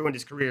just ruined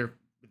his career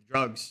with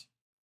drugs.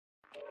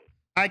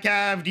 Hi,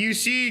 Cav. Do you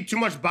see too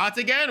much bots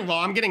again? Well,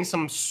 I'm getting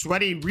some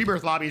sweaty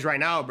rebirth lobbies right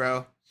now,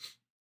 bro.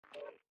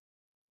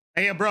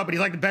 Hey, bro, but he's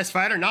like the best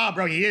fighter? Nah,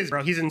 bro, he is,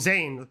 bro. He's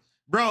insane.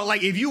 Bro,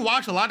 like, if you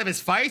watch a lot of his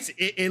fights,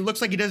 it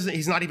looks like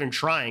he's not even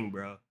trying,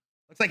 bro.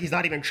 Looks like he's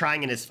not even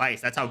trying in his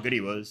fights. That's how good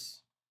he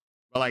was.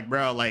 But, like,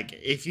 bro, like,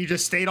 if you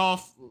just stayed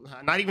off,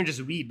 not even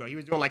just weed, bro. He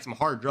was doing, like, some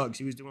hard drugs.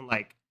 He was doing,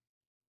 like,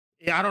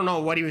 yeah, I don't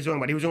know what he was doing,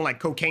 but he was doing, like,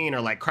 cocaine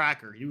or, like,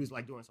 cracker. He was,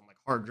 like, doing some, like,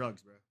 hard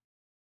drugs, bro.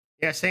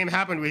 Yeah, same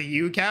happened with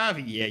you,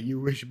 Cav. Yeah, you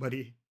wish,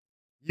 buddy.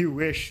 You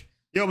wish.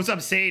 Yo, what's up,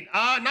 Sade?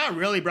 Not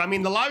really, bro. I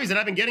mean, the lobbies that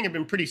I've been getting have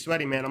been pretty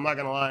sweaty, man. I'm not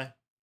gonna lie.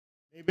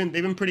 They've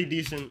been pretty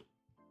decent.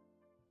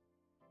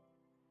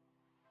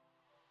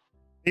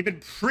 They've been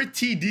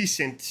pretty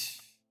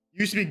decent.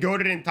 Used to be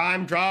goated in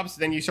time drops,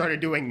 then you started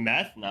doing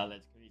meth. Nah,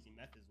 that's crazy.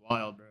 Meth is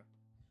wild, bro.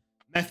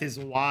 Meth is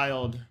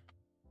wild.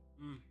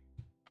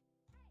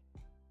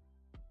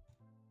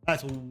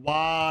 That's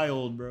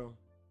wild, bro.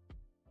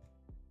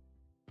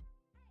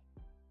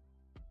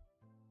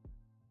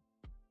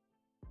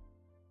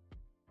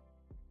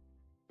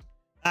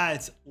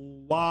 That's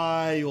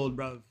wild,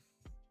 bro.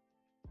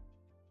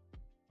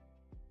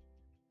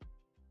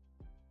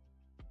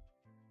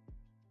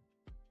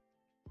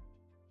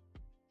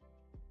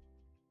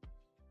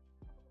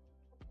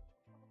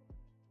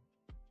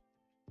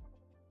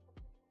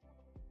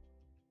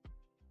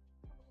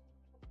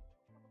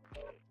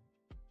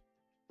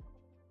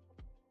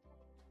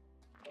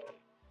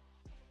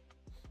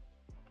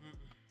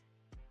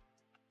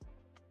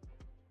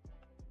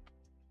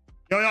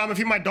 Yo, I'm gonna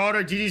feed my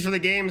daughter. GG's for the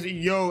games.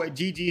 Yo,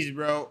 GG's,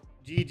 bro.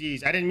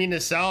 GG's. I didn't mean to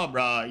sell,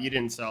 bro. You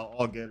didn't sell.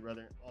 All good,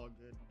 brother. All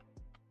good.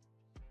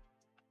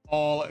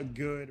 All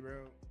good,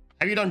 bro.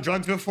 Have you done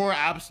drugs before?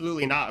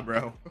 Absolutely not,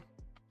 bro.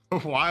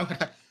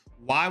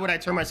 Why would I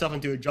turn myself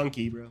into a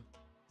junkie, bro?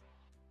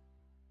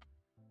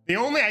 The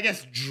only, I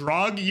guess,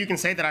 drug you can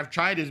say that I've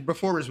tried is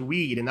before was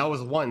weed, and that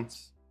was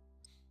once.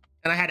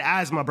 And I had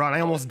asthma, bro, and I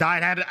almost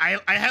died. I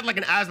had like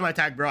an asthma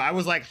attack, bro. I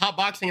was like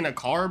hotboxing in a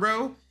car,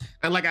 bro,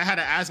 and like I had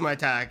an asthma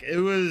attack. It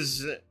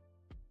was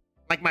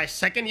like my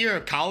second year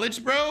of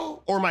college,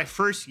 bro, or my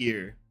first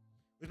year.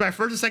 It was my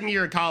first or second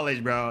year of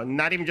college, bro.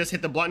 Not even just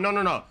hit the blunt. No.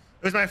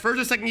 It was my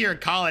first or second year of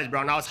college,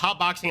 bro, and I was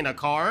hotboxing in a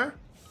car,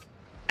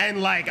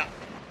 and like,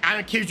 I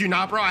don't kid you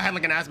not, bro, I had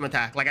like an asthma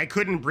attack. Like I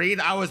couldn't breathe.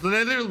 I was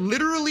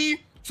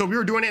literally, so we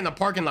were doing it in the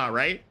parking lot,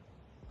 right?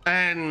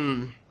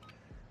 And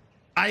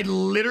I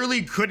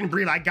literally couldn't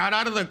breathe. I got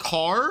out of the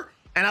car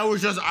and I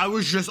was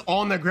just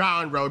on the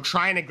ground, bro,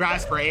 trying to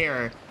grasp for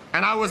air.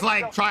 And I was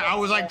like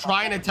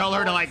trying to tell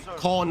her to like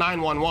call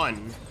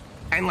 911.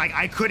 And like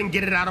I couldn't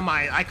get it out of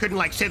I couldn't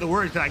like say the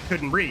words because I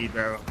couldn't breathe,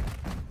 bro.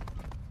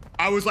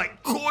 I was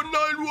like, call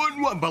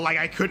 911, but like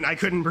I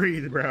couldn't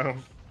breathe, bro.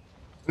 And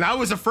that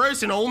was the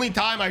first and only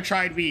time I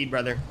tried weed,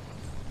 brother.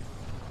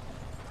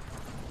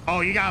 Oh,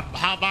 you got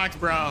hotbox,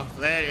 bro.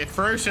 That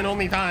first and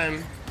only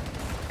time.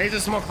 I used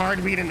to smoke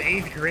hard weed in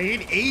 8th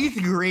grade.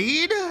 8th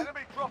grade?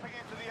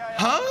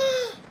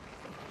 Huh?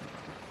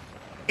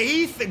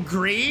 8th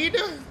grade?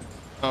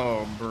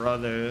 Oh,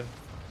 brother.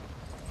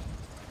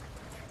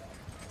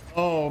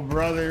 Oh,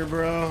 brother,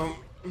 bro.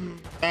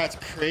 That's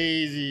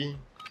crazy.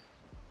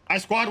 I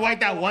squad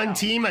wiped that one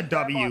team. A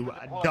W.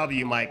 A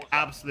W, Mike.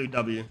 Absolute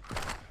W.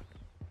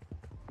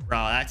 Bro,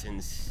 that's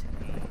insane.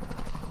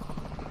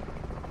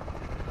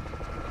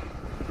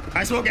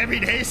 I smoke every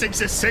day since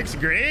the 6th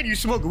grade. You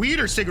smoke weed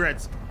or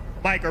cigarettes?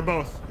 Mike, or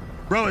both?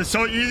 Bro, it's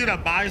so easy to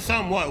buy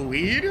some, what,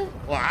 weed?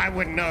 Well, I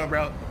wouldn't know,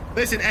 bro.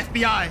 Listen,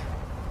 FBI,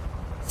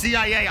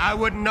 CIA, I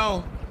wouldn't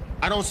know.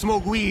 I don't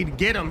smoke weed.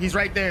 Get him. He's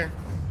right there.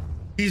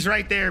 He's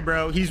right there,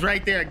 bro. He's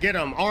right there. Get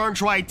him.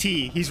 Orange white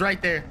tee. He's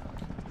right there.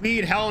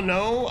 Weed, hell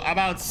no.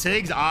 About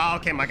cigs? Ah,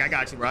 okay, Mike, I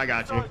got you, bro. I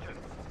got you.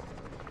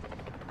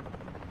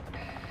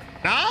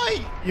 Nah,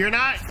 you're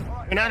not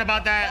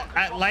about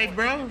that life,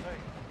 bro.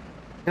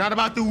 You're not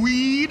about the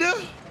weed.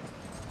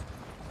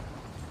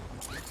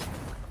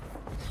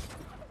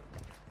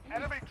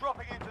 Enemy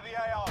dropping into the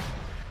AR.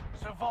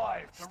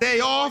 Survive. Stay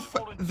off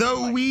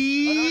the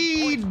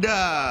weed.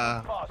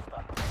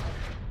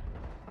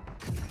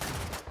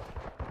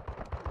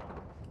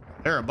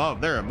 They're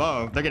above. They're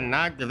above. They're getting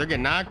active. They're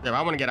getting active.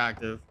 I want to get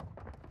active.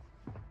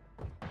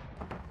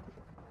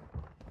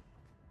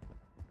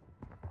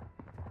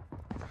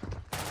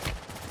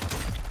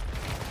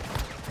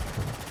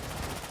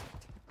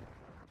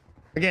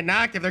 They're getting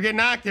active. They're getting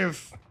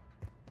active.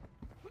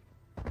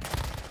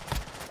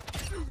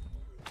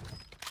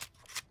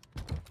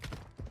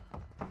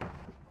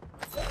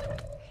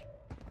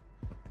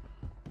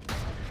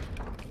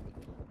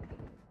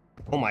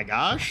 Oh my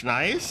gosh.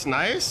 Nice.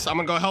 Nice. I'm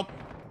gonna go help.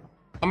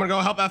 I'm gonna go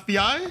help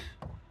FBI.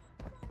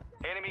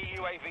 Enemy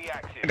UAV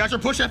active. I got your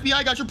push, FBI.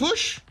 I got your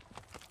push.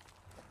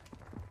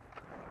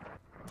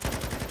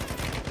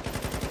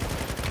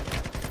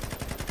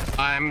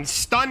 I'm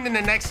stunned in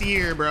the next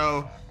year,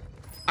 bro.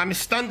 I'm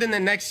stunned in the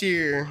next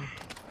year.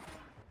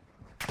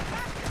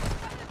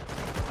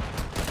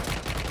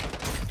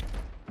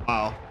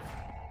 Wow.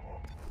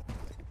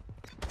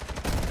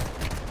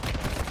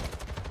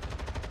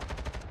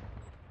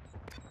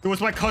 It was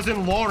my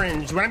cousin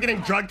Lawrence. When I'm getting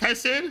drug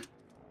tested,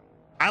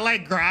 I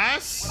like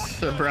grass.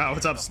 Bro,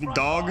 what's up, Sneak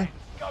Dog?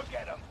 Go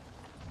get him.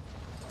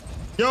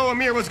 Yo,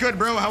 Amir, what's good,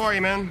 bro? How are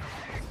you, man?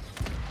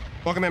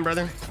 Welcome in,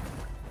 brother.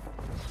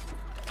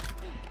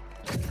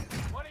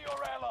 One of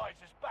your allies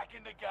is back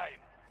in the game.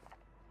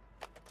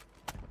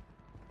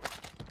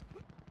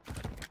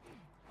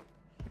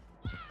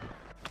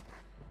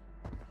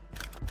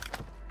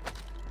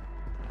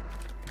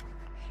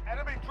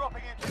 Enemy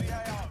dropping into the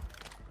AO.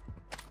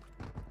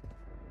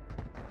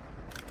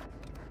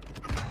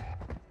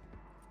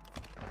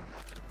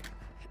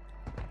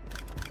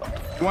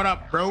 What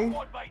up, bro?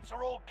 Squad mates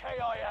are all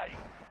KIA.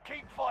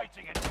 Keep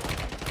fighting it.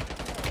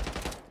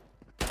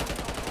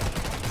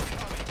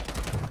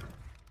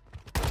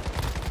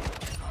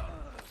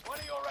 One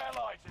of your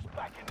allies is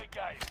back in the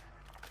game.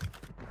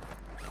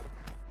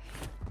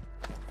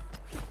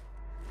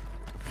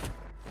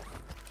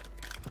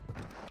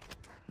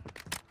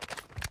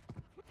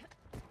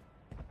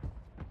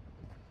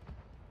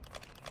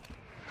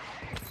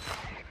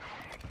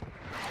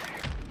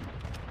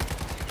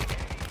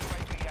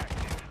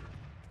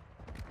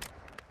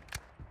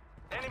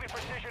 Enemy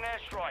precision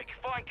airstrike.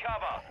 Find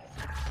cover.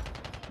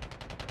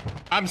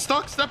 I'm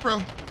stuck, step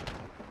bro.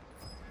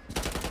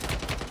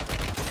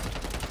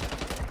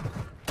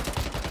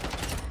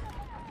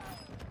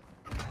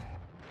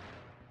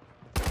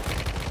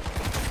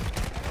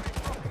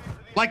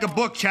 Like a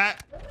book,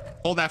 chat.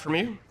 Hold that for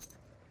me.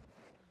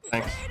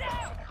 Thanks.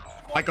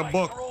 Like a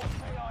book. Are all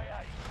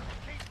KIA.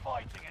 Keep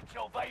fighting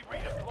until until they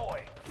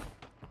redeploy.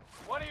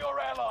 One of your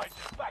allies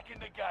is back in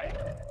the game.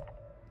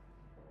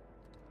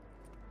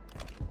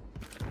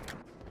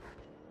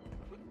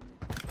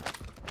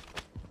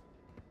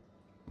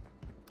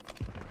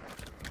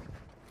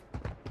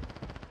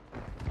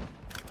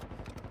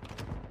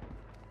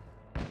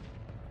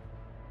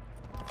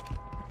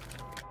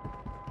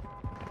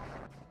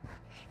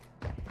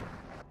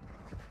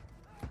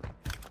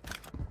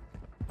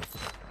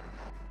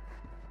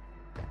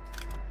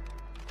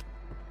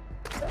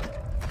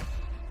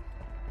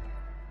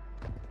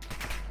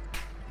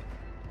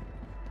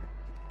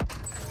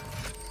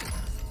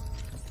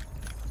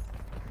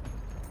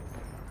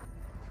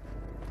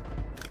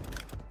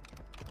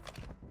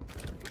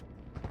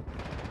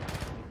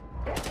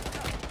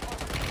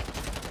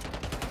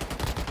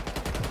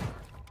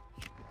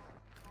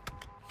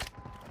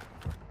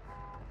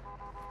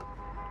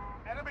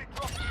 Enemy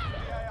dropping into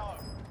the AO.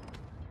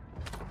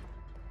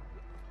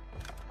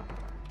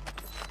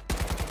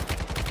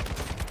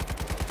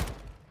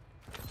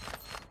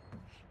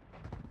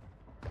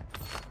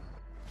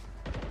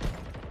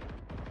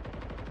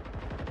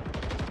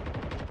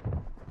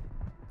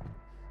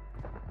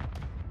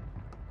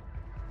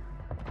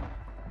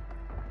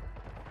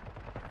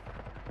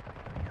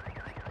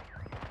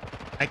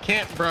 I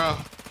can't, bro.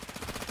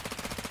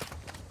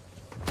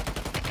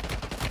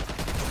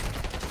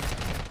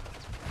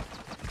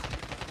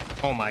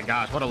 Oh my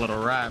gosh, what a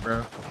little rat,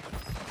 bro.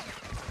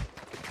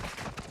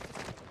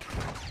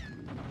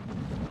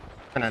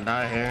 I'm gonna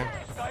die here.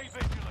 Stay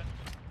vigilant.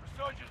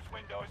 Resurgence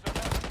window is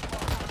about to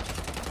close.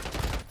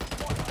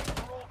 Spotlight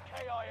for all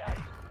KIA.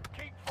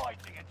 Keep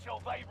fighting until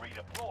they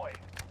redeploy.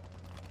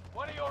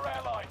 One of your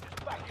allies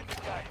is back in the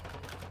game.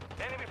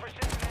 Enemy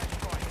precision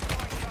airstrike.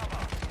 Find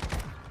cover.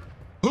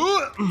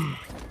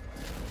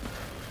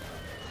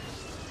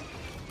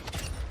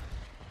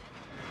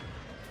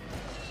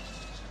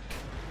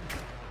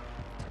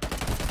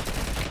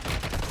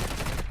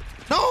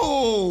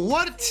 No,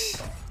 what?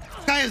 This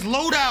guy is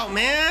loadout,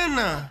 man.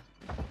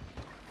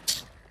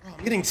 Bro,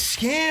 I'm getting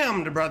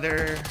scammed,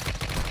 brother.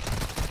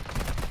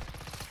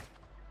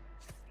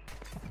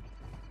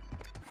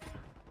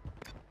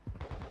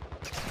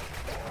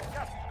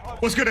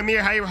 What's good,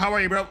 Amir? How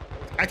are you, bro?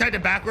 I typed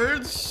it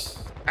backwards.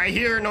 I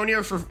hear no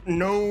need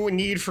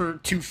for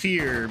to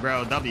fear,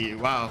 bro. W.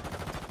 Wow.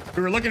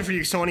 We were looking for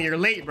you, Sony. You're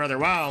late, brother.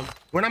 Wow.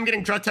 When I'm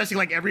getting drug testing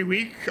like every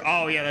week.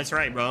 Oh yeah, that's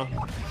right, bro.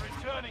 We're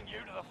returning you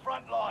to the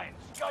front lines.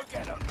 Go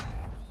get them.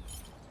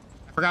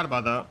 I forgot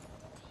about that.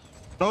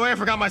 No way, I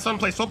forgot my son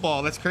plays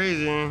football. That's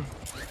crazy.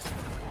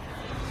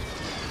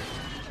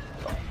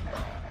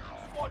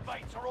 Squad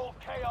mates are all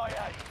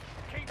KIA.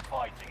 Keep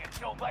fighting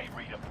until they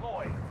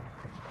redeploy.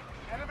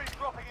 Enemy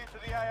dropping into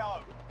the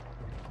AO.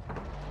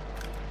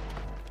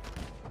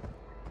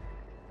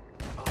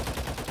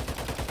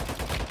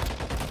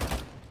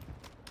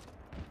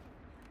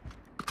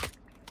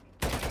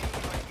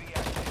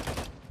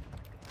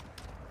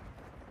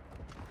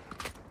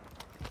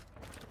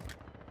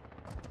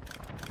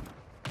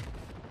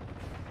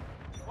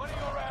 One of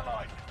your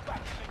allies is back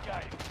in the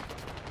game.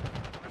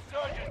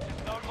 Resurgence is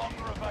no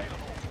longer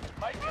available.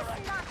 Make your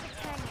Best not exit.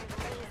 to turn your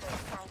laser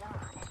sight on.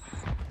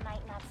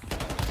 Might not see you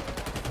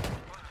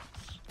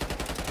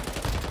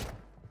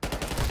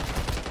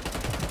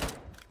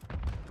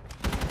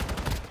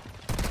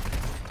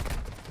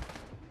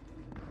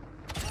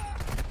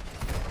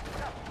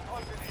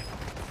Closing in.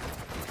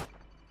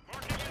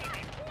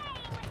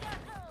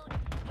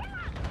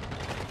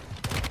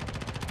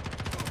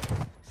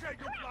 Check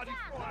your bloody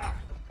fire.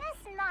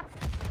 Best not.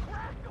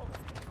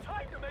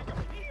 Time to make a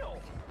deal.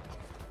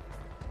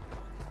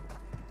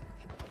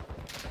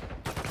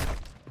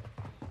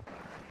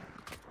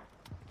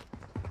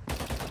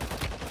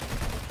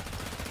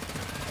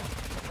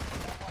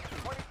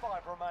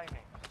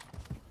 Remaining.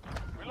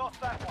 We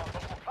lost that one,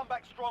 but we'll come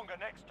back stronger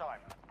next time.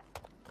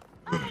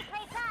 Only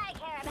place I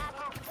care about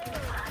has food.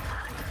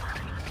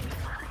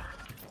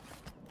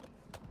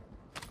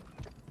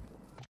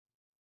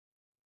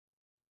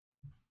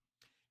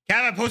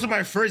 Cav, I posted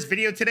my first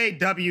video today.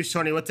 W,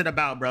 Sony. What's it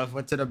about, bro?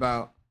 What's it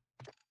about?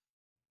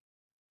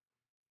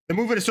 The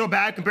movement is so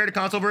bad compared to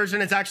console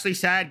version. It's actually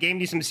sad. Game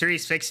needs some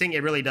serious fixing.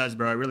 It really does,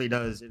 bro. It really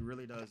does. It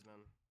really does, man.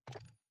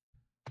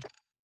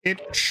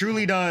 It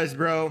truly does,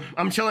 bro.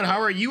 I'm chilling. How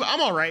are you?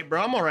 I'm all right,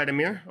 bro. I'm all right,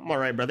 Amir. I'm all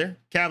right, brother.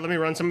 Cav, let me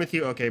run some with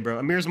you. Okay, bro.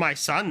 Amir's my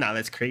son. Nah,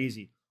 that's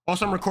crazy.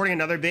 Also, I'm recording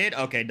another vid.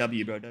 Okay,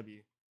 W, bro.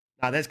 W.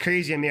 Nah, that's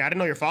crazy, Amir. I didn't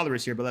know your father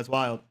was here, but that's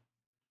wild.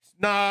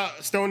 Nah,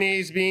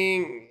 Stoney's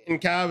being in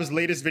Cav's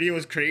latest video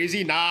was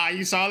crazy. Nah,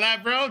 you saw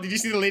that, bro? Did you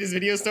see the latest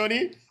video,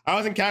 Stoney? I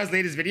was in Cav's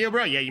latest video,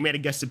 bro. Yeah, you made a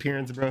guest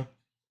appearance, bro.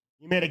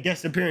 You made a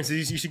guest appearance.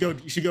 You should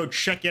go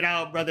check it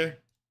out, brother.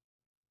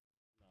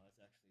 No, that's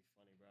actually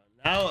funny,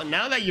 bro.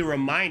 Now that you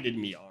reminded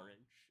me, Orange.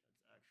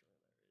 That's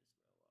actually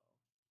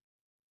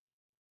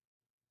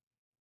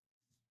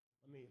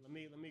hilarious, bro.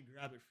 Wow. Let me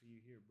grab it for you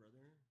here,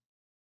 brother.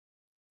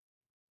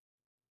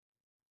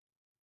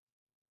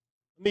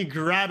 Let me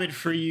grab it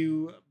for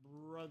you,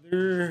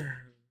 brother.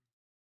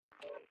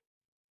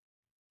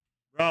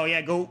 Bro,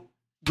 yeah, go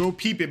Go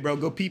peep it, bro.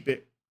 Go peep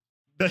it.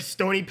 The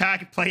Stony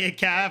Pack play a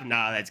Cav?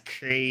 Nah, that's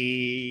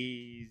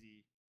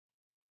crazy.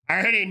 I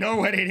already know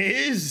what it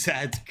is.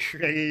 That's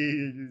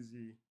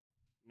crazy.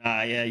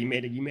 Nah, yeah, you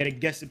made a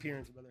guest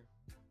appearance, brother.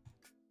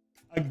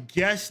 A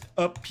guest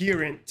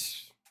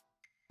appearance.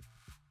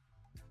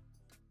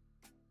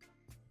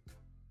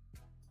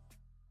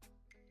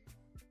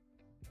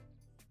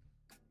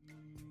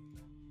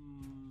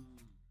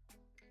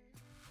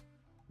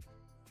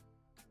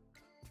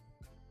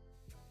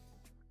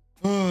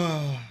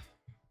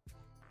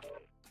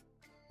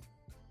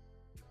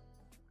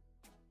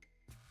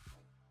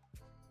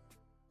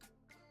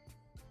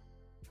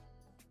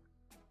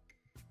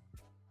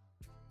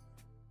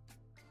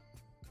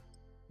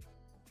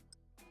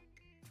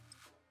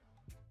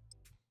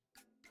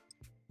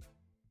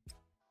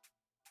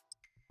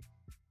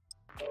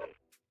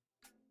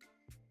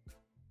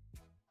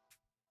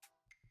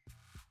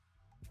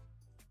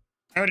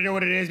 I already know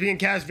what it is. Being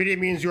cast video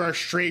means you are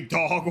straight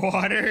dog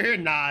water.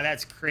 Nah,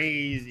 that's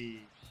crazy.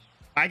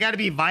 I gotta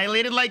be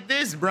violated like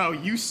this, bro.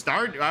 You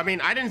start. I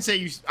mean, I didn't say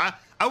you. I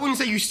wouldn't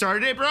say you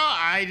started it, bro.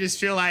 I just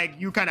feel like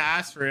you kind of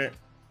asked for it.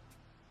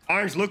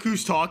 Orange, look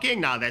who's talking.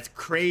 Nah, that's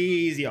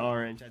crazy,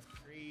 Orange. That's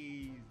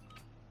crazy.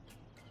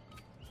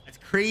 That's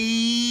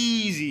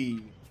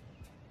crazy.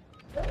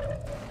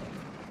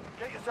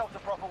 Get yourself to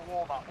proper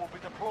warm-up. We'll be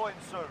deploying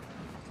soon.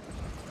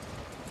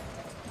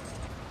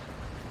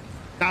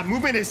 Nah,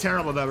 movement is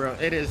terrible though, bro.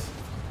 It is.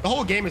 The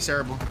whole game is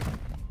terrible.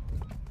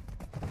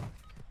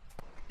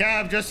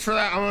 Yeah, just for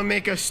that, I'm gonna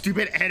make a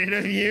stupid edit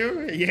of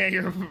you. Yeah,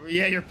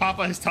 your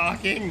papa is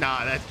talking.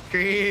 Nah, that's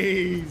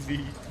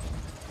crazy.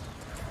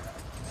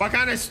 What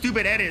kind of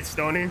stupid edit,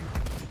 Stoney?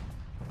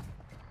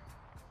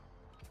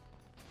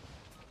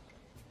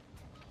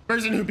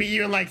 Person who beat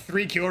you in like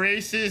 3 kill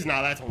races?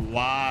 Nah, that's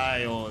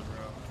wild, bro.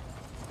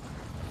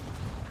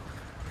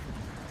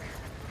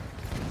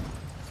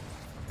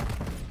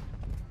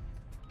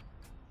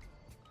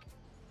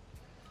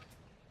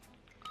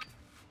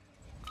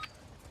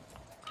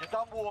 You're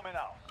done warming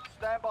up.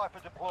 Stand by for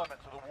deployment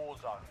to the war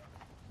zone.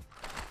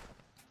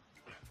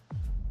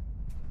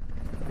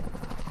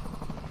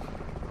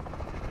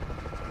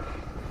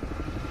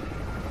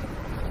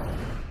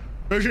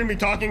 Bro shouldn't be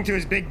talking to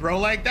his big bro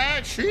like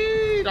that.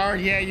 Shit. Or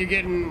yeah, you're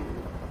getting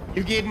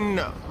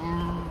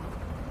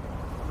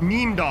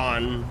memed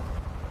on.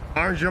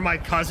 Orange, you're my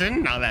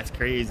cousin? No, that's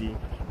crazy.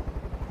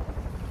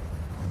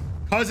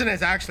 Cousin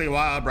is actually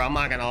wild, bro. I'm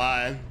not gonna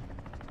lie.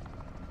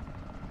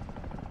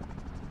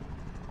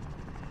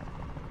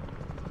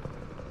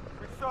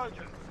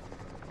 Resurgence.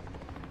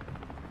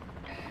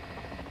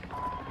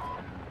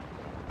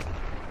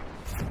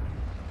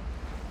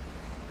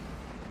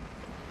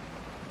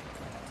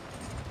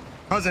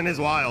 Cousin is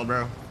wild,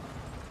 bro.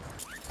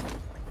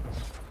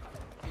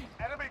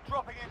 Enemy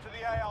dropping into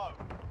the AO.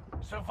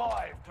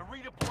 Survive to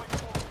redeploy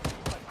forward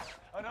teammates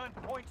and earn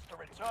points to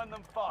return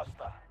them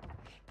faster.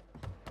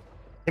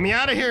 Get me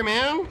out of here,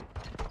 man.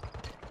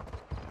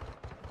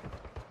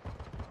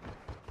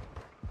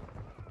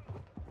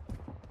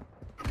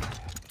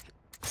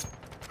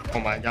 Oh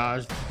my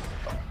gosh.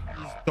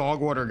 These dog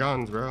water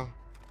guns, bro.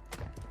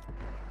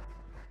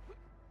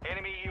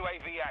 Enemy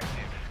UAV active.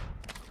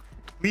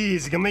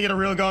 Please, can we get a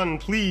real gun,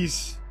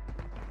 please?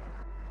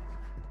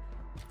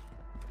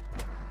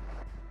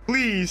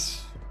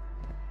 Please.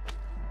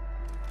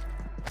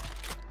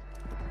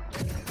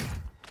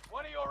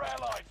 One of your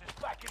allies is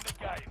back in the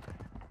game.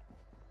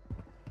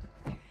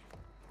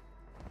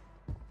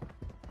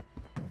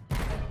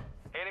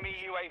 Enemy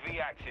UAV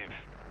active.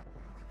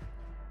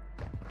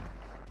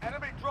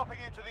 Enemy dropping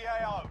into the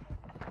AO.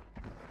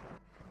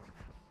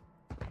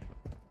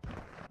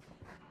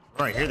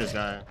 Oh, I hear this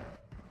guy.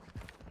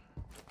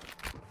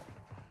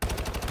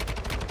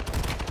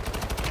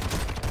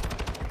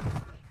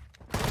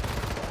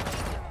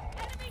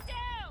 Enemy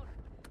down!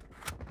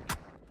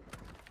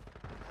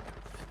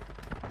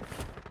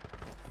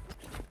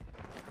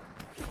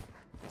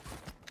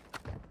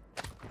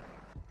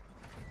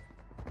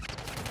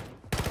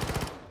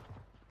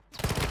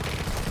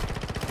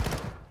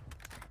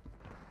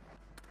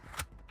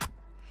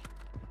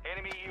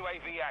 Enemy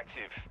UAV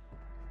active.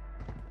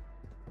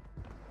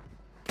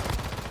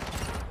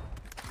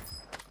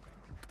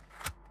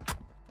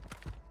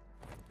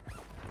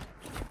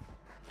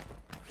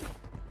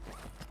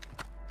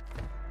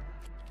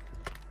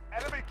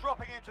 Enemy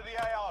dropping into the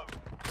AO.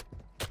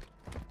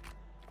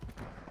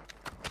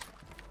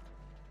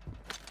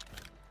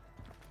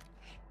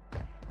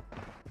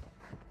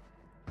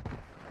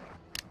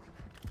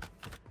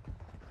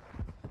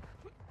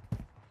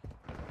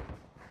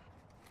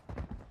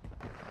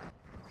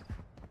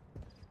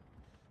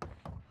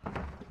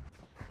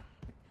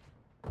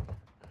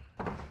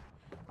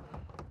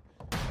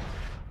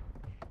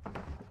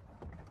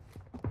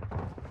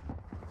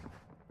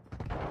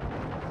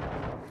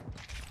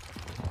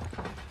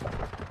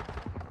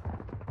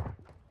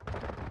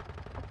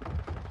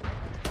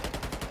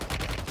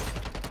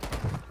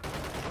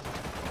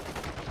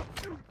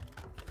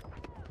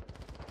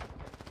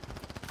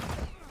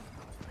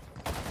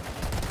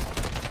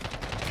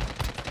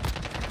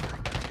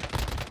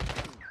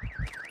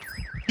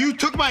 You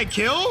took my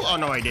kill? Oh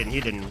no, I didn't. He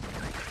didn't.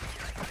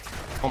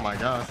 Oh my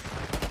gosh.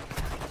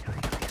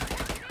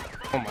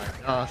 Oh my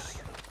gosh.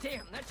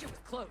 Damn, that shit was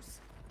close.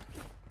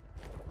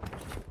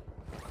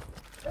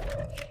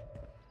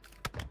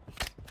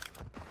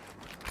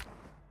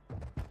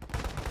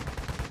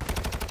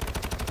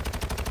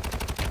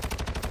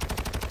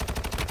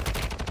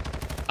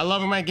 I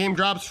love when my game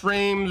drops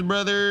frames,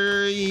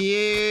 brother.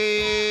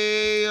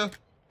 Yeah.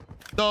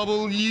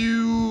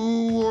 W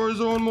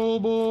Warzone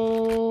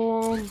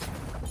Mobile.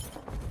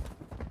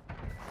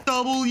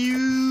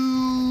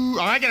 W.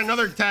 I get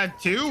another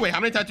tattoo. Wait,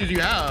 how many tattoos do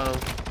you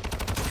have?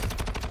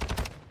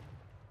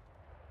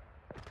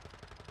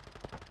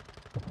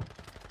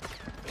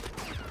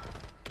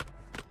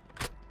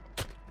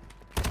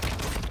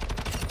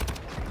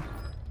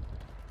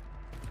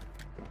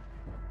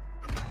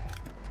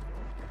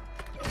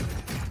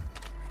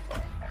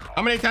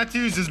 How many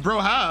tattoos does bro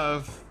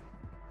have?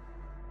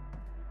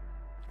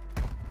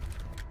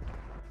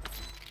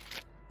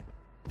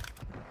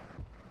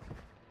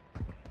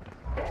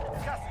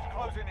 Gas is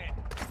closing in.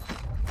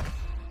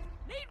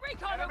 Need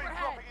recon Enemy overhead.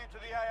 dropping into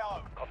the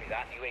AO. Copy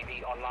that.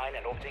 UAV online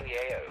and orbiting the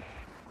AO.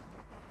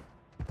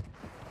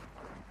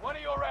 One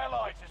of your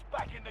allies is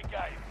back in the game.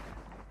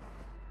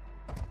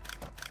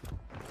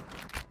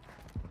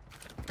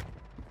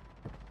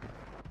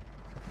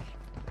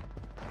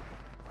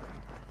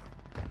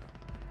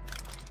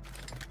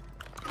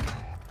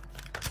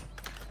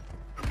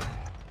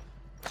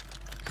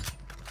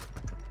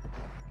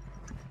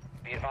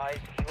 Be advised,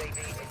 UAV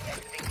is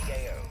exiting the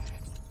AO.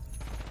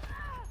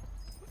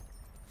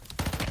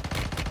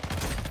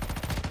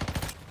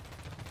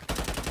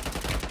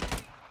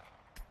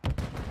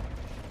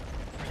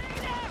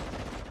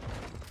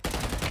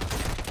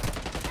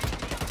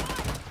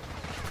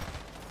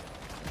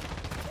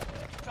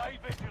 Stay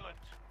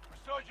vigilant.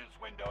 Resurgence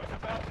window is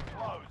about to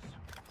close.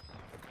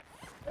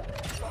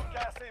 Got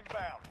gas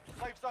inbound.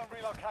 Safe zone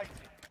relocated.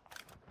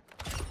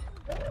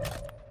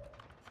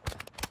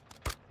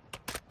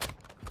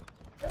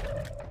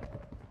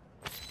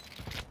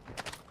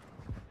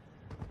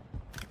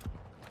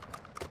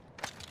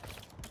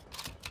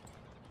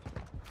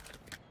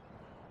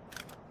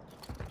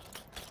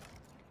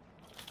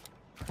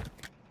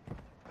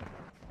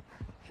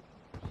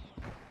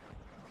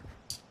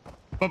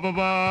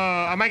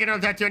 I might get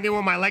another tattoo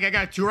with my leg. I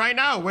got two right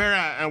now. Where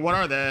at? And what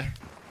are they?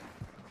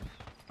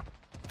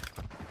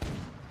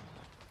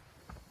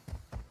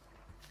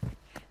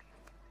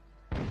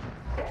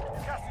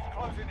 Gas is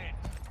closing in.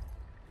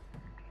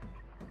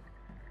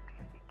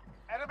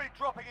 Enemy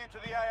dropping into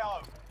the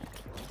AO.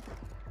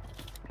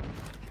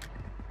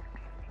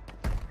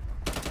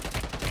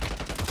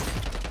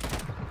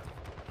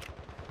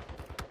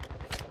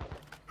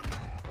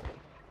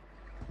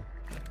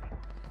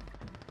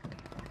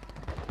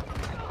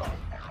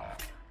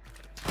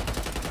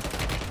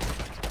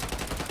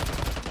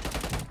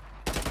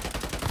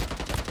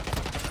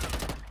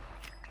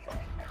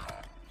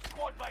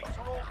 Squad mates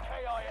are all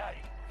KIA.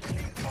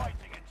 Keep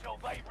fighting until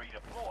they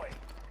redeploy.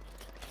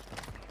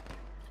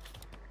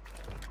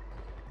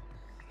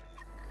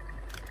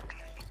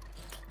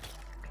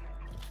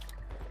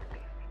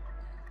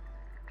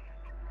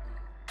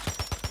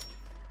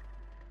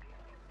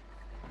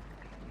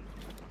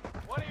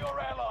 One of your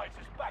allies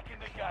is back in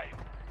the game.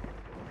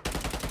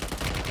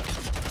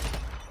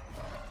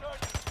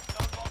 Resurgence is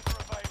no longer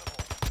available.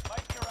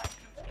 Make your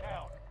actions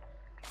count.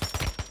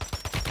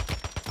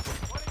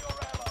 One of your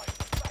allies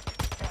is back in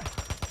the game.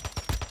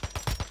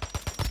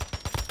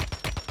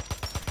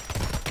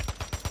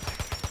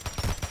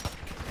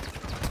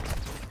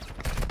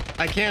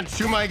 I can't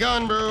shoot my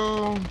gun,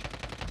 bro.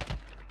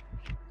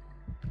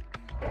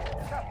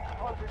 Gas is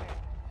closing in.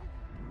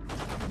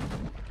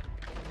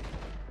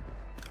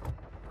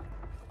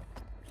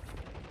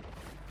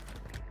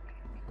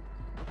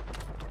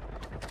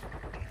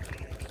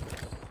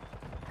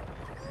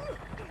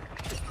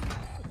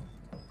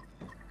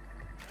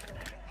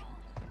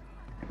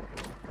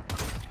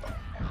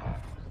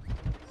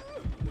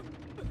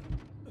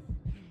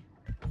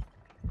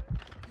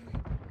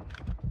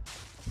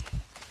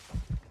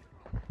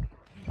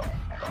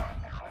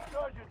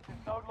 Resurgence is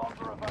no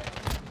longer available.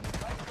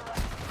 Make your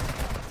actions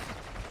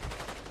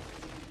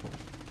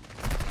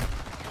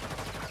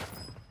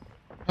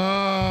count.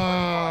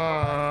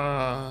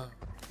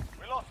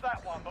 We lost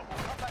that one, but we'll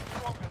come back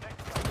stronger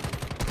next time.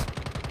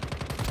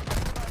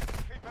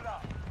 Keep it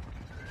up.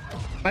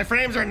 My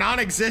frames are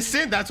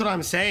non-existent. That's what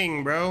I'm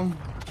saying, bro.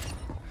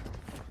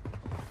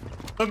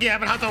 Okay, I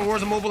haven't hopped on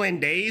Warzone Mobile in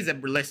days.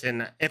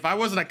 Listen, if I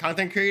wasn't a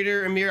content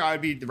creator, Amir, I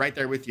would be right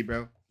there with you,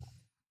 bro.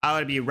 I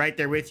would be right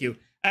there with you.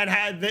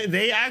 And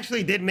they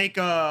actually did make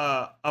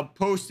a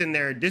post in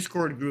their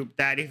Discord group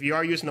that if you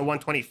are using the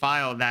 120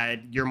 file,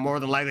 that you're more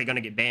than likely gonna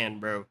get banned,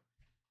 bro.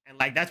 And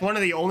like that's one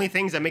of the only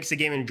things that makes the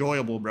game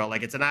enjoyable, bro.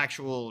 Like it's an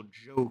actual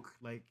joke.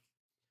 Like,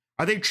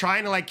 are they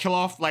trying to like kill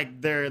off like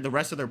the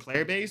rest of their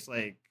player base?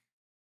 Like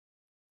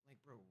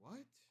bro, what?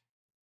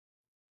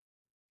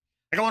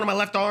 I got one on my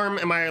left arm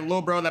and my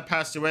little bro that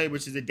passed away,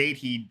 which is the date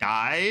he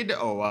died.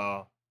 Oh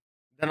wow.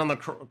 Then on the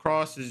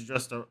cross is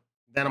just a.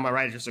 Then on my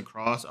right is just a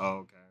cross. Oh,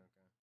 okay.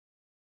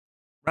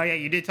 Right, yeah,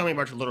 you did tell me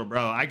about your little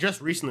bro. I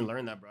just recently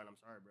learned that, bro. And I'm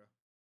sorry, bro.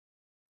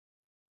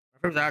 My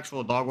friend's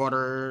actual dog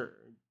water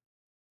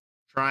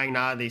trying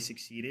now, they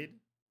succeeded.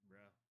 Bro.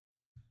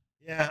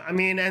 Yeah, I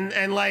mean,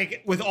 and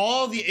like with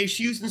all the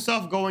issues and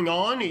stuff going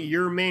on,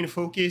 your main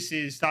focus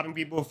is stopping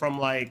people from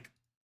like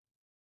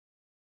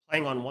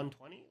playing on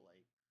 120. Like,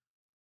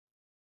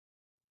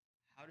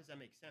 how does that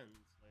make sense?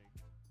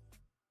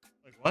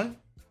 Like what?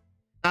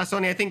 Nah,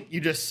 Sony, I think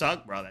you just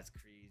suck, bro. That's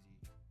crazy.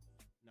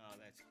 No,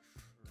 that's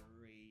crazy.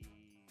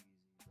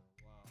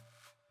 Wow.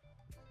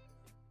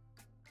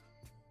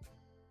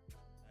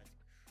 That's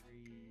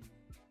crazy.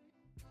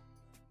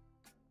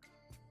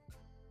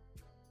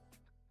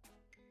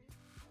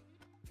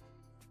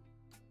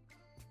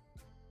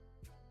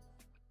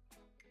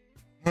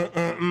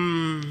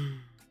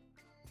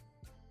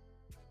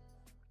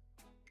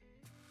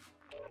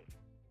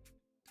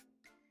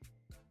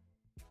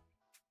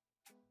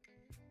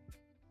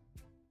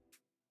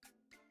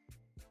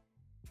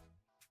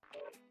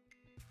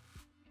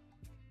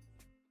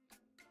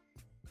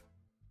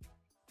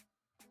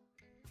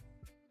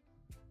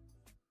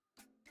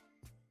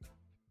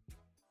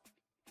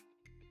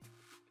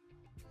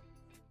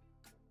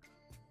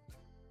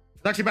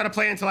 I was actually about to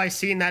play until I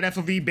seen that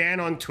FOV ban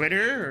on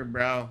Twitter,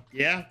 bro.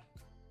 Yeah.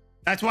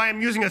 That's why I'm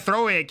using a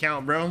throwaway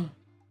account, bro.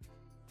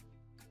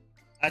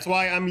 That's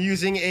why I'm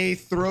using a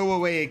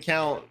throwaway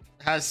account.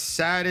 As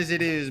sad as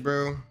it is,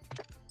 bro.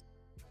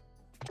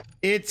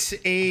 It's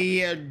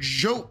a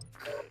joke.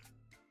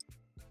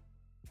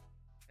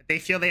 They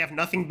feel they have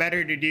nothing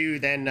better to do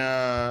than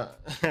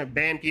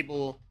ban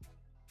people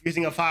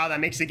using a file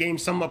that makes the game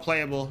somewhat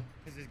playable.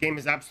 Because this game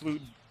is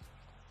absolute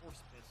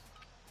horse piss.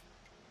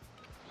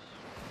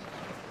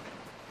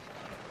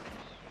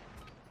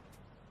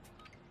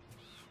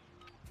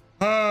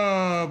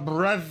 Oh,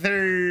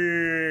 brother.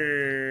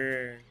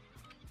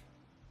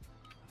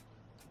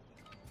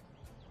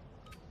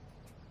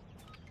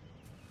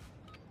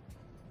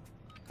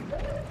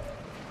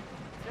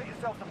 Get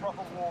yourself the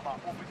proper warm-up.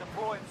 We'll be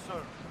deploying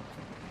soon.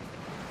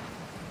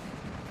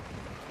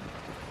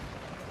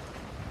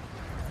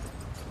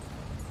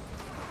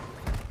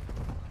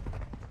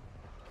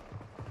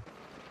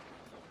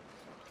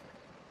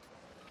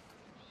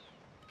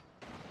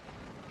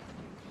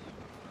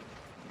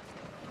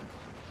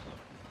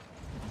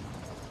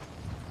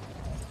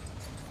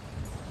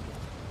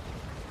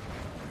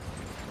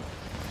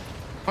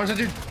 Since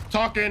you're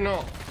talking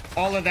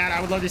all of that, I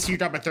would love to see you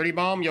drop a 30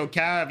 bomb. Yo,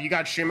 Cav, you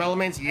got stream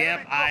elements?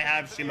 Yep, I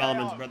have stream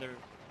elements, brother.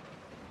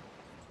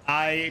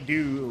 I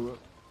do.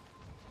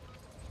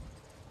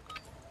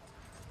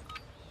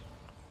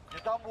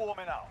 You're done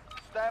warming up.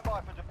 Stand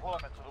by for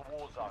deployment to the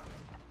war zone.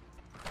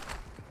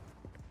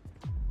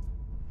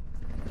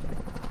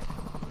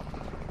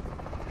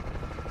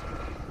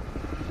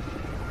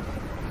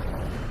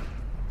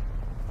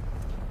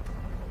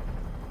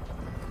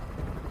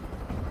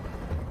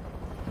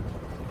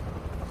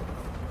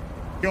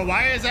 Yo,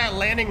 why is that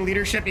landing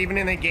leadership even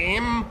in the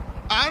game?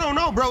 I don't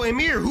know, bro.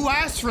 Emir, who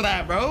asked for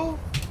that, bro?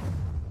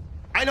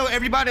 I know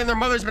everybody and their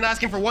mother's been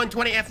asking for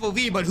 120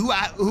 FOV, but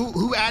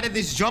who added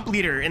this jump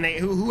leader? And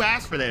who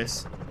asked for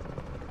this?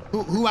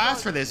 Who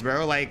asked for this,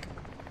 bro? Like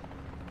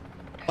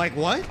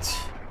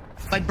what?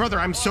 Like, brother,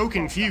 I'm so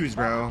confused,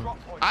 bro.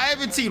 I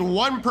haven't seen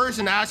one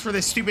person ask for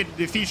this stupid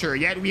feature,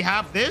 yet we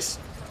have this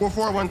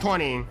before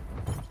 120.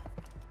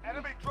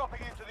 Enemy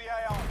dropping into the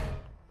AR.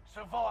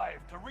 Survive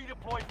to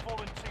redeploy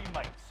fallen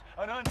teammates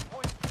and earn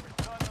points to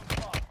return them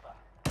faster.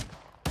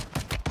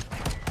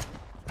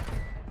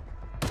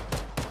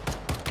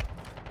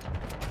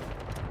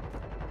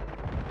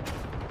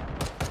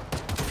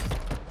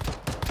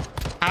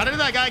 How did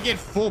that guy get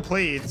full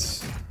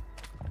plates?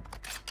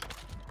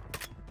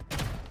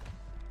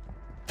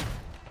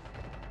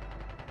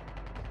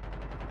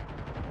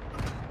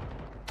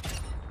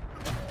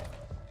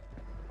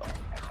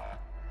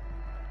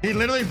 He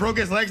literally broke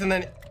his legs and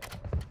then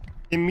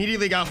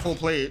immediately got full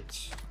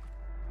plates.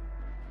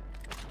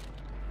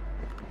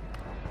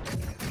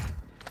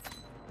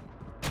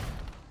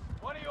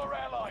 One of your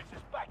allies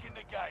is back in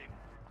the game.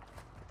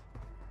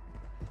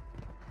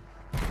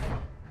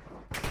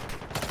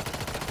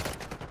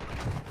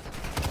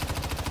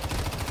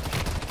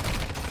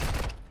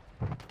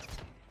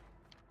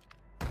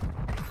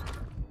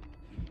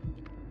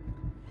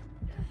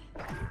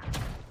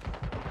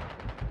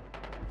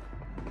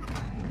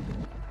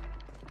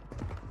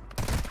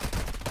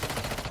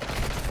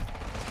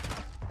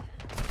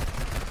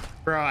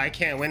 Bro, I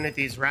can't win with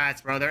these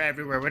rats, bro. They're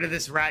everywhere. Where did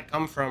this rat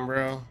come from,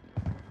 bro?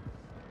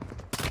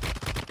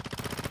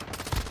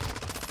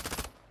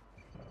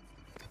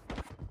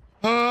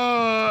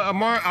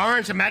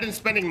 Orange, imagine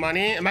spending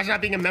money. Imagine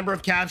not being a member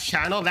of Cav's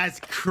channel.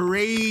 That's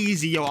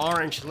crazy, yo,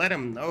 Orange. Let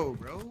him know,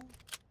 bro.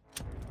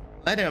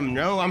 Let him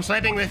know. I'm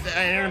sniping with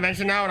an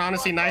intervention now, and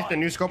honestly, nice. The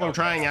new scope I'm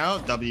trying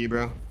out. W,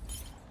 bro.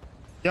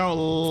 Yo,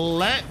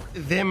 let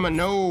them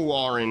know,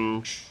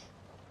 Orange.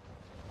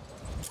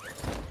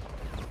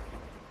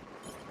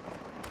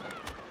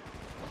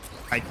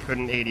 I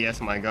couldn't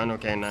ADS my gun.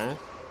 Okay, nice.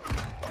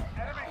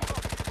 Enemy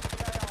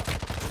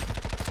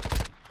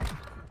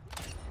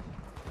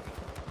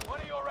one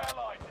of your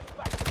allies is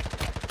back.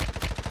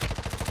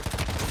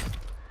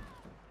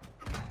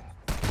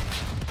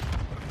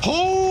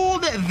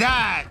 Hold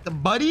that,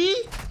 buddy.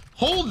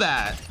 Hold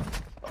that.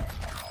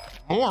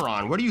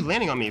 Moron, what are you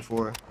landing on me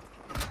for?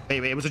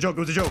 Wait, it was a joke. It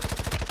was a joke.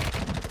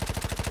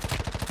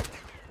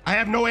 I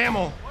have no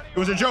ammo. It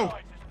was a joke.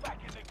 Back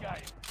in the game.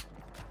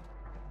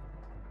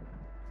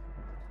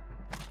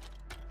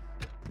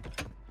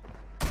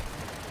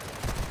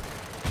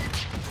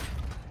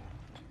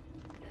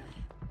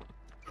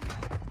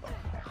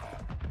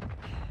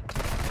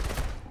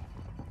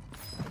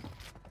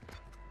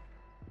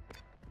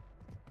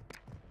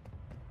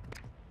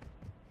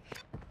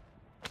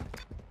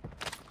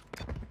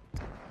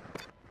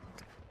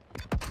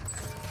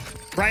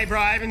 Right, bro.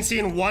 I haven't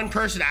seen one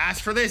person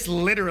ask for this.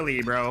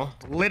 Literally, bro.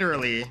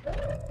 Literally.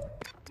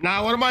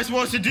 Now, what am I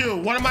supposed to do?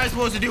 What am I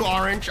supposed to do,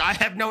 Orange? I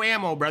have no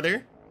ammo,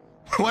 brother.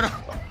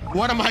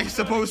 What am I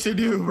supposed to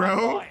do,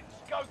 bro?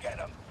 Go get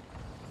them.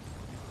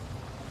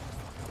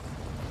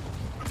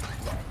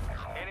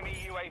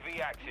 Enemy UAV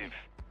active.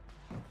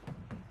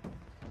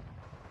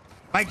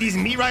 Like, these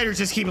meat riders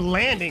just keep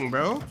landing,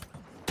 bro.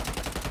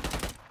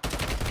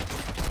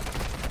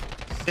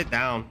 Sit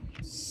down.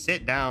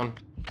 Sit down.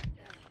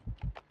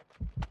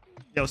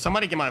 Yo,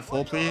 somebody get my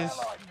full, please.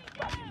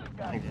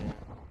 Thank you.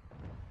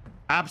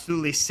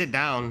 Absolutely sit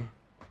down.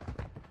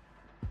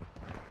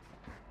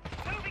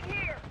 Moving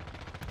here.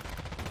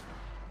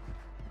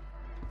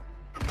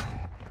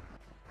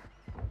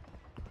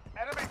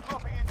 Enemy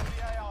dropping into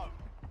the AO.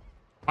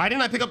 Why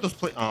didn't I pick up those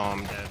plates? Oh,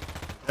 I'm dead.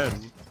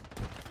 Dead.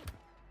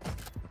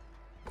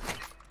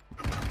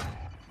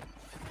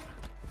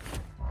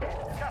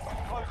 Gas is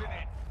closing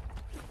in.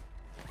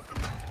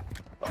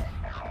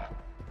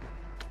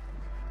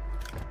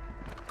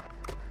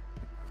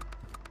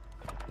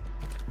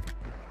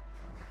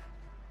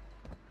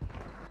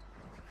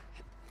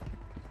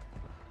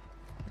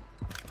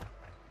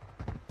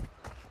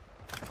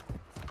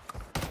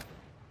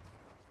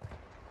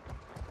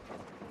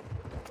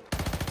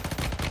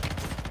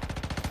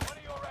 One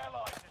of your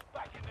allies is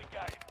back in the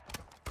game.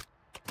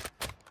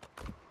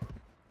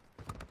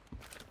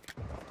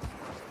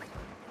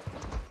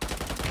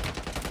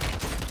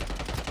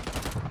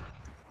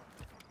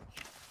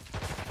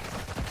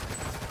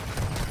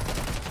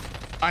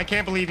 I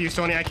can't believe you,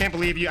 Sony. I can't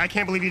believe you. I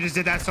can't believe you just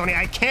did that, Sony.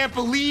 I can't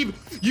believe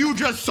you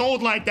just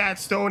sold like that,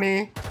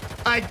 Sony.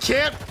 I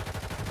can't.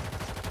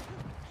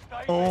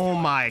 Oh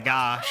my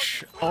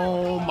gosh.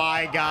 Oh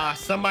my gosh.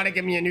 Somebody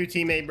give me a new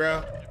teammate,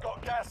 bro.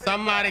 Got gas in.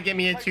 Somebody give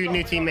me a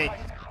new teammate.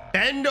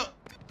 Bend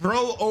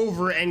bro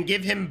over and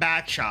give him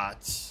back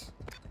shots.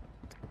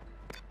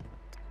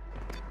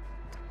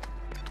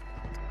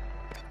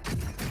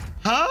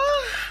 Huh?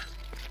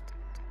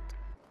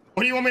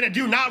 What do you want me to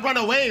do? Not run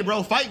away,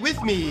 bro. Fight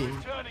with me.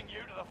 Turning you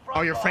to the front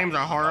Oh, your line. frames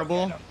are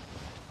horrible.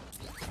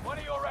 One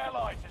of your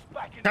allies is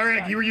back in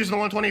Tarek, the you were using the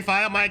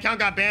 125. My account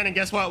got banned, and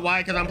guess what?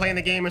 Why? Because I'm playing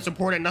the game and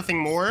support and nothing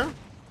more.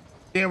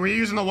 Yeah, were you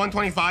using the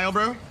 125,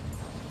 bro? One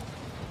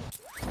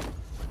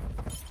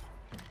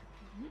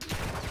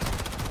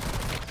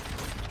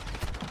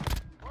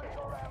of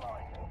your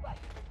allies is back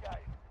in the game.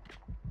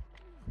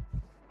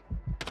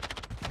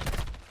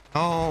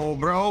 Oh,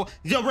 bro.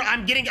 Yo, bro,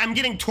 I'm getting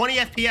 20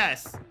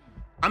 FPS.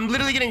 I'm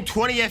literally getting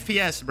 20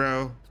 FPS,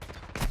 bro.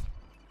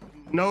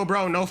 No,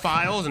 bro, no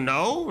files.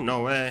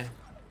 No way.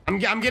 I'm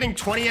getting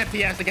 20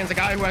 FPS against a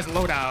guy who has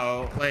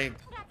loadout. Like,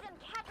 Got some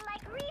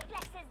cat-like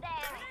reflexes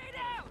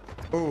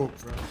there. oh,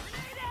 bro.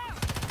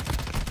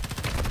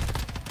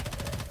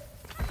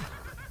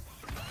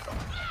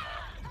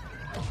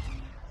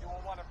 You are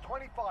one of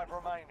 25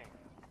 remaining.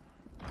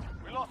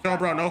 We lost No, that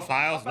bro, no round.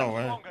 files. Come No back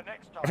way. stronger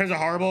next time. My frames are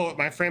horrible.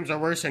 My frames are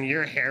worse than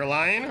your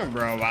hairline,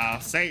 bro. Wow.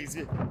 Say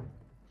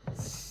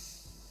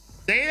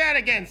that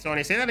again,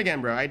 Sony. Say that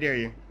again, bro. I dare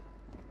you.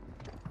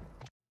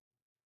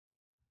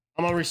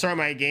 I'm gonna restart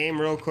my game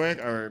real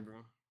quick. All right, bro.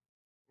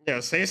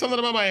 Yeah, say something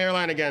about my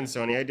hairline again,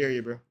 Sony. I dare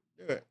you, bro.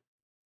 Do it.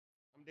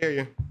 I dare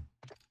you.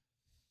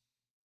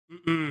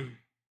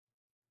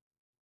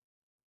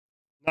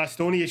 Not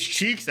Stony's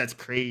cheeks. That's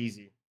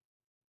crazy.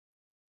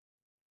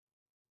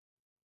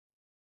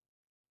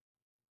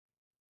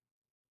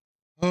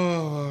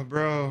 Oh,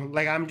 bro.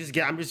 Like I'm just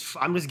getting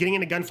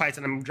into gunfights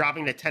and I'm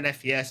dropping to 10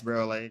 FPS,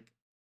 bro. Like.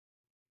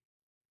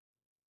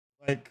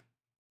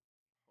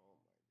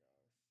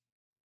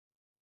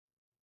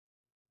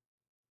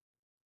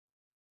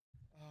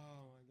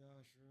 Oh my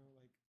gosh, bro.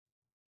 Like,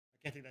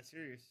 I can't take that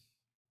serious.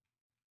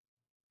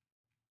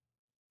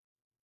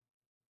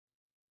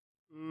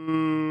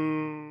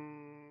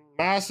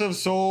 Massive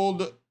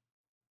sold.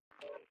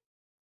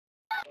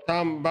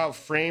 Talking about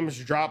frames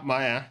drop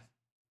my ass.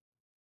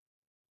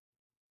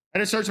 I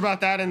just searched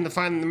about that and to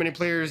find the many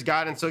players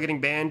got and still getting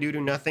banned due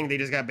to nothing. They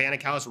just got banned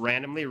accounts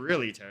randomly.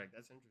 Really, Tarek?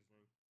 That's interesting.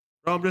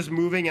 Bro, I'm just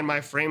moving and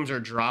my frames are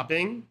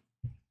dropping.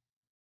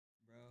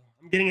 Bro,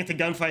 I'm getting into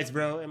gunfights,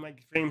 bro, and my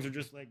frames are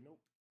just like, nope.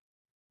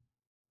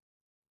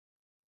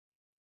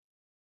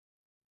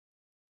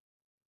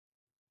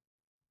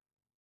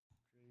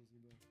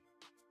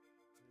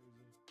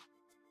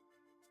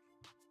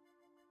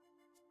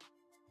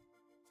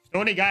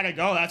 Only gotta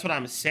go. That's what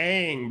I'm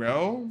saying,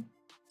 bro.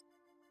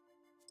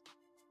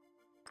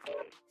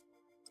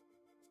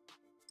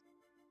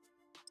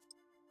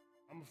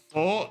 I'm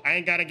full. I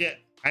ain't gotta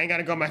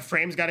go. My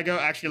frame's gotta go.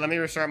 Actually, let me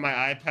restart my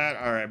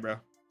iPad. All right, bro.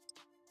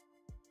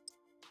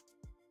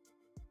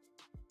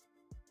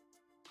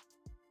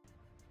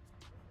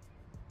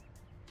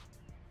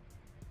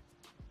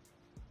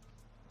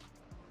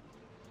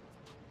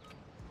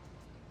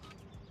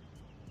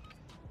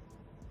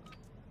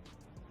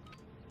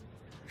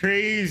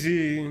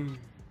 Crazy. Let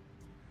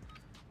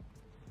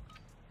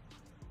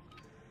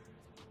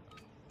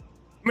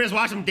me just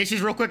wash some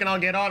dishes real quick and I'll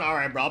get on. All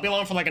right, bro. I'll be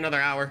on for like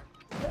another hour.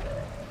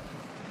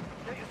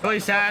 Really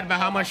sad about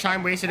how much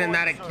time wasted in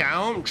that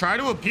account. Try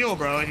to appeal,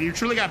 bro. If you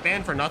truly got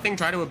banned for nothing,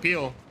 try to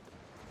appeal.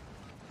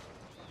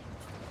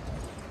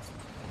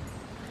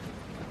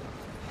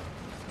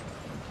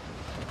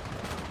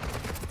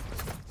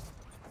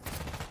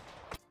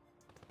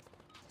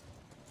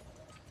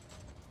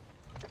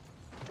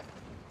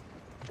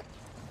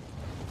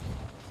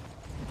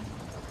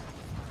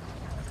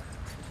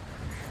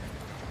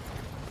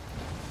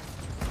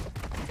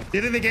 Do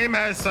you think the game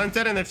has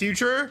sunset in the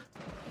future?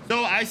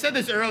 So I said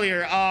this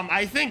earlier.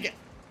 I think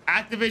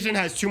Activision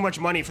has too much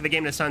money for the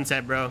game to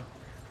sunset, bro.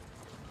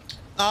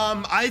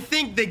 I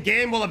think the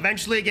game will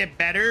eventually get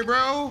better,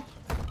 bro.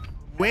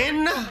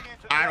 When?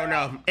 I don't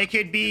know. It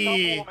could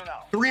be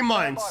 3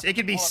 months. It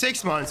could be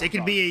 6 months. It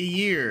could be a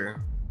year.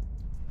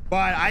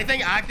 But I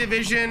think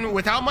Activision,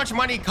 with how much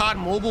money COD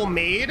Mobile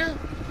made,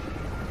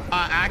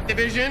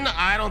 Activision,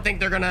 I don't think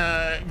they're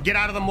gonna get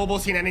out of the mobile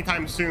scene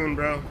anytime soon,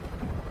 bro.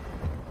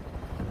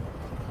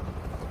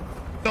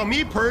 So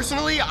me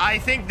personally, I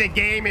think the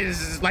game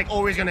is like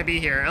always gonna be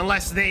here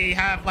unless they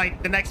have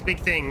like the next big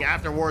thing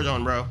after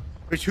Warzone, bro.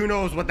 Which who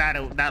knows what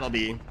that'll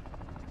be.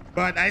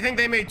 But I think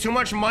they made too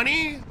much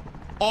money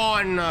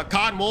on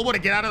COD Mobile to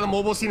get out of the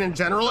mobile scene in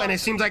general, and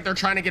it seems like they're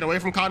trying to get away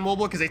from COD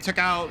Mobile because they took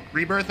out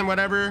Rebirth and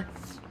whatever.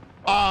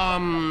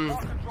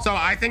 So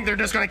I think they're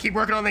just gonna keep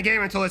working on the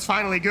game until it's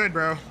finally good,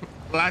 bro.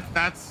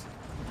 That's.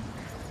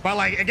 But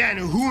like again,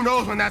 who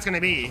knows when that's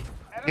gonna be?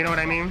 You know what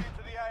I mean?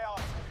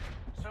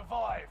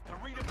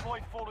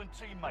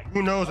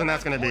 Who knows when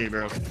that's gonna be,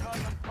 bro?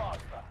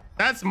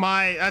 That's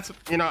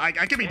you know, I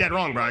could be dead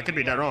wrong, bro. I could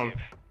be dead wrong.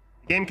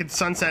 The game could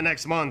sunset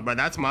next month, but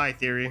that's my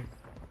theory.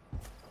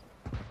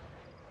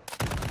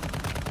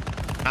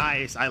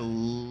 Nice. I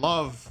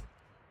love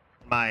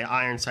my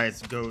iron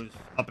sights goes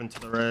up and to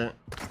the right.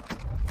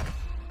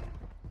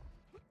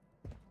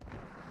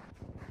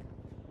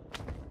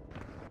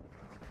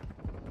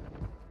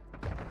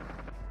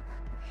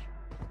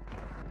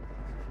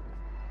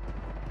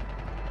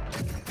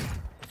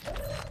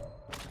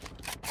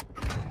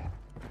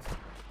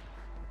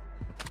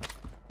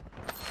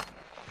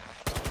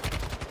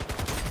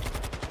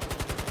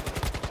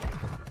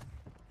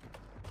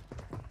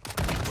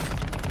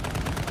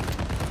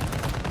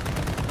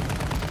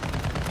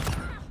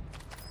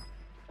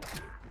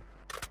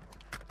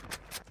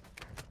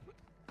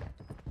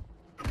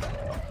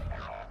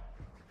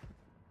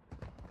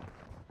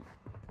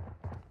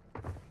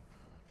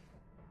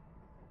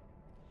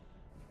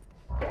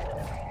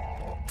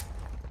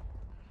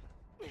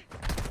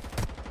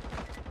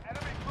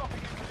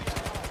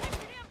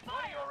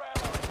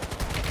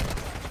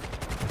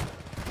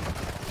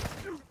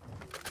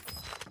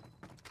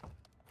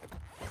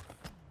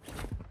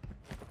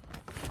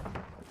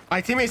 My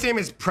teammate's name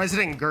is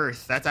President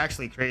Girth. That's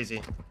actually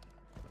crazy.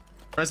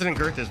 President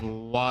Girth is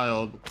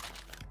wild.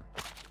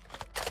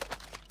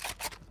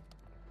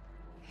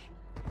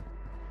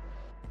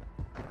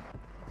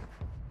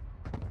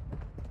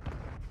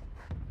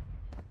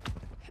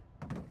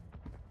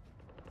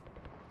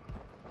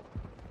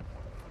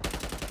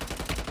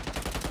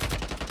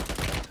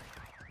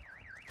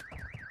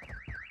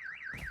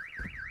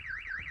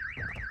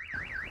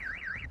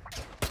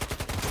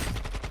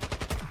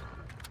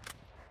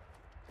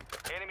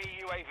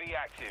 UAV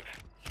active.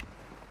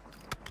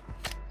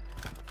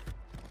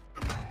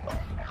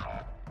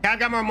 I've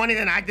got more money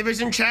than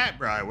Activision, chat,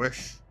 bro. I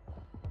wish.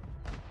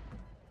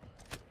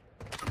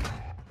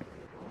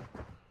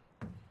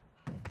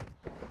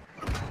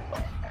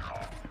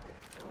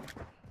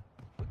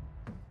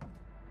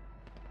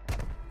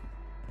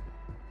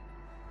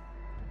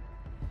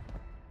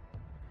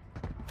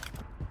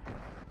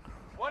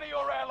 One of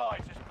your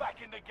allies is back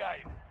in the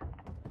game.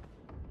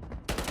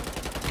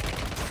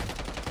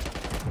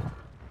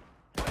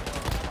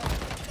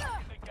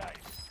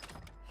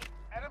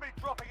 Enemy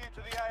dropping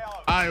into the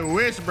AO. I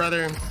wish,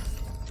 brother.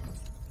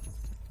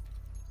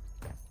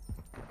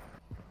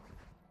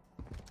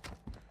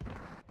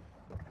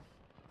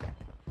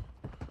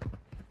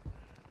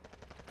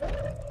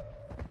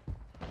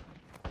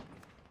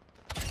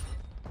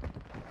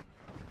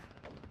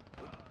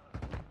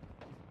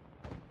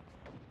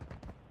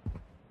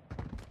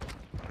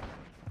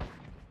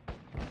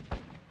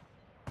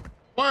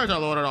 Why is I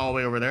loaded all the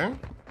way over there?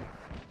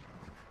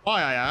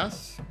 Why, I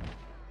ask?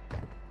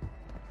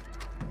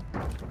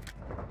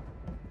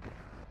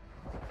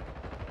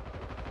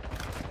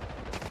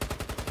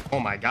 Oh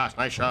my gosh,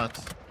 nice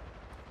shots.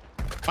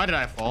 Why did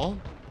I fall?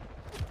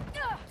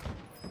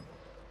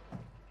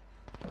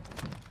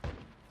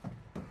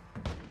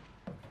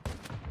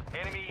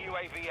 Enemy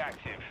UAV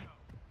active.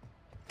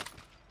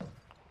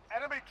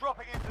 Enemy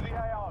dropping into the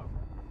AO.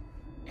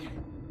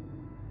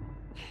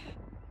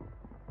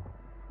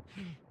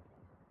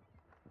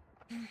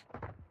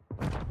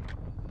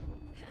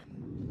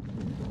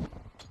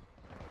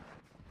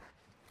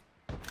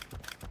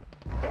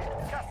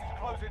 Gas is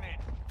closing in.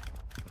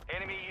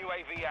 Enemy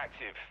UAV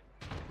active.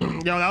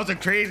 Yo, that was a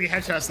crazy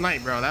headshot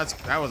snipe, bro.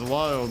 That was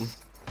wild.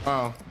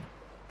 Wow.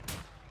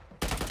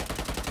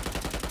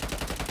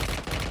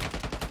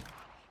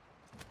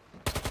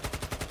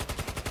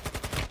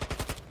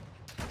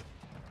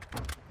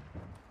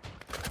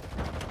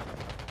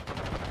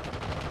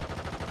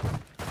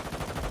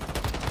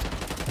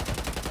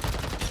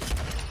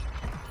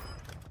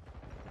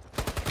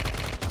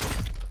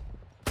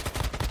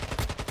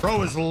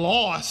 Bro is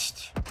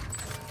lost.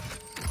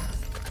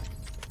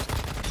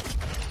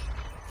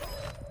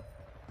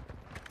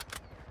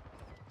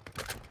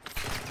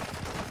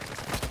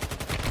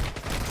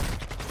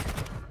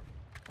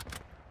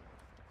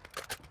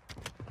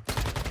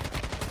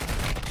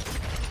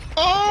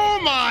 Oh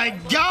my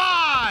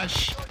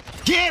gosh!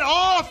 Get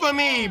off of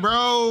me,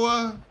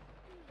 bro!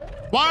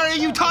 Why are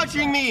you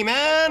touching me,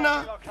 man?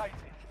 Relocated.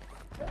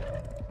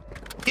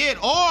 Get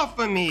off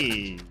of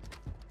me!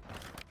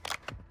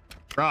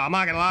 Bro, I'm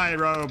not gonna lie,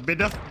 bro.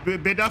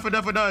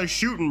 Bifidifiduh is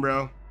shooting,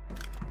 bro.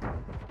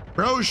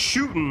 Bro's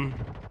shooting.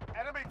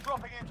 Enemy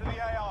dropping into the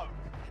AO.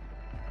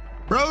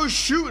 Bro's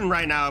shooting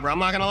right now, bro. I'm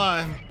not gonna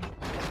lie.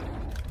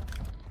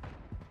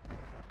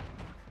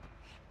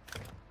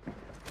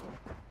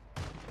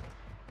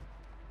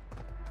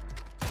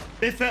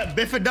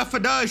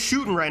 Bifidifiduh is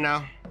shooting right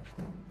now.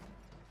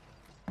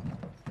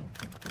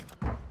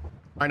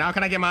 Alright, now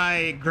can I get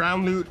my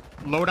ground loot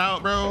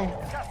loadout, bro?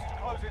 Gas is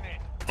closing in.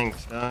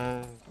 Thanks,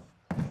 guys.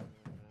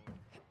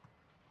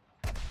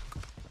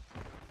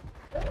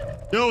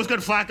 Yo, what's good,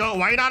 Flacco?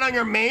 Why you not on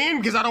your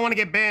main? Because I don't want to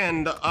get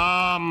banned.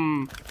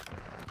 I'm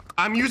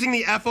using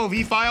the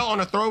FOV file on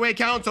a throwaway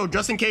account, so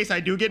just in case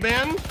I do get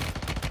banned.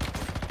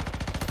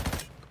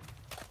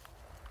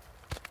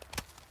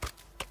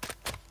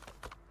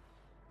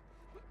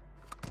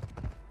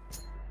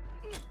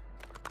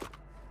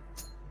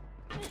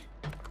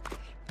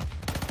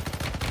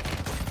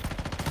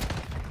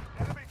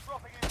 Enemy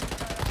dropping into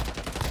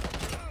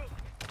the AO.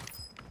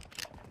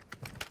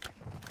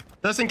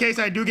 Just in case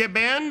I do get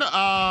banned,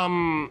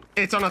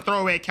 it's on a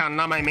throwaway account,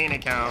 not my main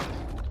account.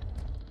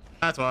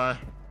 That's why.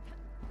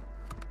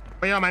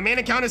 But yeah, my main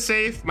account is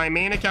safe. My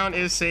main account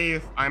is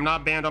safe. I'm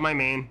not banned on my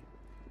main.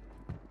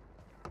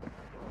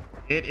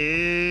 It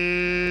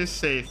is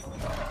safe.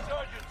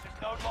 Resurgence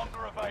is no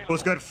longer available.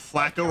 What's good,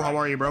 Flacco? How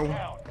are you, bro?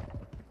 Down.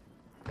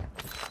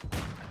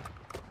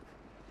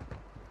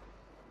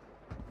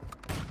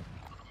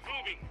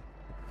 Moving.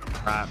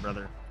 Right,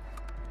 brother.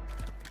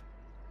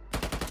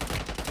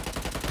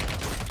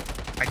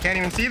 I can't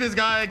even see this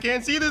guy. I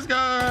can't see this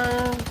guy.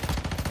 Gas is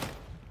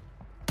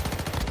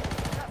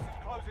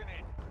closing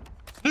in.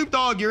 Snoop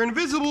Dogg, you're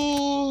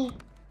invisible.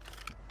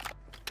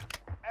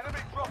 Enemy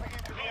dropping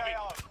into the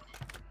AO.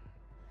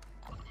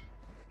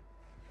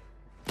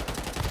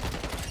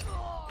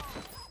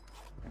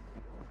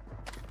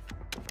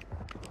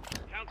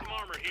 Count some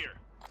armor here.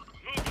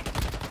 Moving.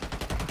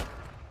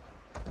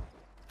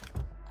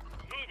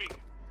 Moving.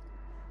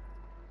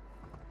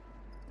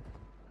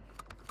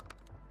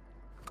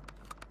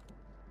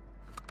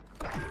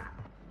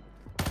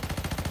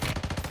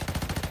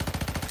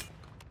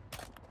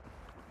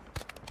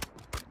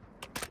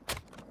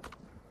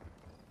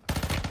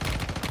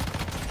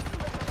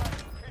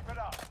 Keep it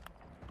up.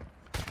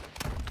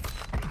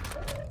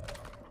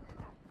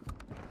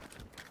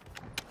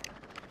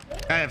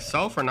 I have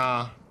self or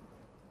nah?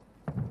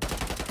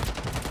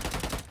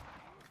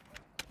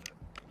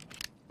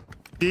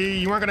 D,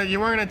 you weren't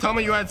gonna tell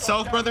me you had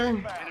self, brother?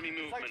 Enemy Safe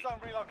movement. zone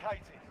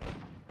relocated.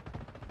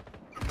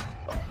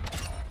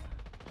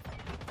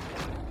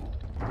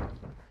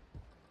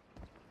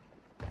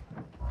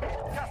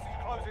 Gas is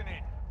closing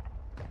in.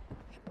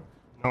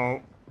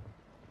 No.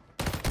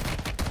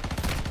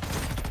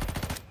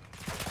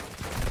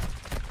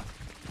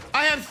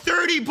 I have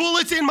 30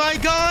 bullets in my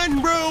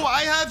gun, bro.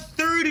 I have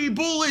 30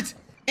 bullets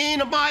in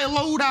my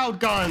loadout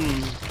gun.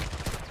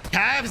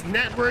 Cavs'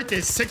 net worth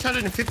is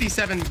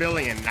 657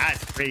 billion.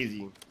 That's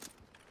crazy.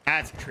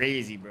 That's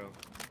crazy, bro.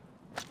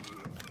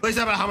 Let's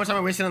talk about how much time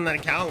I wasted on that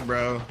account,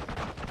 bro.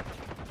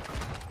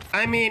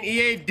 I mean,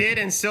 EA did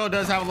and still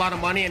does have a lot of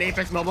money, and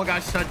Apex Mobile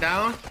got shut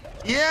down.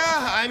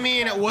 Yeah, I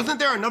mean, wasn't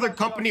there another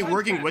company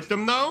working with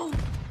them though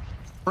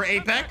for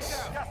Apex?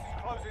 Gas is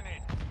closing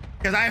in.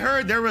 Because I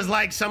heard there was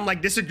like some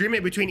like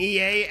disagreement between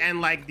EA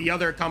and like the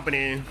other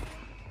company.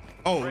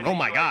 Oh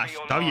my gosh,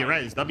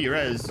 W-Res. I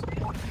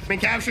mean,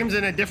 Capstream's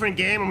in a different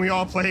game and we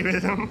all play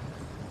with him.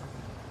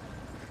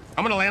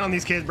 I'm gonna land on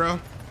these kids, bro.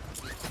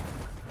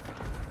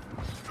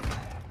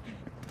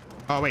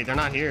 Oh wait, they're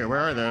not here. Where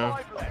are they?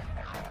 5 left.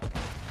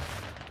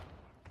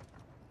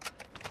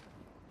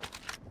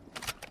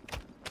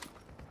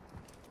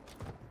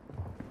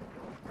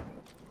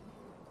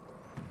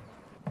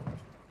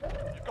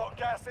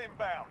 Gas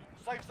inbound.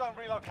 Safe zone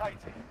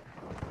relocated.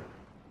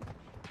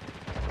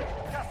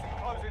 Gas is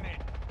closing in.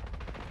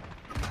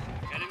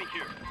 Enemy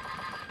here.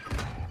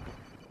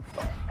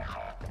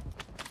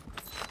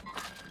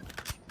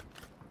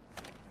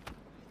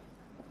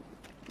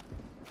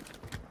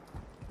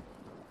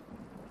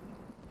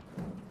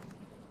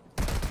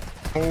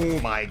 Oh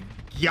my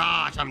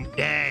gosh, I'm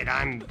dead.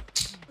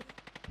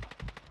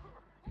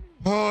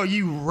 Oh,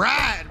 you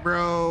rat,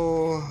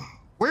 bro.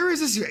 Where is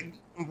this?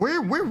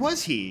 Where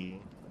was he?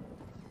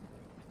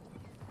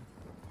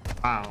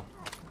 Wow.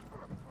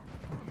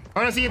 I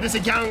want to see if this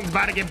account is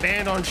about to get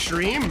banned on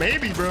stream.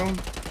 Maybe, bro.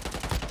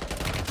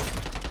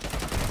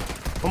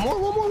 One more.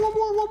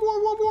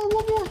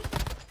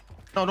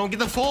 No, don't get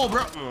the full,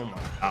 bro. Oh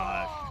my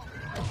gosh.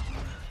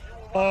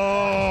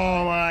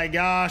 Oh my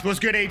gosh. What's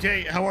good,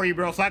 AJ? How are you,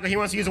 bro? Flacco, he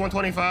wants to use the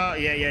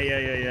 125.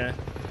 Yeah.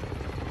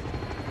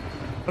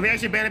 But they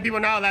actually banning people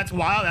now. That's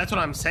wild. That's what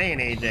I'm saying,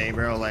 AJ,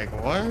 bro. Like,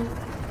 what?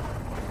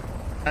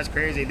 That's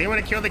crazy. They want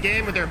to kill the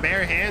game with their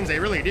bare hands. They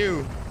really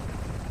do.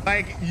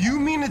 Like, you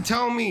mean to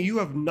tell me you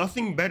have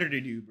nothing better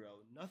to do, bro?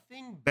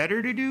 Nothing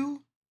better to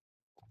do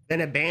than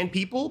to ban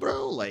people,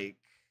 bro? Like,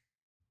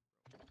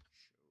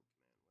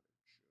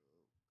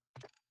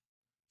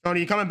 Tony,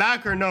 you coming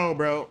back or no,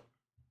 bro?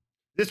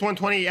 This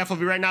 120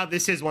 FOV right now.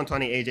 This is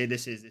 120, AJ.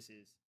 This is.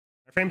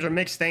 My frames are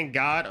mixed, thank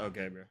God.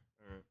 Okay, bro.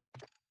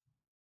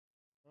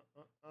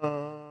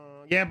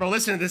 Yeah, bro,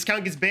 listen, this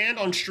account gets banned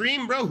on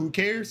stream, bro. Who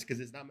cares? Because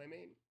it's not my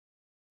main.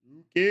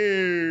 Who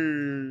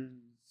cares?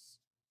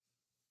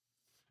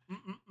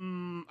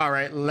 All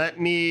right, let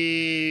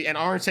me... And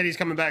Orange said he's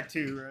coming back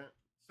too, right?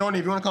 Tony,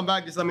 if you want to come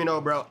back, just let me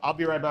know, bro. I'll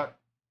be right back.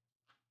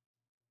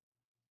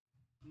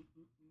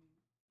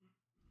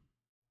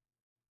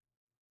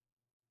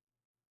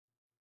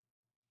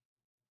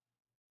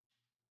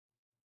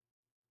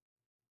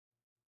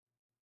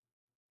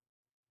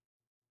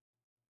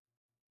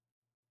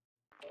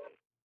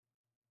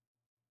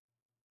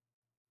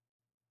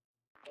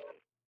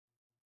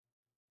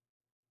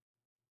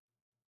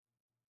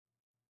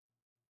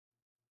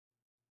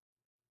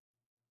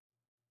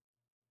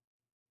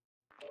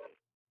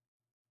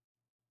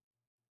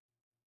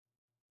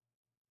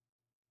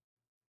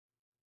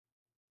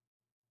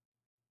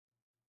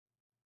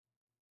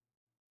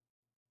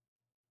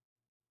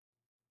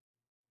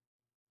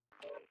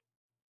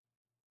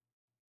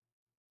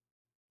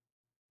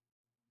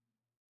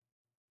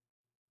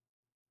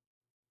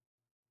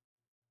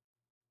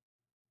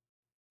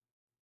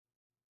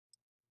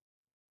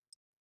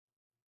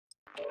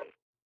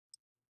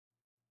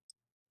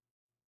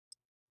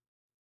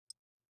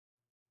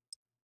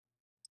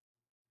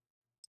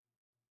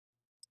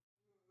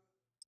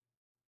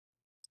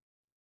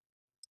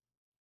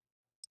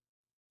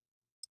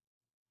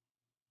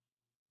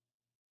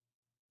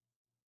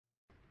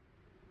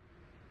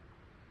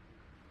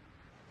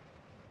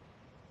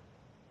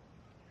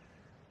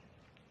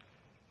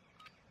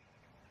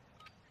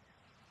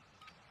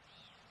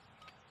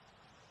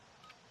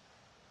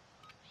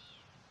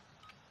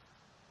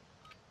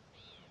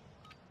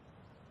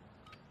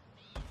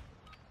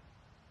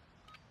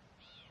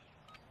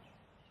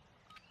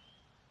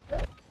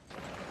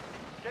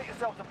 Get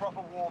yourself a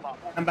proper warm-up.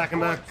 I'm back.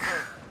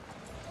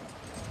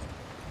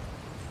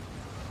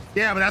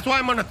 Yeah, but that's why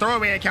I'm on a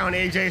throwaway account,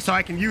 AJ, so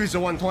I can use the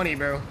 120,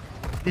 bro.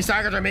 These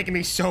tigers are making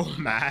me so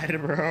mad,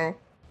 bro.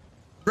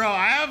 Bro,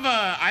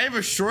 I have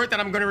a short that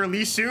I'm gonna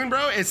release soon,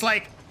 bro. It's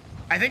like,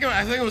 I think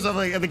it was of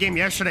the game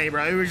yesterday,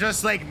 bro. It was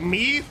just like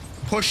me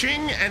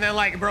pushing, and then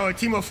like, bro, a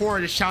team of 4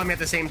 just shot me at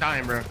the same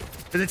time, bro.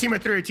 There's a team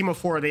of 3, a team of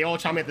 4. They all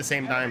shot me at the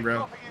same time,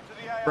 bro.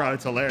 Bro,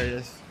 it's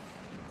hilarious.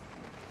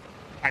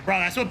 Like, bro,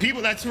 that's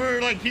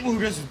for like people who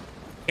just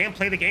can't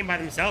play the game by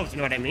themselves. You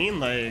know what I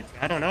mean? Like,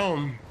 I don't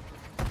know.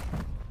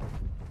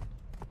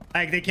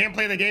 Like, they can't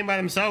play the game by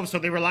themselves, so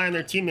they rely on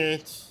their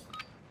teammates.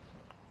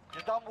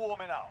 You're done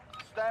warming up.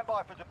 Stand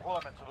by for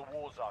deployment to the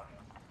war zone.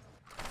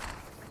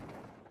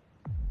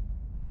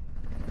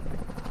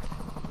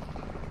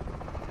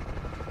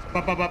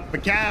 But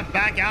Cav,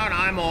 back out.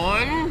 I'm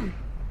on.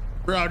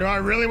 Bro, do I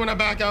really want to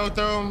back out,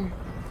 though?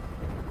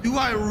 Do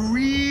I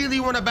really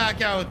want to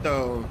back out,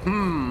 though?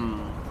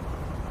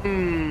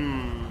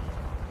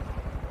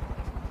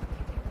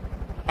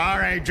 All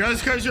right,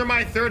 just because you're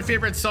my 3rd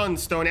favorite son,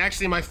 Stone.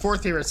 Actually, my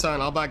 4th favorite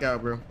son. I'll back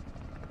out, bro.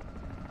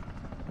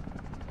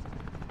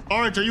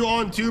 Orange, are you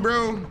on too,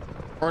 bro?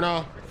 Or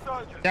no?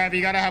 Cav,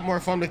 you gotta have more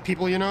fun with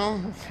people, you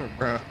know?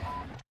 Bro. I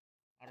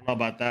don't know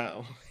about that.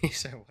 He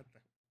said, what the...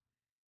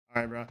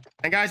 All right, bro.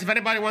 And guys, if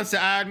anybody wants to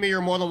add me, you're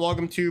more than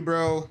welcome to,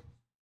 bro.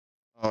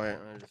 Oh, wait.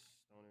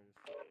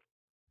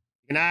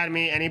 You can add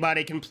me.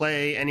 Anybody can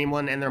play.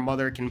 Anyone and their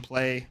mother can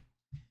play.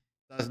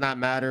 Does not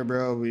matter,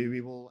 bro.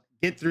 We will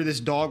get through this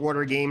dog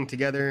water game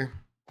together.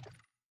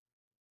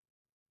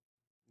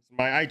 It's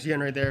my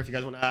IGN right there if you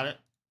guys want to add it.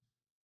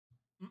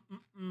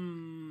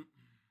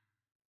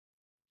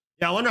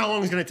 Yeah, I wonder how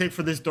long it's going to take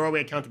for this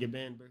doorway account to get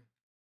banned, bro.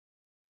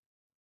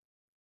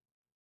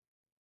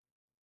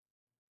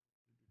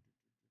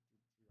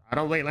 I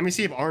don't wait. Let me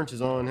see if Orange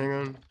is on. Hang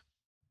on. No,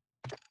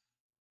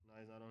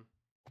 he's not on.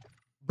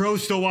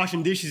 Bro's still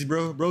washing dishes,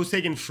 bro. Bro's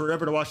taking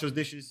forever to wash those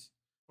dishes.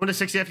 When the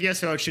 60 FPS,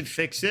 so I should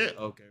fix it.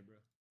 Okay, bro.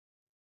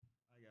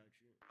 I got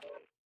you.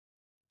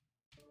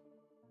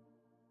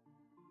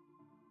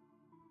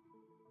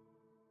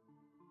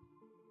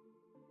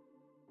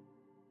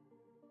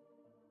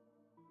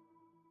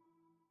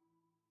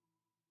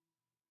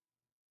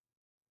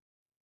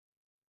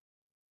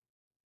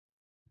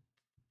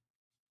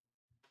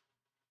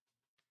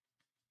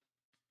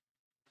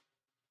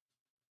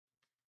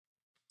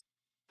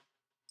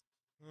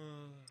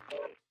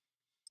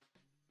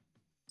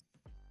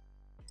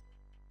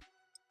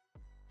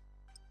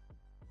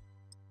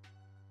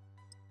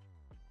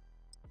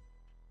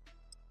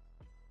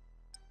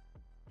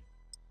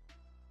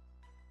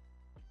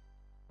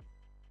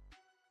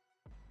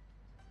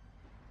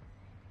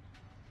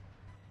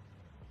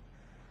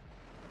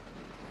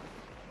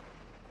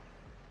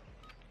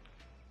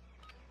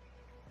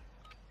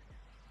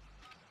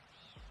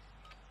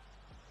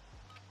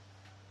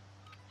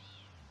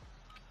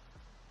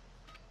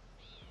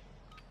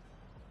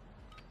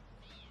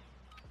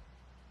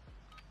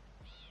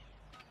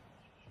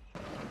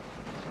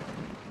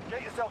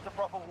 Get yourself a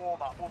proper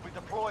warm-up. We'll be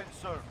deploying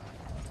soon.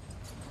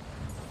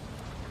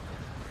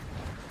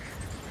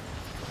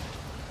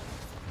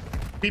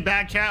 Be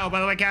back, chat. Oh,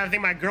 by the way, Cat, I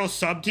think my girl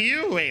subbed to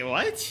you. Wait,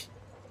 what?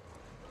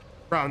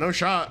 Bro, no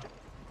shot.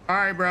 All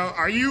right, bro.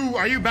 Are you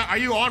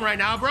on right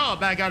now, bro? I'll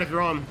back out if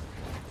you're on.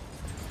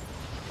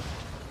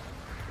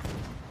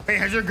 Wait,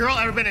 has your girl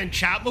ever been in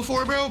chat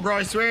before, bro? Bro,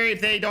 I swear if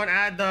they don't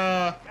add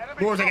the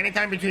rules like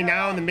anytime between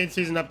now and the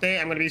mid-season update,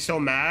 I'm gonna be so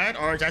mad.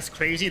 Orange, that's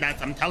crazy.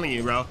 I'm telling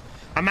you, bro.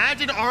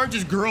 Imagine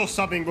Orange's girl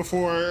subbing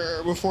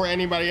before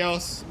anybody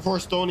else, before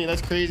Stony.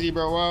 That's crazy,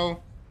 bro.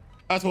 Wow,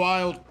 that's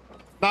wild.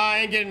 Nah,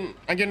 I'm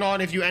getting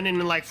on if you end in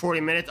like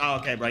 40 minutes. Oh,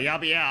 okay, bro. Yeah,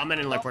 I'm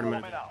ending in like 40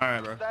 minutes. All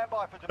right, bro.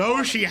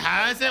 No, she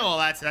hasn't. Well,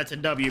 that's a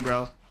W,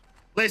 bro.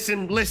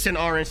 Listen,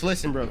 Orange.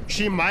 Listen, bro.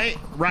 She might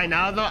right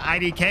now though.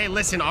 IDK.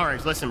 Listen,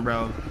 Orange. Listen,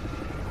 bro.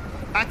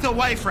 That's a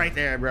wife right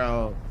there,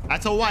 bro.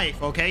 That's a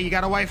wife. Okay, you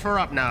gotta wife her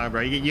up now,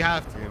 bro. You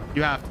have to.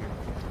 You have to.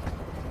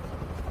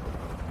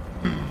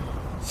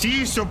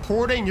 She's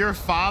supporting your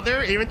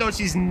father, even though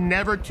she's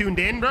never tuned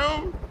in,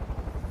 bro.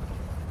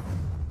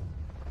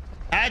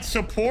 That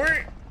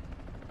support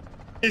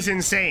is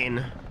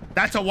insane.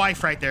 That's a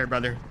wife right there,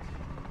 brother.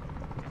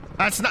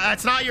 That's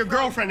not your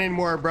girlfriend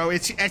anymore, bro.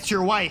 It's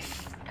your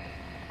wife.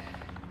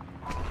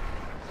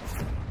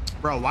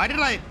 Bro, why did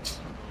I...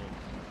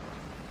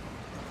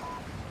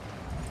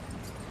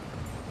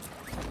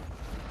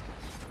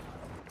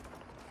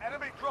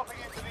 Enemy dropping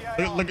into the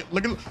AR.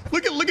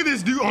 Look at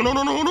this dude. Oh,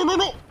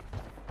 no.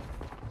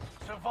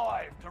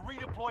 Survive to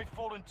redeploy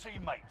fallen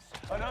teammates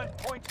and earn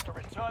points to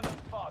return them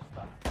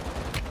faster.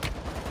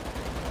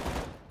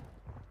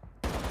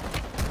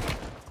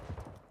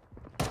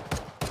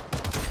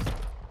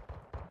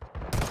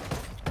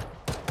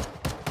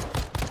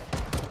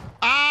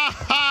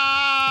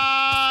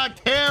 Ah,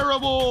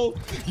 terrible.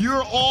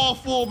 You're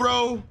awful,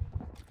 bro.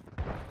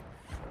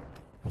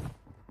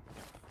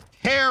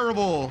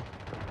 Terrible.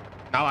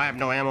 Now I have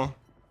no ammo.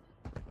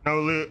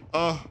 No loot.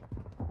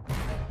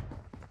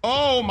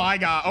 Oh my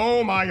god.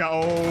 Oh my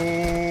god.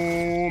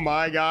 Oh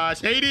my gosh.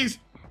 Hades.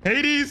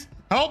 Hades.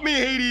 Help me,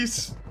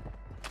 Hades.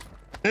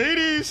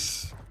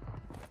 Hades.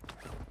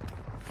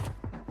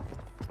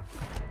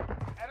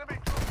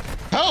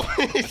 Help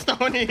me,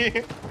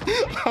 Stony.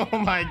 Oh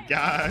my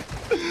god.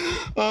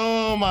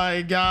 Oh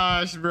my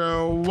gosh,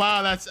 bro.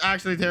 Wow, that's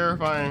actually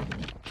terrifying.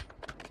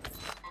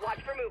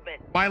 Watch for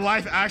movement. My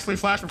life actually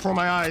flashed before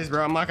my eyes,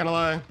 bro. I'm not gonna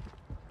lie.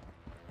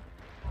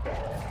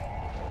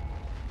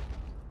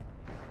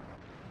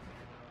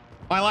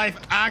 My life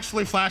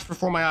actually flashed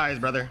before my eyes,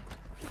 brother.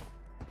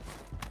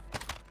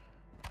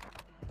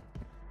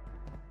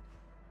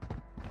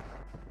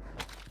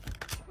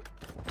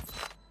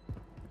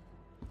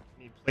 I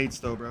need plates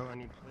though, bro. I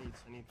need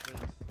plates.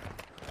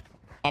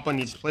 Papa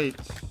needs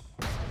plates.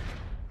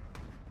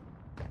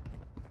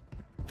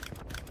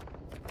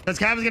 Because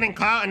Cav is getting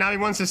clout and now he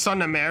wants his son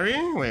to marry?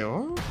 Wait,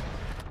 what?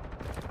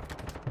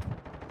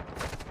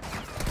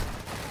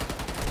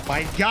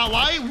 My god,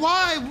 why?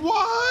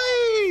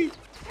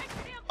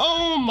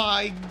 Oh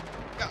my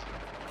god.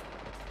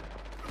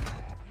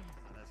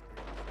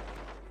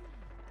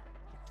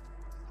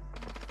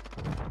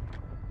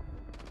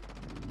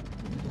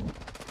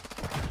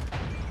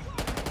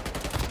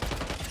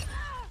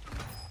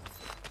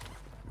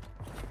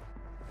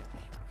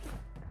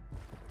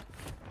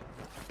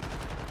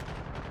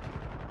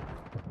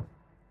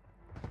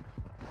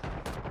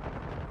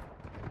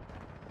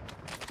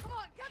 Come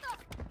on, get up!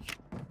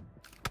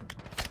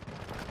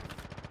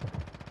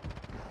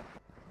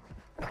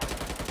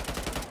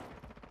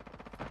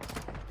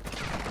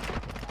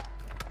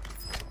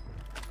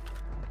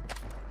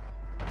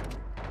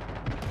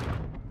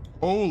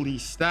 Holy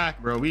stack,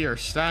 bro. We are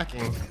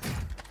stacking. All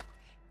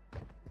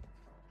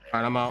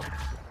right, I'm out.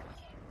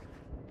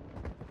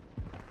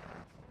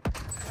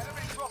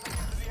 Enemy dropping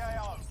into the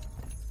AO.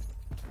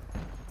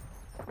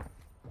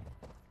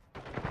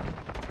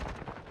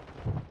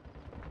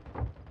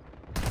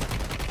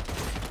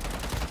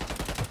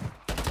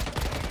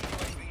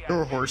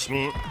 You're horse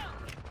meat.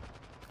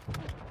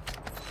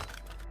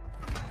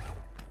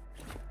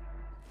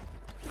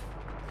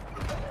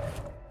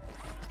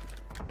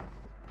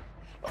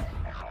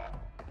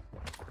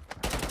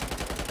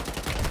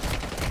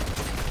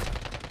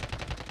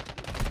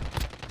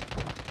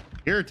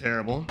 You're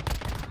terrible. One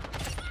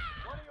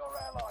of your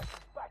allies is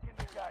back in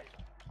the game.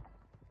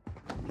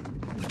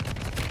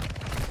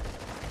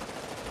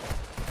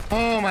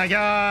 Oh my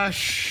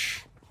gosh.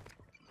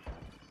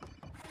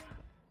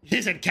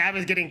 He said Cap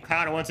is getting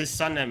caught and wants his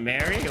son to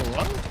marry?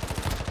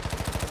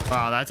 What?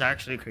 Wow, that's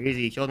actually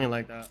crazy. He killed me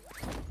like that.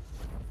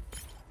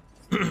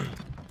 We're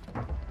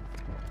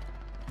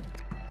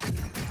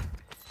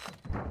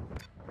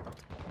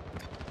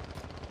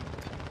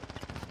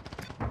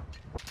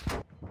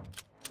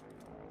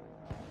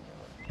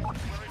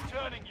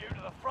returning you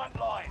to the front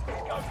line.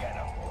 Go get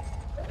them.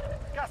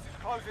 Gas is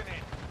closing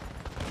in.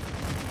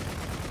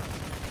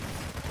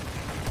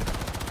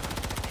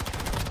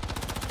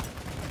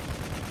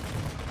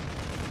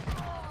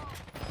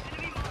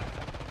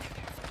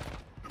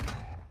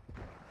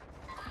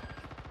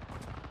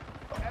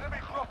 Enemy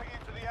dropping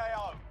into the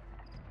AO.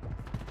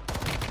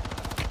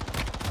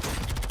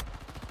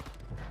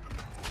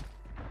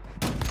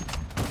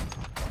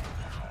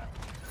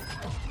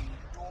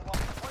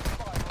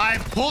 I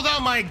pulled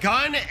out my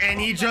gun and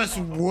he just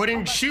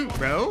wouldn't shoot,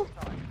 bro.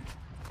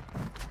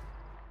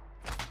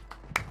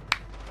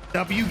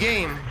 W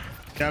game.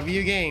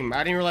 W game.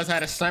 I didn't realize I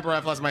had a sniper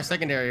rifle as my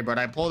secondary, but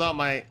I pulled out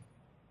my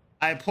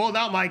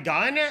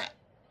gun.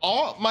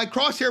 All my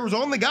crosshair was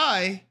on the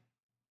guy and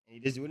he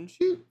just wouldn't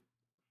shoot.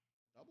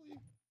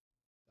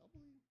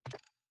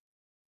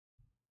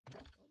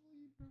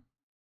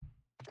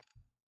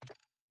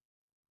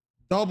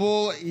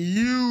 W.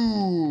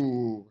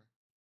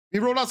 We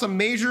rolled out some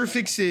major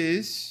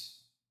fixes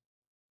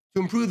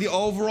to improve the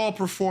overall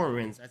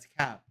performance. That's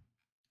cap.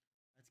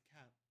 That's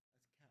cap.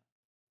 That's cap.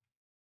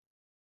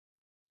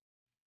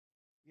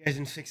 You guys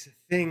didn't fix a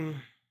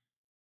thing.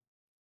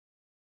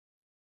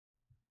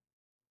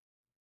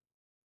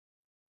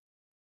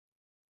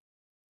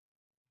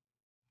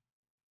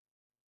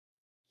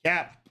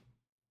 Cap.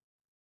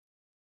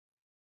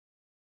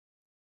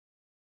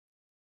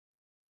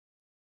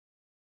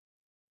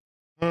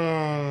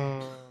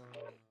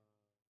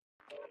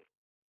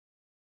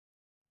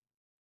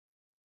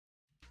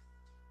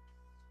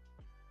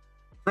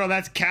 Bro,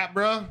 that's cap,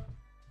 bro.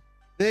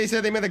 They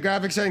said they made the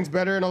graphic settings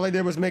better and all they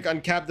did was make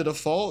uncapped the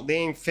default. They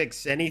ain't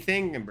fix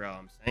anything. And bro,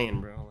 I'm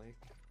saying, bro, like,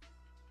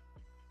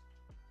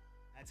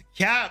 that's a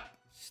cap.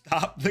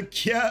 Stop the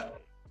cap.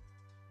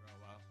 Bro,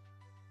 wow.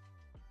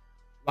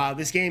 Wow,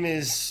 this game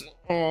is,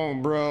 oh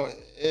bro,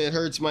 it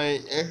hurts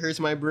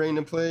my brain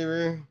to play,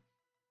 bro.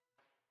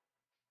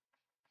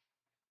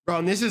 Bro,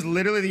 and this is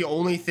literally the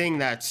only thing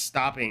that's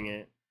stopping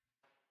it.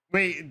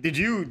 Wait, did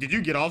you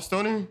get off,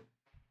 Stoner?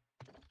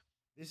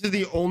 This is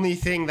the only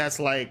thing that's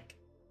like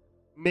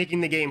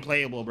making the game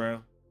playable,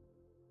 bro.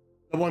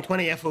 The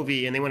 120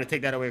 FOV, and they want to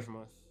take that away from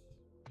us.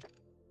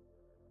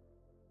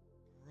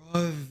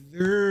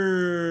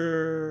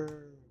 Brother.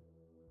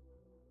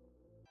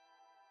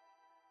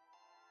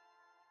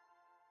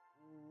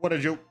 What a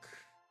joke.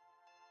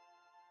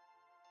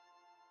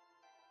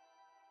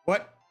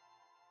 What?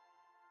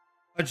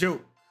 A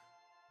joke.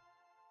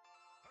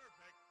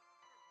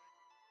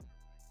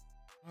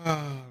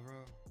 Ah, bro.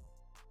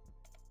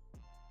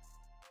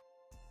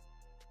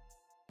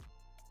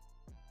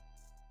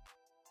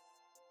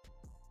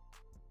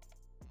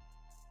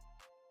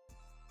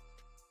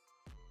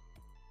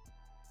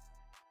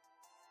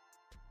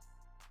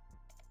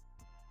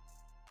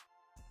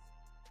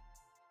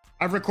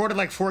 I've recorded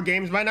like 4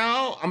 games by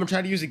now. I'm gonna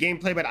try to use a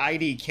gameplay, but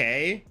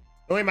IDK.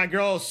 Oh wait, my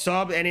girl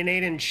subbed and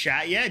ain't in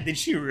chat yet. Did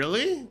she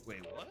really?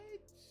 Wait, what?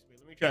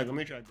 Wait, let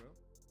me try, bro.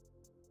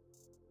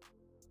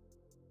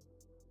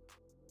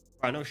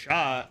 Bro, no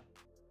shot.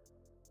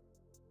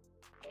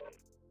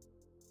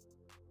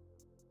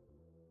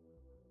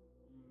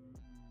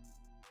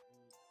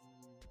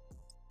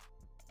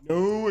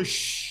 No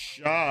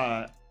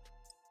shot.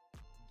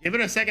 Give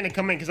it a second to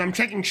come in because I'm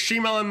checking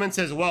stream elements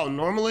as well.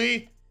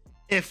 Normally,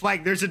 if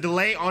like there's a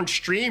delay on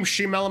stream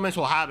elements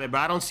will have it, but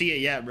I don't see it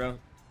yet, bro.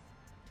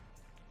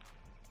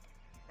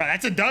 Bro,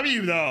 that's a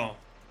W though.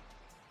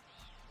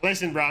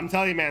 Listen, bro, I'm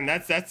telling you, man,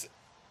 that's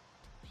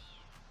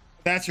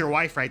your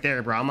wife right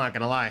there, bro. I'm not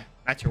gonna lie.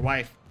 That's your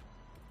wife.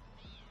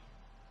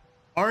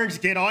 Orange,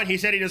 get on. He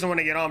said he doesn't want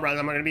to get on, bro.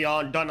 I'm gonna be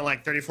all done in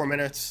like 34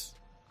 minutes.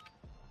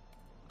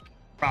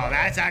 Bro,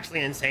 that's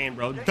actually insane,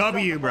 bro.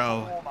 W,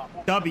 bro.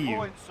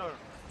 W.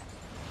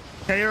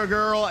 Taylor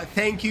girl,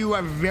 thank you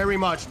very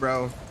much,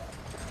 bro.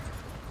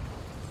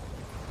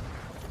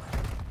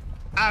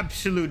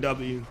 Absolute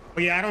W.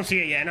 But yeah, I don't see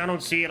it yet, and I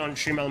don't see it on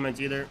stream elements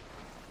either.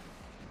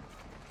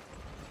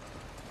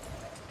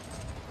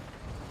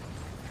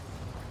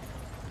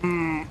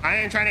 I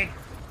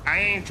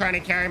ain't trying to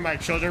carry my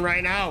children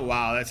right now.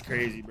 Wow, that's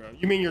crazy, bro.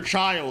 You mean your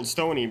child,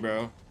 Stony,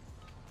 bro?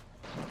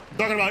 I'm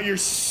talking about your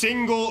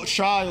single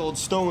child,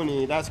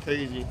 Stony. That's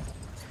crazy.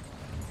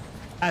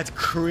 That's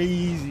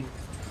crazy.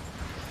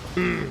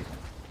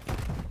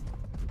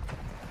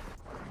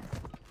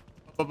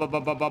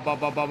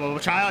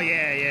 Child,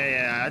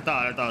 yeah. I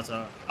thought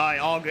so. All right,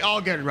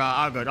 all good, bro.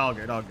 All good.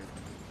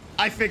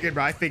 I figured,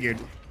 bro. I figured.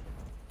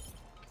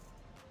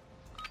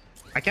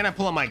 I cannot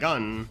pull out my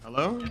gun.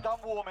 Hello? You're done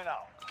warming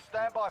up.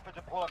 Stand by for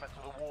deployment to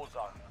the war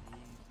zone.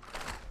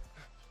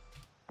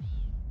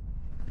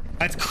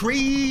 That's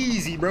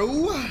crazy, bro.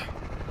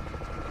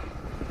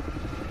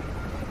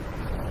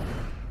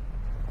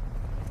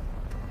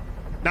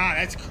 Nah,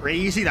 that's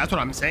crazy. That's what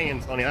I'm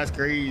saying, Tony. That's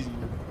crazy.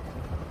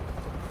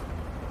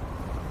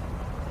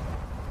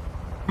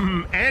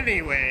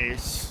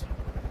 Anyways,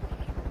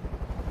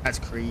 that's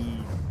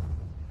crazy.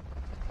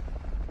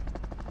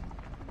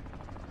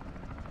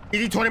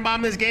 Easy 20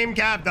 bomb this game,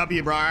 Cap.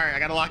 W, bro. All right, I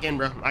gotta lock in,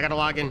 bro. I gotta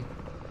log in.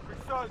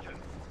 Resurgence.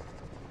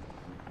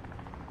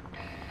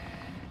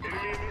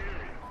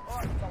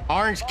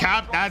 Orange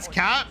Cap, that's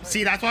Cap.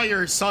 See, that's why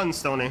you're a son,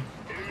 Stoney.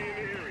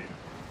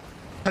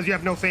 Because you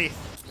have no faith.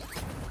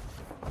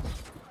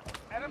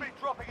 Enemy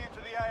dropping into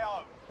the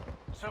AO.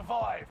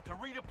 Survive to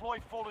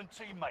redeploy fallen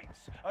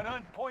teammates and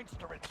earn points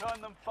to return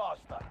them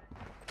faster.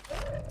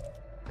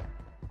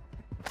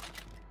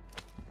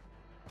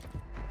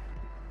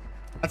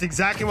 That's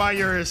exactly why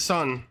you're his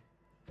son.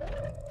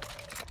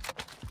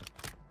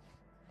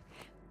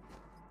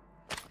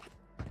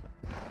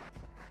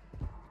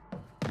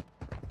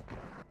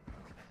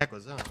 Heck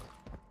was that?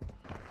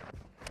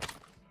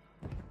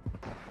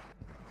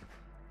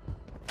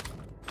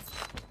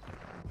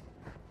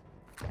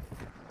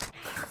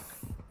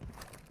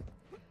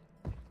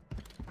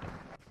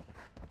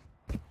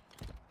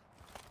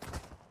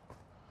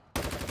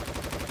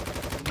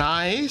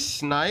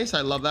 Nice. I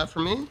love that for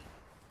me.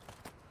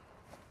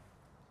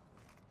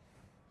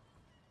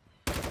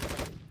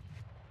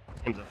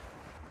 Game's a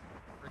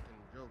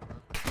freaking joke, bro.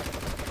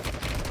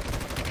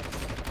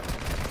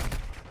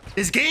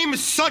 This game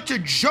is such a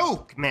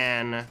joke,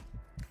 man.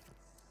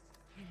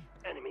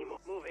 Enemy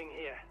moving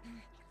here.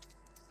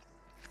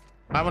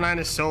 509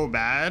 is so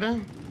bad.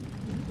 Enemy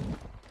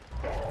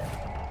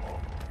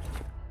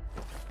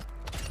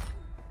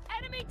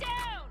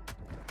down!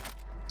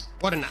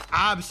 What an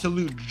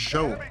absolute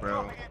joke, Enemy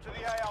bro. dropping into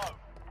the AO.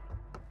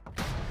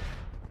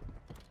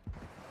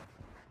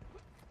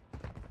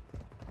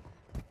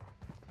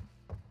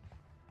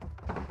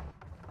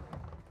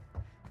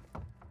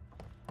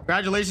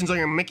 Congratulations on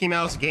your Mickey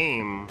Mouse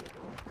game,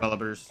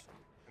 developers.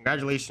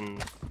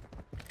 Congratulations.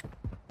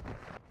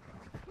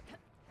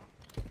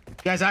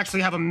 You guys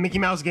actually have a Mickey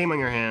Mouse game on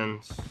your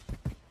hands.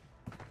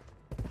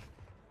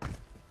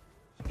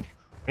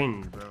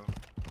 Cringe, bro.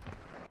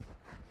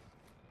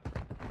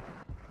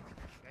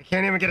 I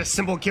can't even get a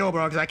simple kill,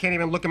 bro, because I can't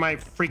even look at my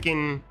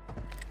freaking...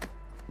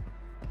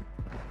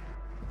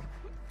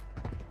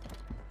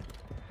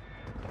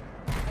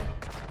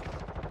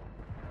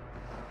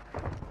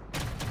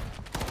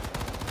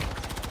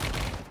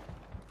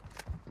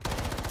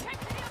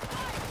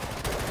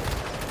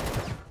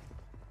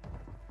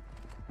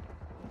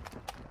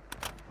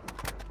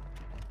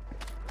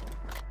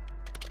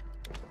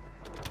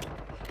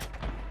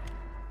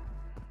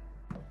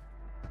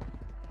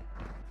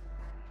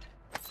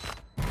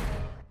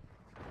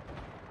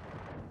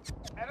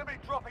 Enemy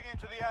dropping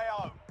into the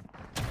AO.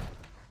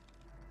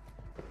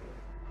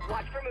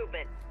 Watch for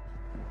movement.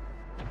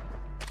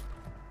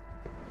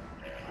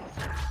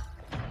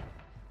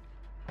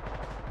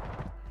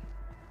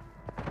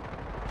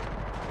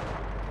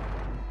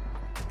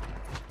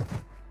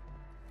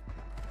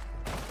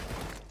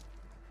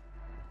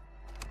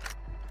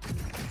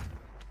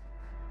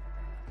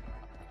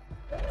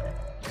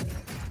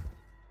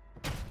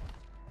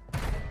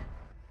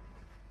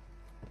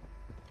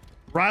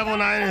 Rival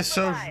 9 is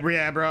so...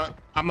 Yeah, bro.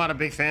 I'm not a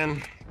big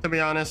fan, to be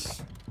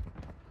honest.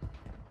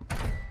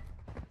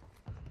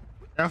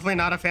 Definitely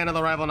not a fan of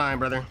the Rival 9,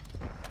 brother.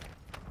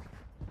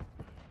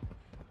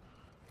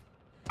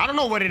 I don't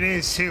know what it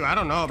is, too. I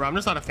don't know, bro. I'm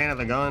just not a fan of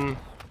the gun.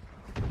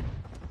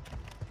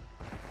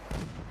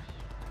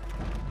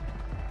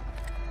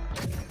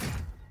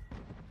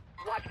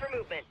 Watch for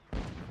movement.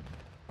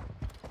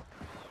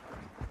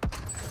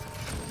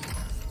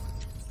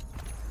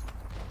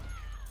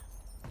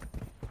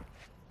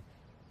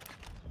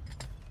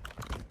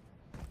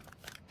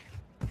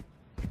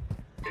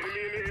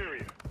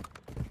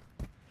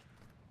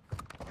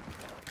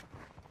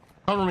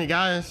 Cover me,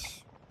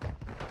 guys.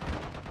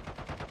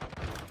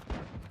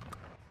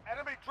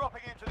 Enemy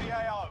dropping into the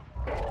AO.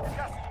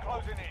 Gas is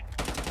closing in.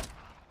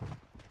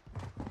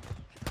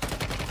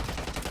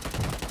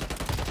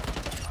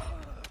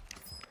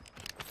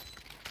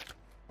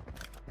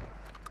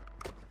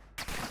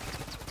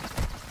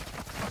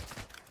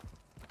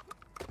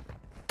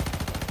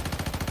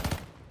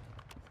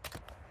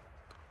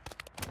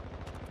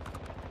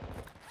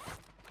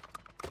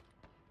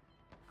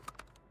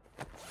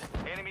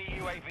 Enemy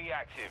UAV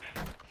active.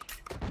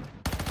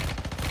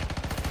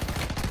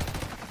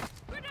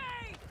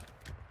 Grenade!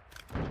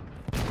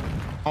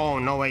 Oh,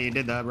 no way you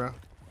did that, bro.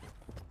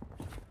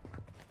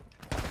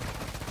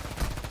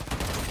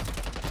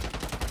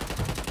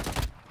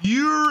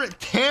 You're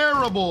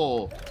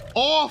terrible.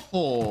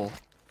 Awful.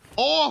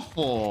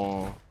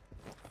 Awful.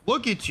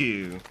 Look at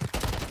you.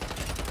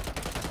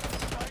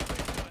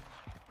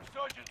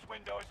 Resurgence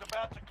window is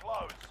about to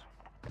close.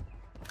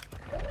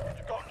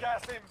 You've got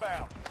gas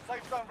inbound.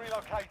 Safe zone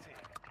relocated.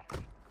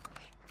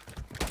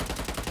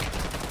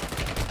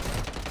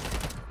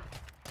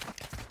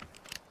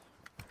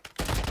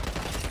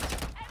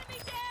 Enemy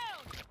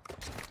down!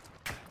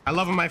 I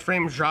love when my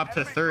frames drop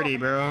to 30,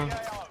 bro.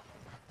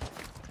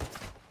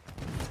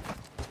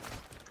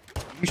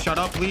 You shut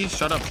up, please.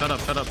 Shut up, shut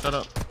up, shut up, shut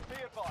up.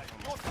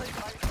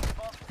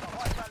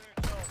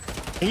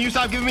 Can you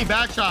stop giving me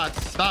back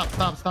shots? Stop,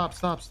 stop, stop,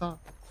 stop, stop.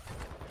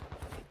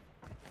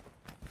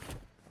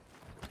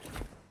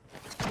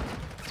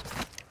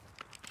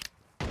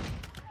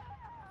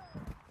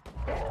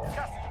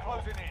 Gas is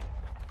closing in.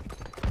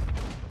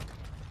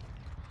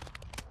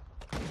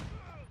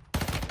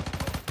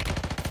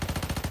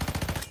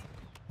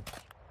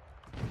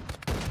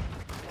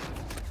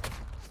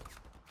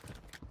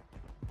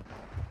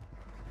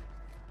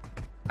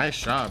 Nice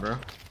shot, bro.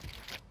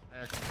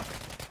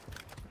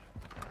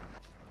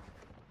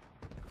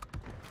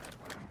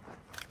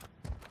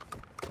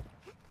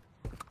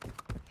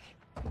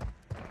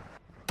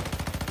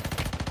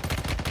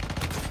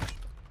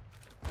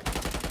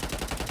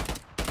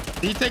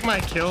 Did you take my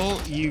kill,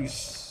 you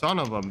son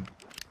of a...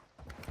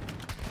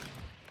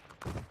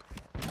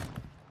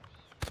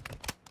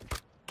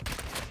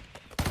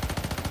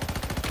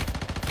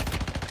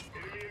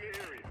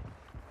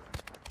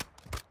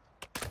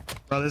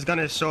 Bro, this gun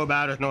is so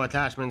bad with no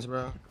attachments,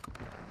 bro.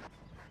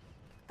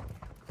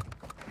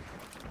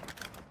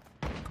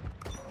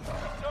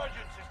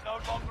 Resurgence is no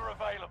longer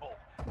available.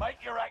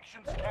 Make your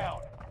actions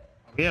count.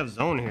 We have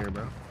zone here,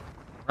 bro.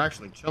 We're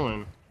actually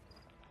chilling.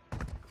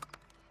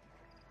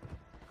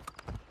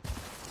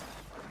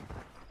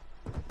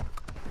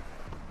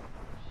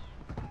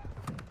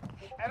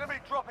 Enemy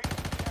dropping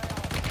into the AO.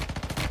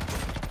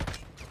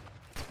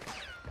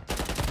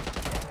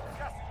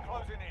 Gas is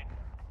closing in.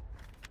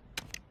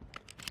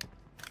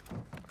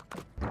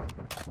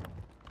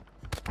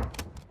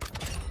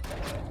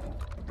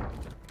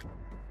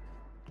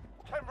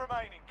 Ten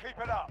remaining. Keep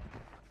it up.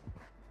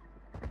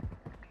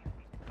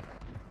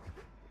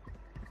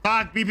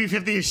 Fuck,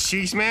 BP50 is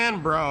sheesh,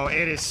 man. Bro,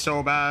 it is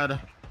so bad.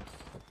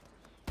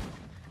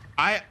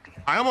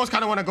 I almost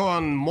kind of want to go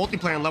on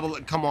multiplayer and level.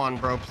 Come on,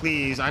 bro,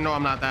 please. I know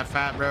I'm not that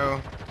fat,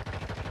 bro.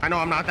 I know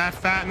I'm not that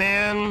fat,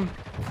 man.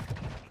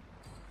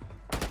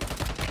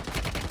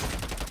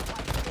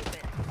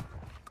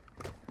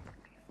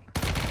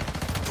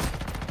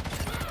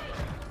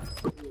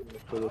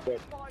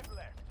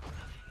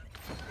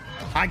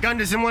 My gun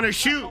doesn't want to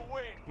shoot.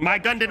 My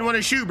gun didn't want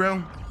to shoot,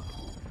 bro.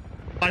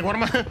 Like, what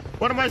am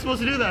I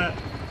supposed to do that?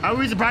 I would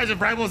be surprised if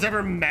Rivals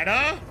ever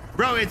meta.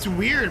 Bro, it's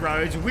weird,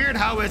 bro. It's weird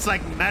how it's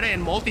like meta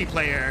in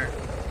multiplayer,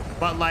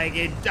 but like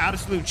it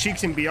absolute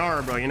cheeks in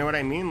BR, bro. You know what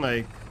I mean?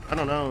 Like, I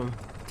don't know.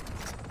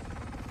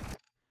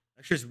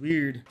 That's just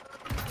weird.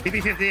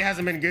 BP50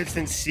 hasn't been good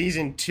since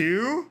season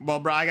 2. Well,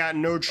 bro, I got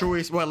no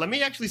choice. Well, let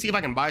me actually see if I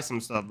can buy some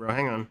stuff, bro.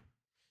 Hang on.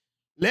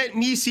 Let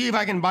me see if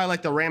I can buy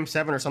like the Ram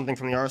 7 or something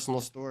from the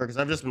Arsenal store, because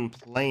I've just been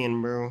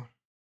playing, bro.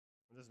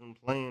 I've just been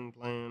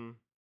playing.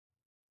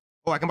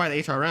 Oh, I can buy the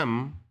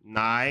HRM.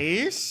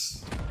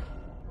 Nice.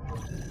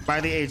 Buy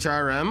the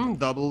HRM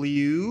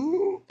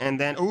W, and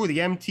then oh, the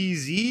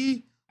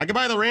MTZ. I can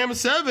buy the Ram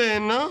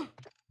 7.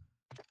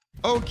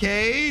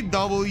 Okay,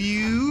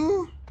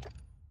 W.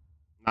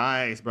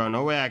 Nice, bro.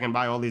 No way I can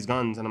buy all these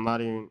guns, and I'm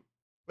not even.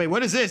 Wait,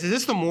 what is this? Is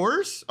this the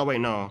Moors? Oh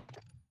wait, no. I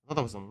thought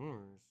that was the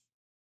Moors.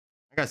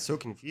 I got so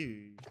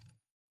confused.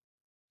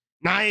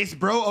 Nice,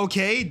 bro.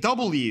 Okay,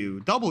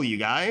 W,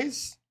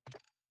 guys.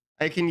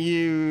 I can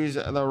use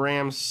the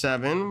Ram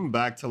 7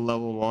 back to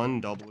level 1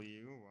 W.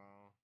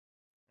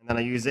 And then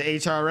I use the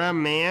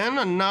HRM,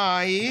 man.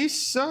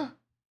 Nice. All right,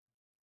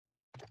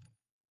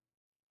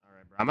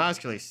 bro. I'm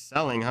actually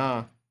selling,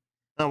 huh?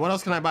 What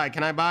else can I buy?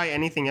 Can I buy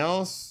anything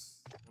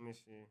else? Let me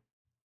see.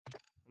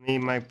 I need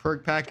my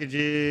perk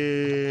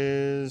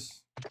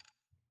packages.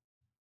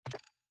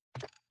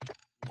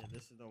 Yeah,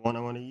 this is the one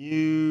I want to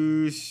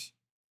use.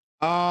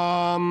 Wait.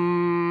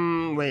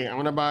 I'm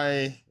gonna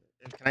buy.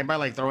 Can I buy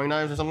like throwing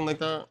knives or something like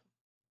that?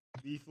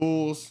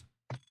 Lethals,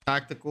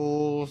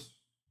 tacticals.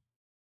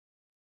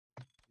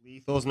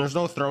 Lethals, and there's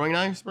no throwing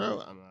knives, bro.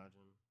 Imagine.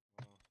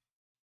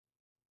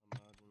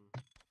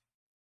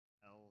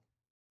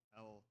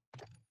 Hell.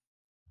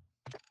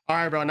 All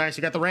right, bro. Nice.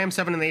 You got the Ram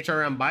 7 and the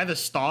HRM. Buy the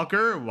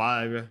Stalker.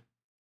 Why? The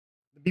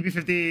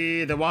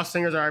BP50, the Wasp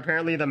Stingers are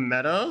apparently the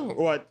meta.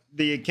 What?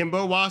 The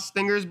Akimbo Wasp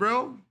Stingers,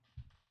 bro?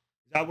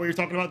 Is that what you're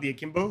talking about? The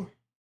Akimbo?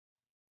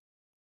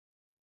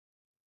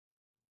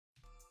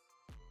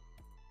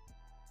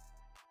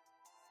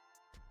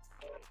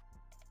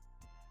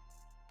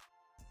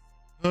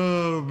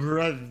 Oh,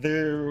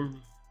 brother.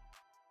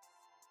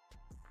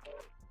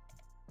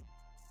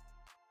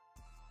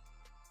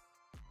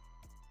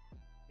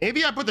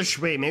 Maybe I put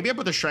the maybe I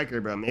put the Striker,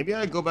 bro. Maybe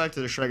I go back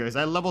to the Striker, because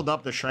I leveled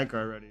up the Striker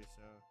already,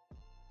 so.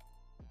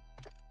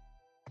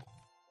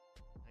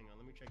 Hang on,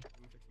 let me check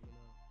something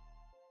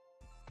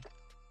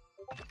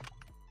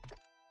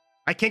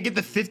I can't get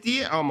the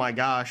 50. Oh my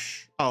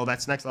gosh. Oh,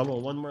 that's next level.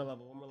 One more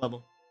level. One more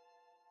level.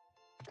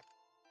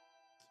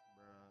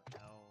 Bruh,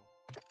 L.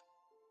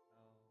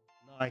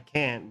 No, I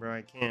can't, bro.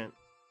 I can't.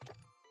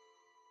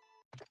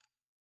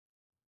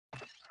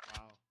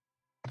 Wow.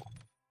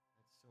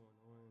 That's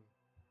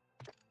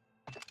so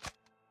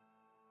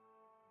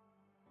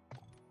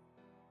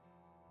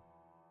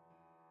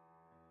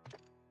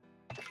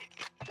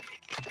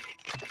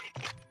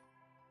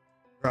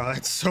annoying. Bro,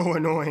 that's so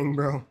annoying,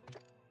 bro.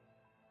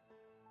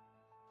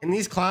 And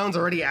these clowns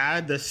already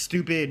add the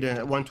stupid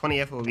 120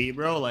 FOV,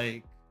 bro.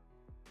 Like,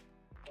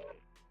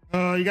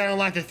 oh, you gotta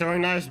unlock the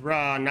throwing knives,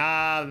 bro.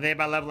 Nah, they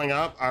by leveling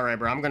up. All right,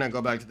 bro. I'm gonna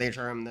go back to the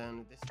HRM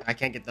then. I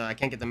can't get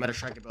the meta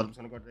striker build. I'm just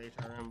gonna go to the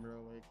HRM, bro.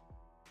 Like,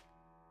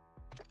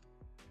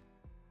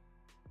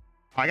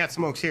 oh, I got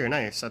smokes here.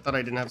 Nice. I thought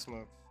I didn't have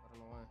smokes. I don't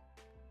know why.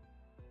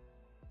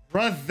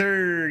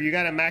 Brother, you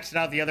gotta max it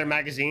out the other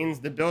magazines.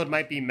 The build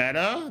might be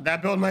meta.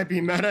 That build might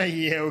be meta.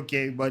 Yeah,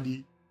 okay,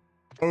 buddy.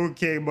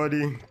 Okay,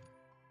 buddy.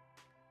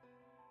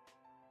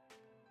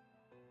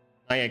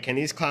 Oh yeah, can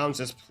these clowns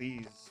just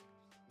please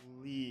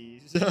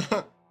release?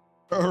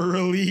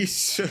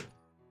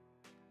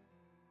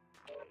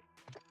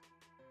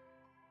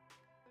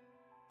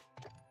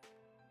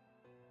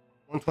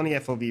 120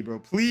 FOV, bro.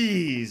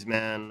 Please,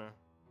 man.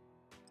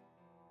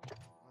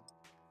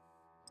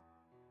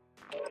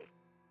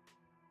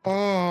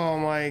 Oh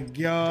my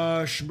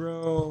gosh,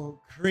 bro.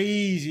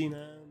 Crazy,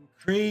 man.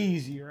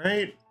 Crazy,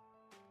 right?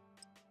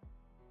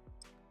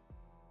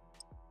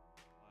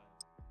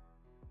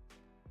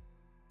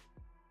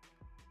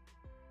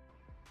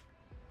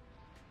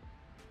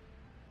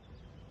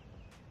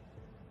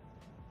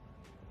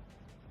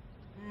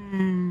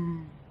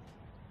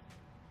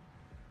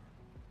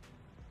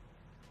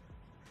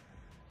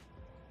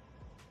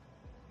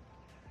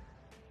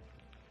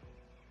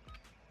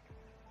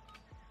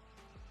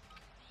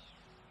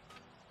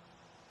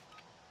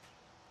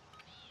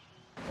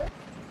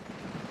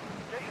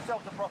 Get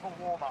yourself the proper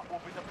warm-up. We'll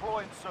be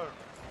deploying soon.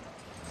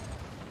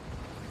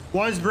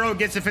 Once bro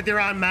gets a 50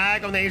 round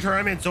mag on the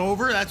HRM, it's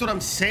over. That's what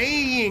I'm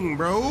saying,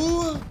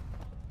 bro.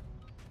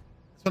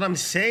 That's what I'm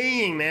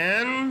saying,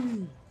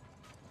 man.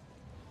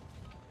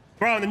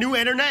 Bro, the new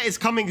internet is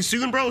coming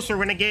soon, bro. So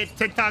we're gonna get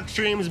TikTok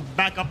streams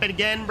back up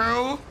again,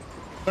 bro.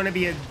 Gonna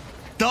be a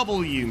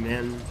W,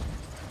 man.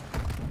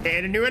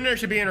 And the new internet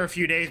should be in a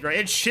few days, bro.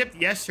 It shipped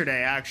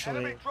yesterday, actually.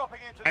 Enemy dropping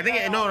into I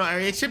think the no, AR.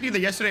 it shipped either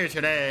yesterday or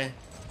today.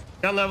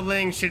 Gun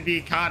leveling should be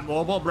COD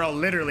mobile, bro.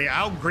 Literally,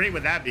 how great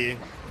would that be,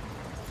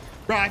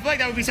 bro? I feel like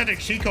that would be such a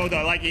cheat code,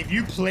 though. Like if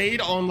you played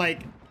on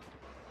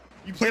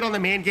the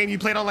main game, you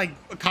played on like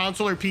a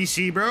console or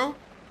PC, bro,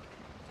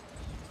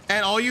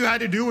 and all you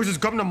had to do was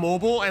just go up to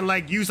mobile and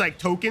like use like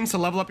tokens to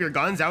level up your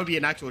guns. That would be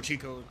an actual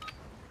cheat code.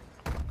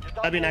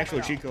 That'd be an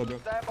actual cheat code,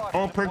 bro.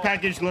 All perk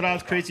package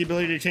loadouts creates the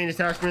ability to change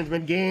attachments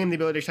mid-game, the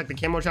ability to check the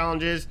camo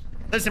challenges.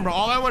 Listen, bro,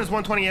 all I want is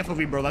 120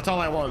 FOV, bro. That's all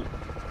I want.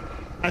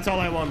 That's all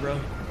I want, bro.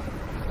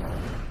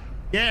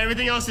 Yeah,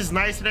 everything else is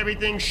nice and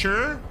everything,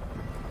 sure.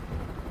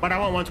 But I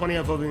want 120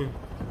 FOV.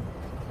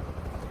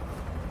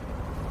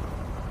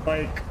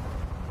 Like...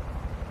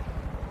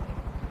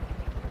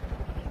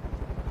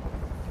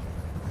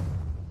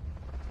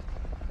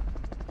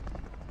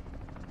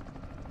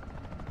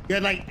 you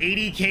had like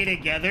 80K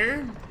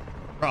together?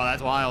 Bro,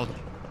 that's wild.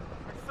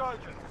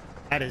 Resurgence.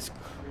 That is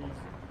crazy.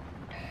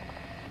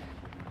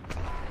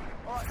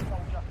 All right,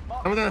 soldier.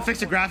 Mark I'm gonna the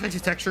fix the graphics, the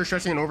texture,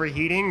 stretching, and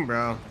overheating,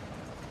 bro.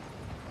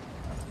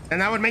 And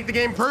that would make the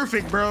game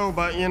perfect, bro,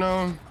 but you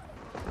know.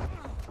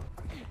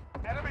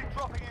 enemy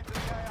dropping into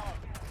the AR.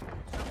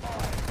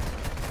 Survive.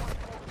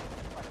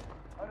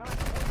 I know it's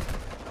to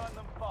turn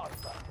them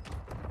faster.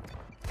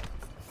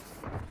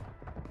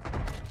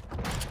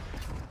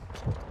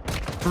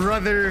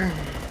 Brother.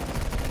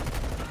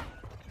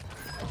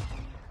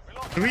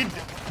 Do we... Come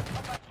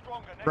back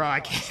stronger. bro,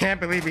 I can't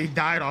believe he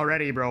died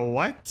already, bro.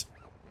 What?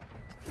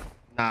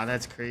 Nah,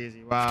 that's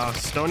crazy. Wow,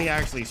 Stony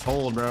actually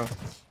sold, bro.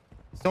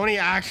 Stony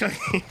actually...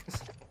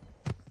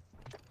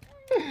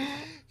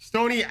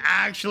 Stony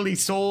actually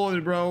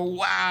sold, bro.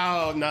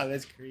 Wow. Nah,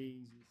 that's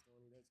crazy.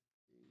 Stony, that's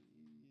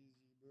crazy,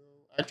 bro.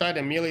 I tried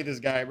to melee this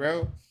guy,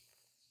 bro.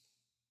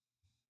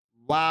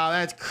 Wow,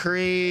 that's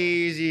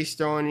crazy,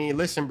 Stony.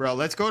 Listen, bro,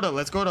 let's go to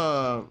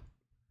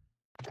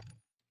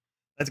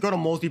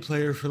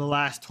multiplayer for the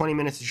last 20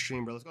 minutes of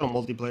stream, bro. Let's go to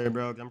multiplayer,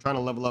 bro. I'm trying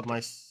to level up my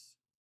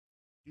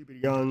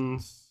stupid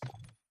guns.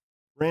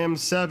 Ram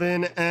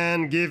 7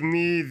 and give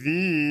me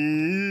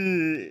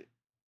the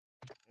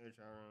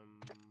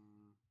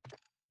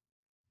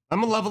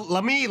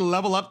let me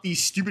level up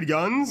these stupid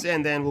guns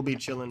and then we'll be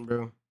chilling, bro.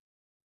 All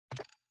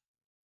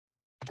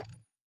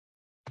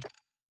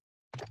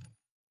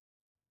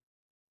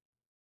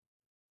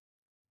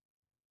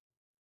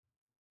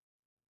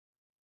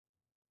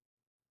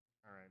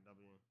right,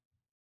 W.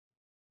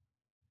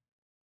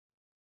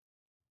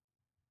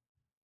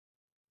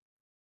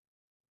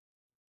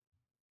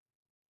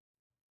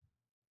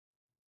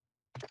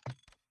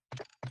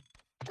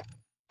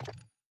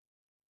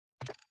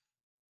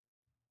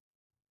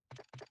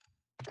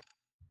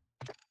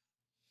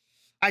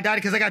 I died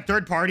because I got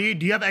third party.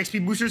 Do you have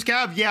XP boosters,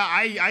 Cav? Yeah,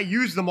 I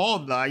used them all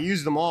though. I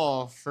used them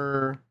all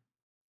for.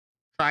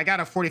 I got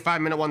a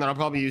 45-minute one that I'll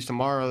probably use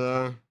tomorrow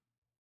though.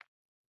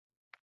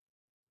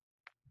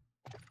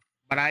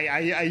 But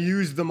I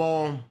used them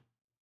all.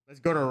 Let's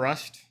go to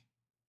Rust.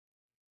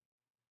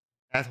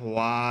 That's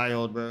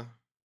wild, bro.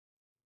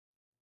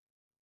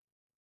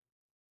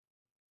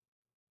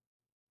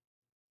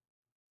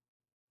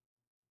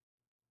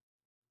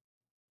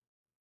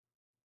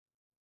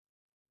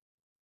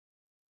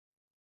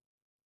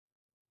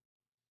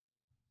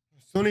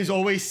 Sony's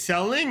always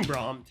selling, bro.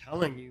 I'm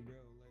telling you, bro.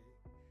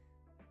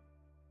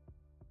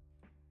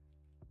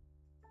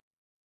 Like,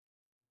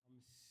 I'm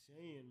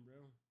saying, bro.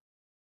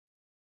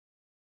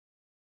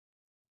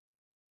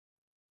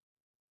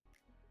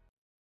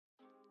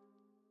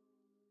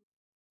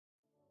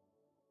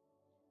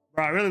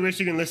 Bro, I really wish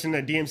you can listen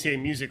to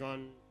DMCA music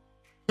on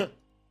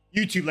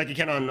YouTube like you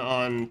can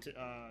on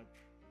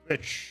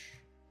Twitch.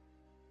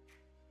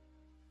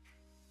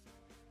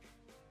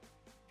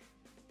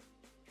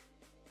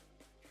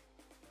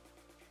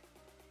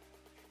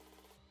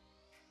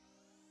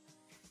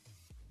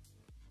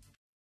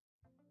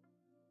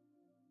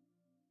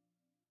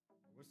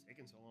 What's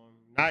taking so long?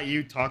 Not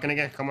you talking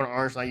again. Come on,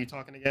 Orange. Not you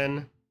talking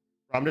again.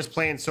 Bro, I'm just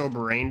playing so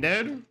brain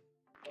dead.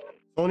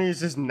 Sony is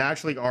just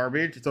naturally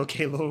garbage. It's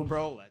okay, little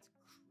bro. That's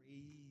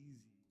crazy.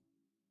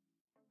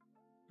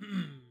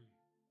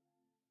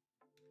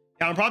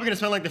 Yeah, I'm probably gonna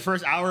spend like the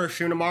first hour of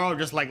stream tomorrow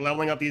just like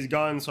leveling up these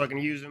guns so I can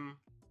use them.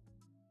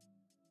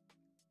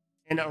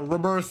 And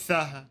Rebirth.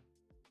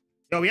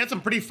 Yo, we had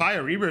some pretty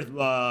fire Rebirth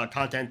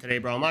content today,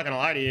 bro. I'm not gonna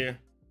lie to you.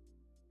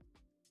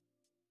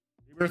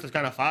 Rebirth was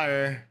kind of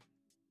fire.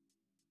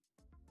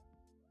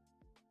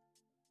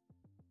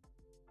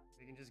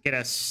 We can just get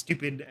a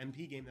stupid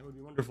MP game. That would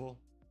be wonderful.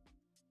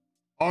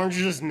 Orange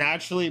is just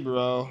naturally,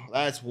 bro.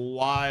 That's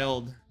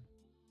wild.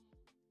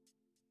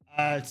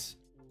 That's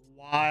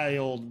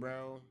wild,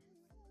 bro.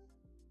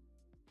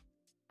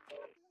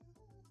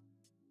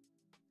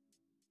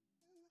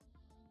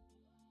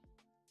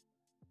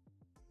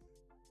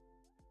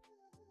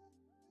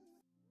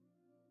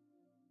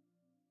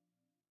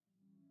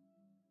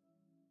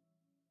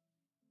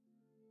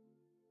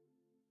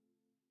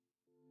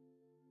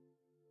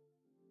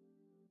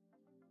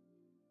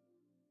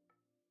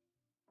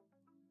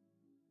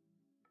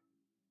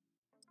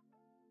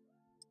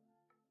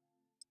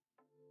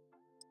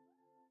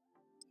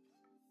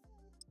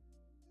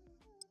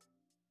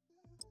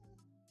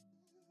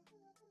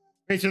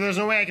 Wait, so there's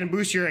no way I can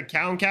boost your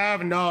account,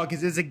 Cav? No,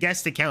 because it's a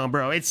guest account,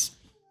 bro. It's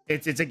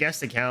a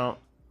guest account.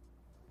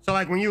 So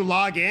like when you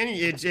log in,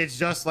 it's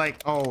just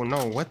like, oh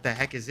no, what the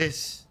heck is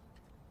this?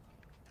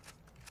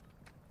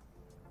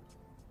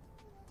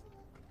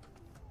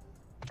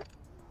 The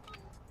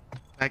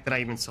heck did I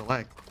even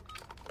select?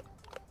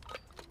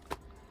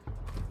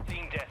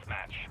 Team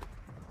deathmatch.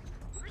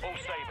 All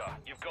Saber,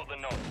 you've got the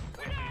nod.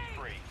 Weapons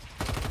free.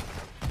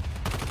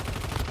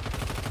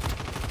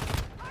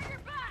 On your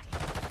back!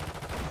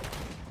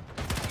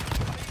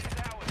 Lead is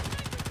ours.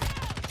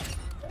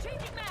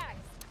 Changing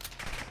mags!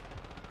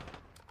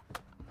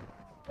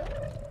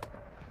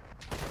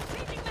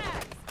 Changing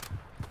mags!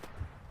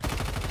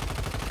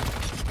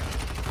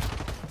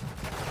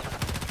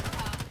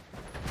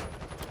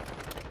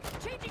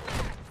 Changing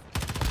mags!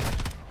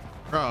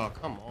 Bro,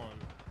 come on.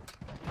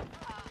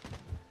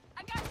 I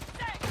got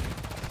six!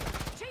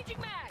 Changing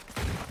mags!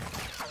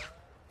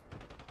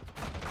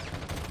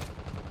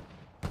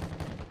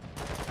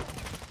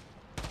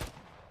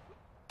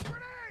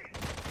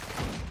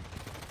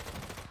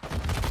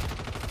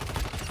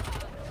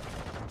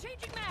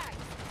 Changing mags!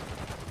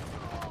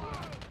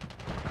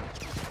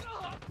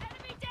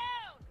 Enemy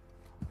down!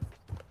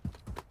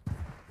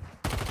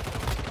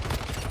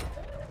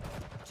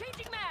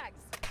 Changing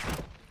mags!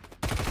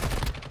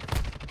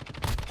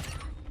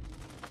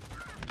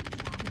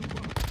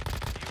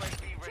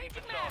 UAV ready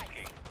for Changing mags.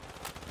 tasking.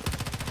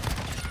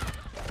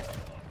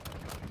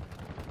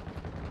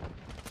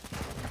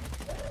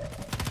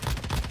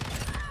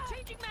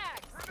 Changing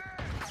mags!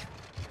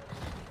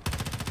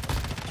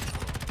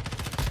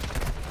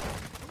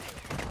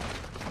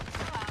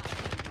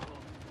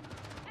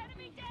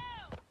 Enemy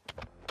down!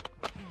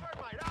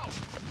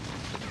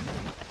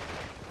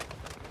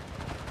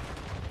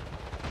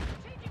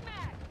 Changing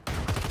mags!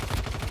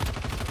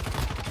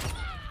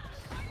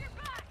 On your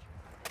back!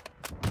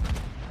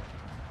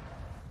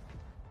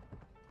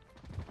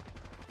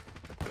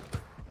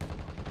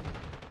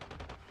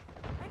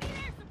 I need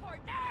air support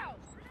now!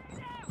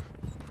 Now!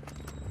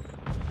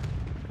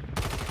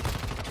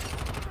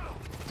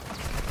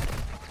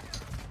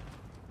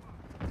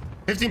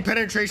 15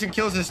 penetration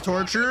kills is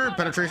torture.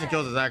 Penetration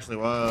kills is actually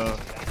whoa.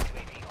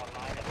 UAV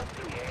online and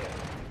orbiting the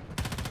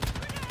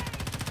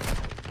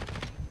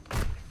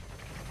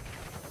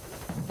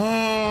AO.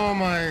 Oh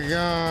my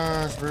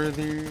gosh,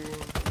 brother.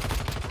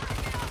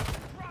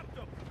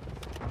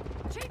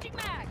 Changing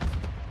mags!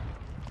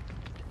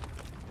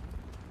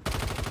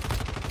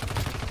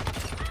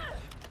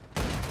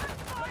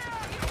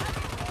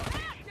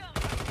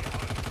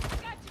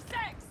 Got you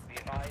six! Be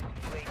advised,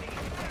 UAV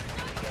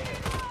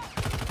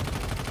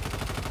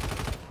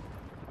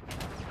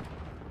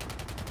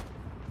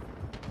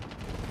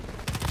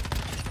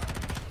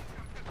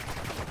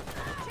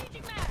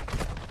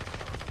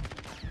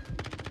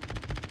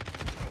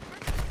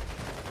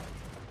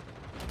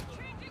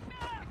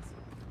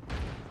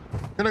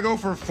Gonna go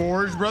for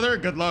Forge, brother.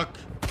 Good luck.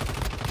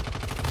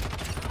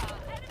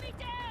 Enemy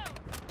down!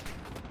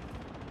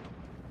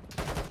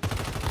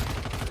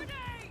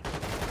 Grenade!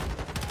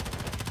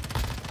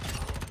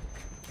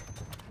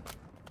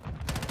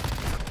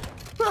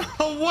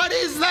 What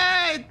is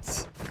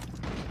that?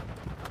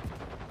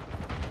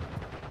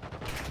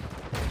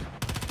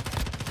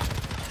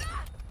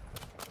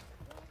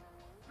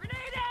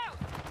 Grenade out!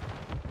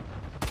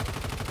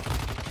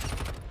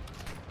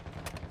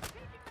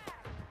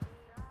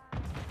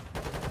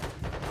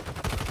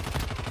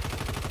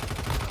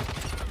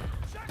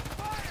 Check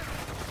fire!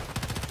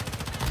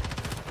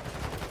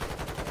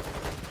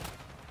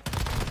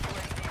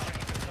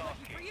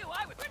 For you,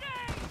 I would grenade!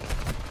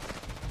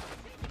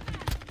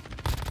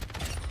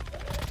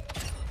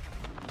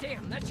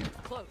 Damn, that shit was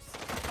close.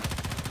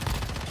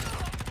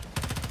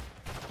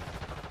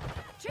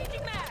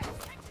 Changing mags!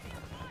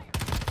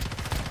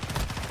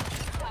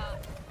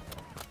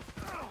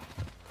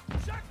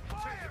 Check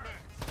fire!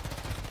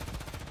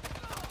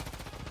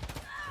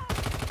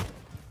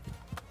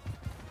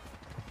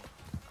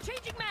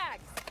 Changing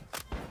mags!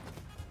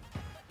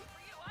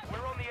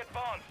 We're on the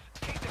advance.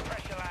 Keep the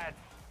pressure, lads.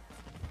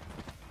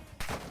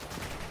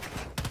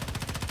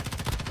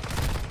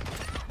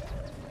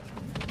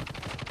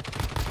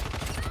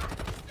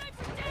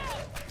 Sniper down!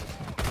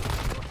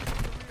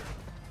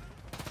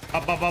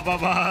 Up.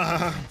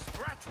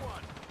 Scratch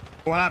one!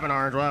 What happened,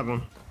 Orange? What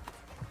happened?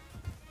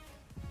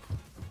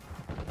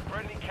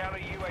 Friendly counter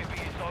UAV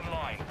is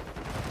online.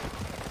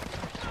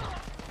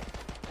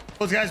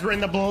 Those guys were in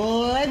the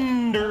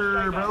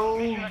blender, bro.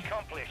 Mission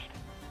accomplished.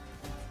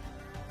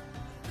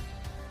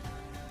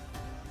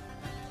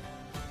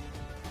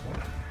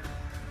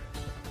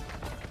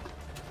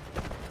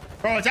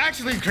 Bro, it's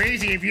actually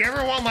crazy. If you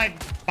ever want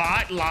like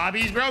bot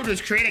lobbies, bro,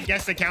 just create a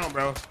guest account,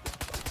 bro.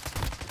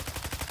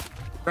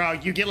 Bro,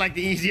 you get like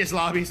the easiest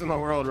lobbies in the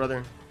world,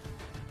 brother.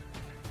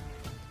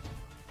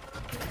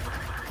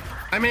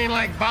 I mean,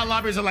 like bot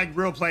lobbies are like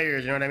real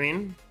players, you know what I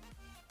mean?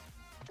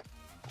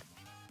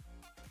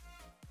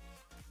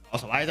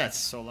 Also, why is that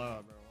so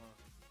loud, bro?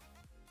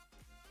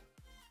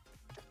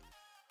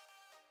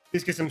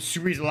 Let's get some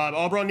super easy lobby.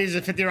 Oh, bro, needs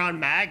a 50 round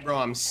mag, bro.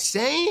 I'm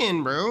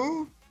saying,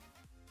 bro.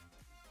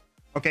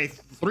 Okay,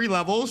 3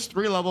 levels.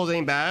 3 levels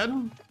ain't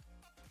bad.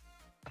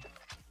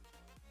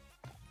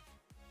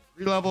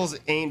 3 levels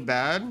ain't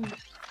bad.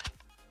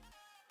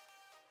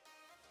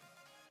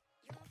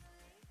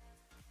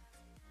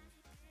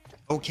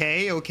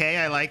 Okay,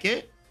 I like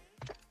it.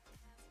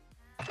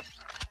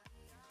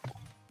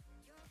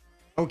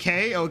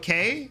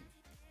 Okay.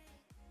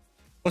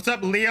 What's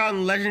up,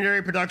 Leon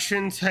Legendary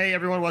Productions? Hey,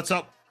 everyone, what's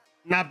up?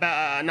 Not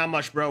bad, not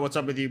much, bro. What's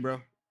up with you,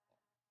 bro?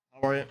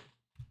 How are you?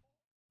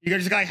 You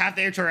guys just got like half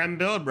the HRM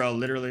build, bro.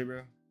 Literally,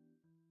 bro.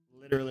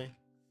 Literally.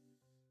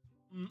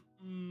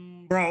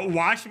 Bro,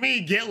 watch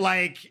me get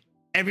like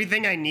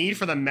everything I need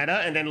for the meta,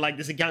 and then like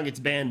this account gets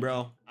banned,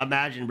 bro.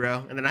 Imagine,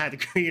 bro. And then I have to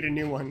create a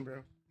new one, bro.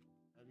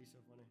 That'd be so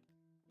funny.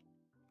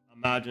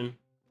 Imagine.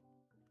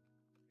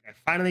 I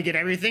finally get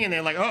everything, and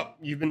they're like, oh,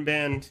 you've been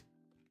banned.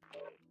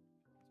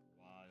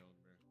 Wild,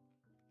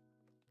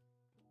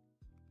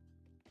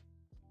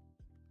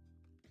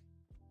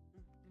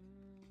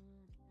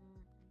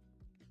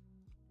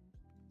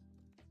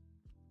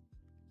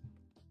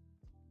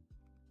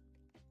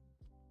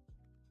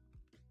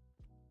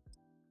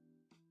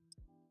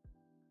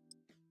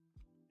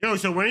 bro. Yo,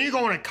 so when are you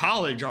going to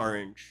college,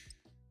 Orange?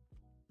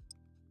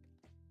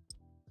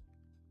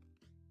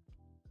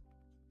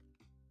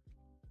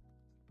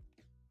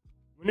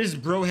 When is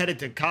bro headed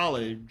to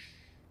college?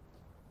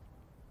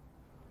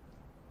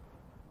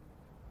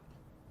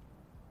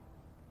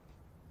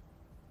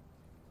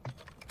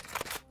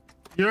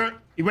 You're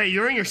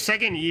in your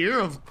second year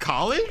of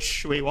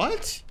college? Wait,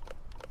 what?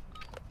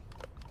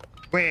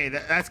 Wait,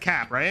 that's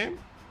cap, right?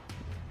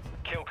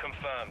 Kill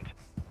confirmed.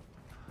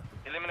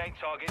 Eliminate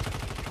target.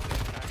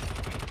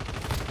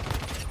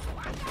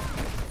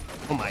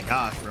 Oh my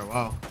gosh, bro.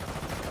 Wow.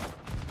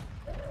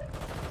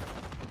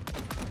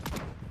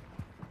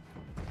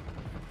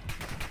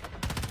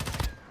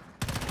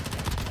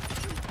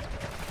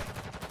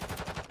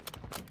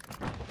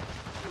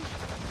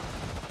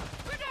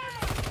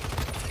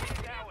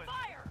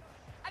 Fire!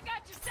 I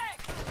got you set!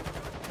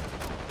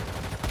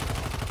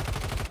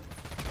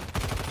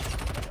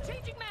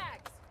 Changing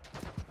mags!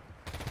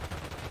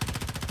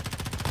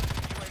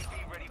 UAV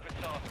ready for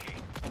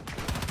tasking.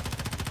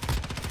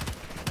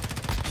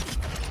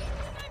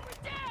 Sniper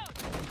down!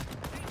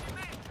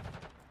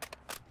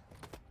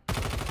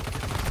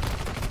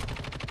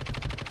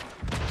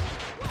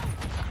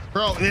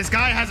 Bro, this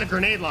guy has a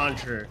grenade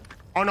launcher.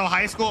 Oh no,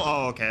 high school?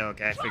 Oh, okay.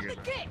 I figured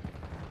Drop that. the kick!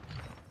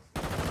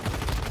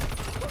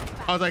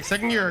 I was like,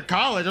 second year of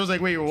college. I was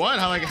like, wait, what?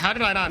 How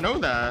did I not know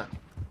that?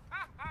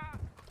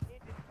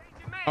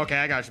 Okay,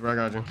 I got you, bro. I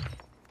got you.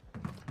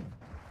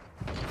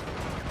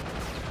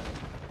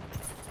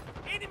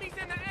 Enemies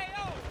in the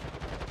AO!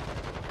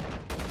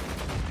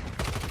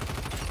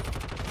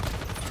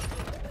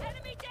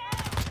 Enemy down!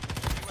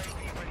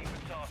 UAV ready for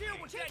tasking. Deal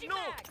with that Changing no!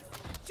 mags!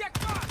 Check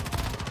fire!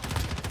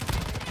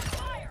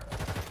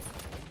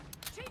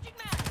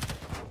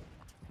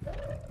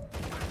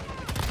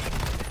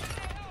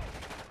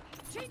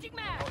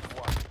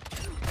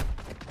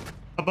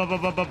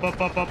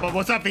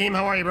 What's up, Beam?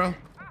 How are you, bro?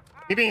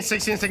 Me being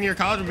 16 second year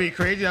college would be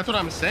crazy. That's what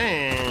I'm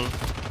saying.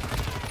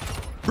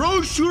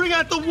 Bro, shooting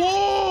at the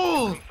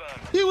wall.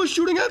 He was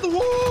shooting at the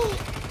wall.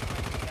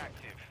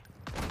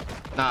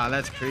 Nah,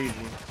 that's crazy.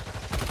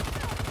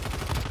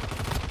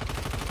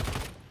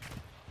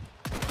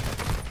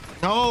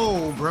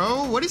 No,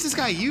 bro. What is this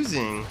guy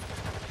using?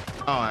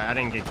 Oh, I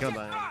didn't get killed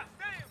by him.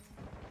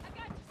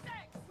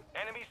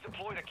 Enemies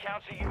deployed a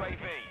counter UAV.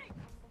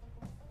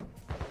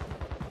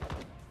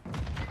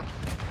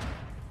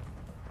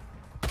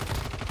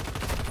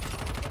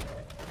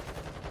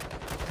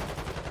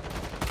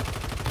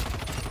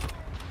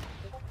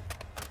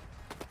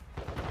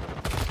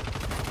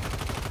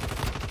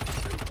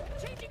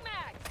 Changing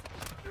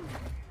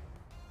mags.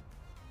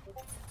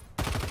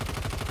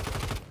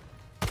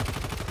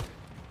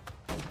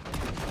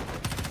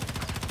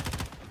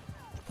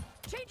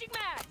 Changing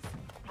mags.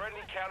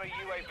 Friendly counter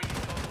UAV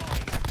is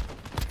online.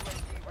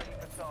 UAV ready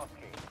for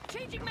tasking.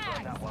 Changing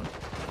That mags. one.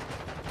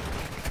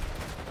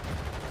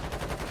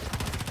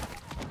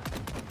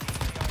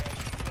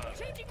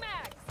 Changing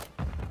mags.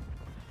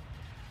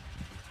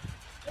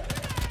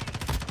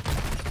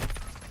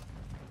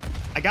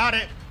 I got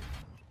it.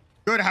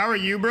 Good. How are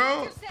you,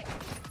 bro?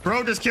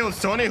 Bro just killed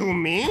Sony. Who,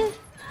 me?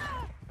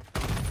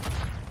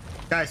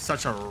 Guy's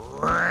such a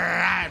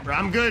rat, bro.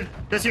 I'm good.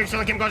 This here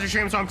Sony came across your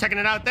stream, so I'm checking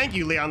it out. Thank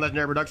you, Leon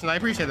Legendary Productions. I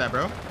appreciate that,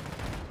 bro.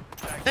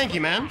 Thank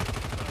you, man.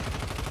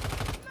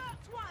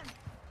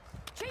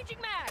 Changing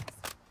mags.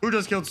 Who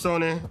just killed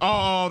Sony?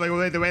 Oh,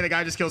 the way the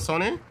guy just killed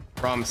Sony?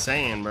 Bro, I'm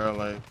saying, bro,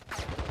 like.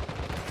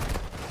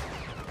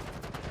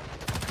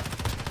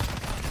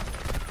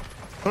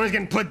 Sony's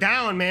getting put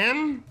down,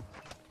 man.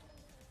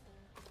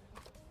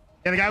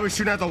 Yeah, the guy was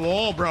shooting at the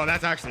wall, bro.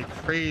 That's actually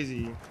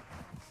crazy.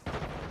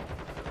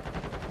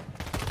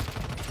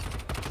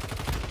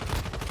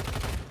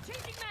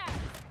 Changing mags.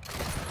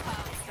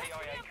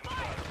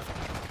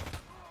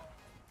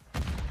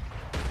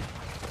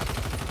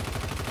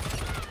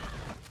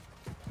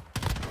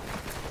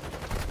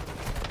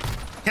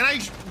 Can I?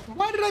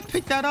 Why did I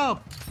pick that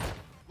up?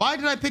 Why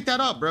did I pick that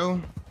up, bro?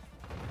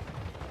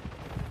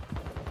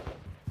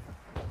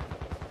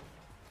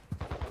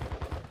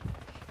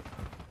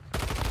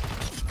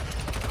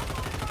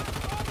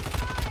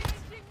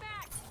 Changing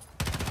mags.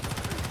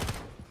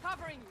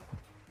 Covering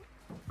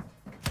you.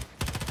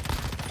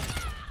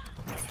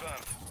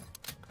 Confirmed.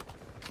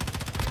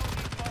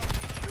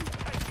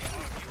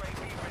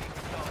 UAV ready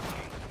for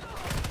tasking.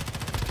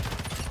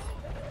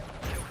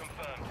 Kill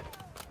confirmed.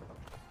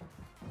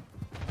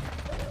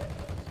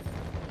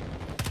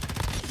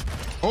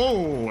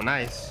 Oh,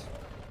 nice.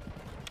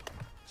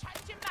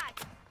 Changing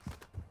mags.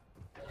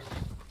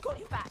 Got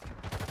you back.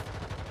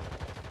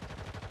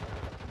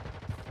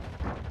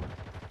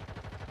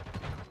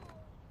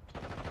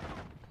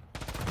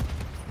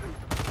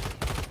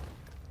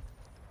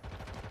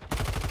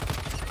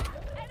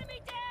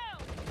 Enemy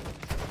down.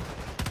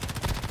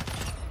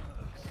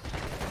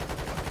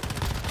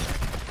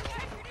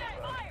 Grenade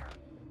fire.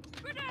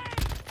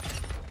 Grenade.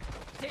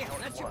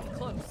 Damn, that should be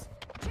close.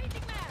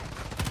 Changing mags.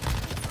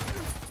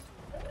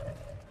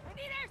 I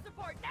need air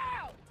support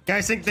now.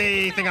 Guys think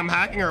they think I'm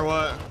hacking or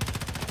what?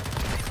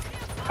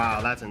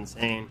 Wow, that's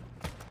insane.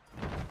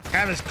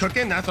 Guy was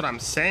cooking. That's what I'm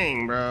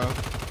saying, bro.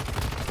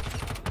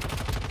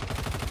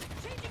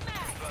 Changing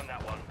mags. Confirm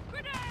that one.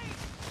 Grenade.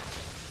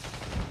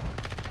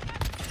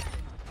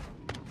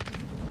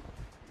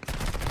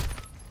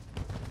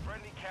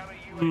 Friendly counter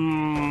UAV.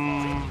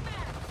 Hmm.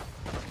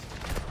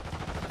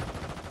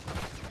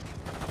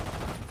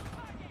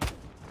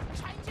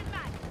 Changing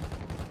mags.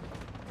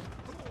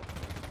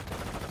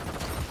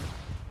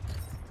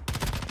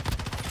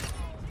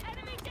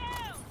 Enemy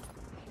down.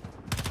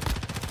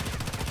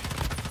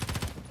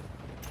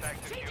 Tag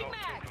secure. Changing Kill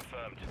mag.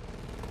 confirmed.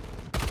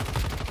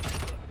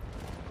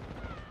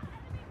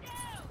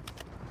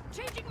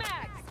 Changing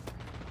mags.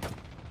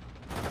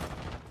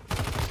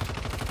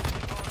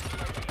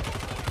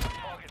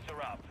 Targets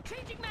are up.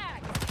 Changing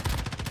mags.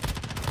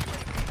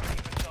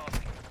 Ready for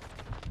tasking.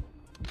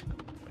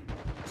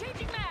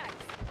 Changing mags.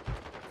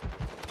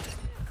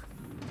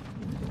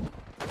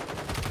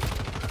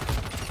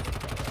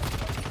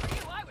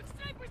 You, I would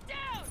snipers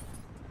down.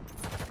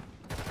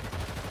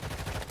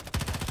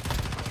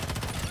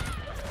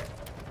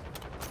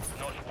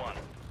 Not one.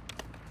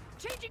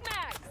 Changing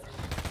mags.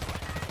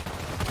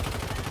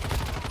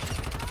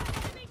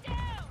 Enemy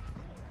down.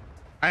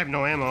 I have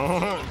no ammo.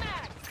 Changing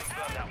mags.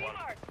 Confirm that one.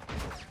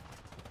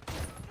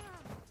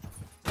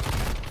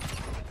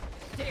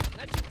 Damn,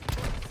 that should be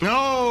close.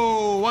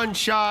 No, one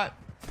shot.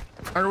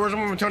 Alright, where's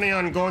someone from Tony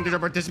on going to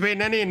participate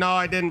in any? No,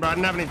 I didn't, bro. I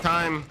didn't have any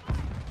time.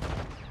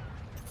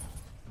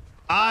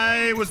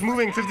 I was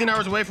moving 15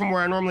 hours away from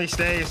where I normally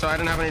stay, so I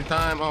didn't have any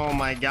time. Oh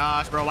my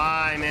gosh, bro.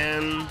 Why,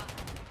 man?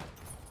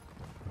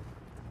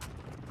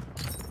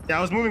 Yeah,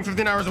 I was moving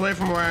 15 hours away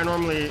from where I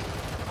normally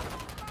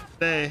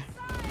stay.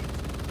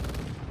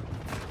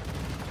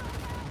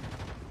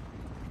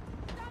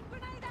 Stun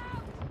grenade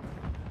out.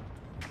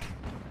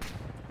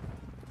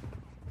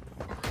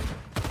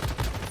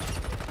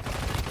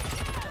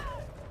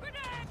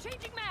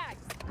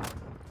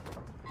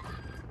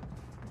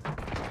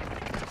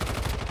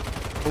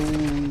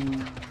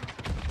 Ooh.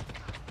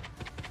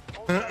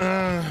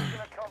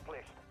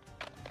 Accomplished.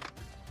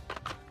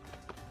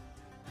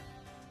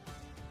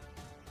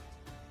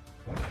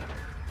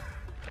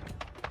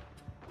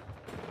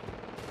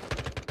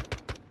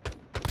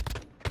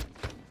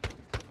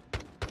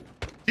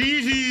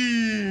 Easy.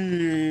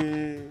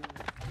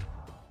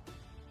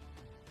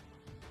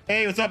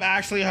 Hey, what's up,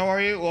 Ashley? How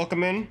are you?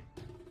 Welcome in.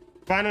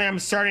 Finally, I'm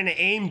starting to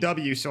aim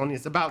W, Sony.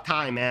 It's about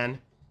time, man.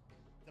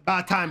 It's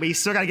about time, but you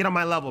still gotta get on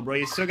my level, bro.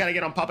 You still gotta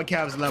get on Papa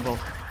Cav's level.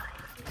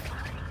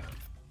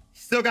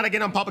 Still gotta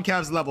get on Papa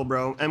Cav's level,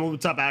 bro. And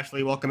what's up,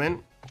 Ashley? Welcome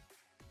in.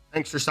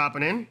 Thanks for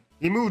stopping in.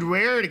 You moved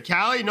where? To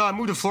Cali? No, I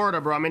moved to Florida,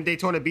 bro. I'm in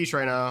Daytona Beach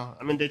right now.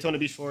 I'm in Daytona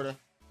Beach, Florida.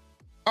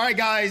 All right,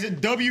 guys.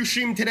 W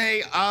stream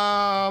today.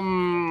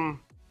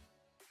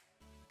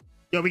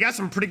 Yo, we got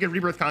some pretty good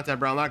Rebirth content,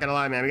 bro. I'm not gonna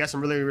lie, man. We got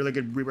some really, really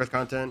good Rebirth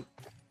content.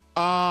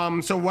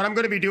 So what I'm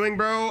gonna be doing,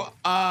 bro,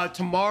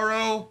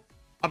 tomorrow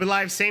I'll be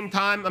live same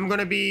time. I'm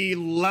gonna be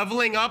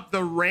leveling up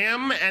the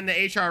RAM and the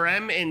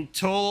HRM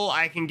until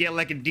I can get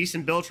like a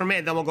decent build from it,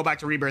 and then we'll go back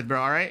to Rebirth, bro.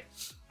 All right,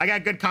 I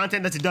got good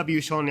content. That's a W,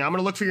 Shoni. I'm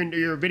gonna look for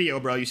your video,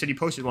 bro. You said you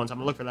posted once. I'm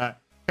gonna look for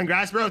that.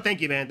 Congrats, bro.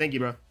 Thank you, man. Thank you,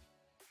 bro.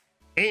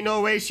 Ain't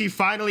no way she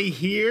finally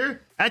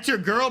here. That's your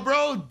girl,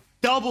 bro.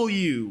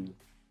 W.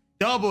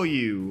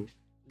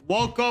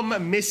 Welcome,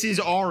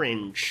 Mrs.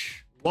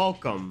 Orange.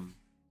 Welcome.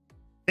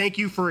 Thank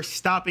you for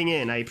stopping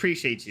in. I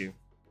appreciate you.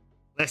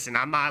 Listen,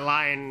 I'm not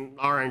lying,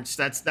 Orange.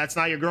 That's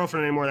not your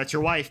girlfriend anymore. That's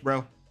your wife,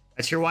 bro.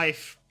 That's your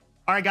wife.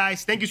 All right,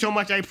 guys. Thank you so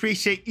much. I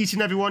appreciate each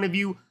and every one of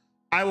you.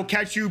 I will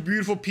catch you,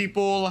 beautiful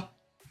people,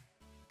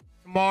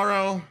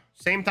 tomorrow.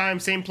 Same time,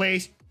 same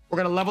place. We're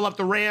going to level up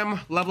the RAM,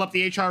 level up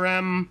the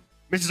HRM.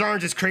 Mrs.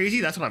 Orange is crazy.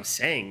 That's what I'm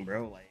saying,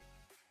 bro. Like,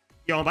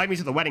 yo, invite me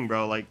to the wedding,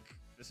 bro. Like,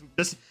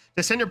 just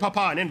send your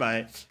papa an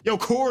invite. Yo,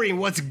 Corey,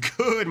 what's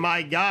good,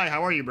 my guy?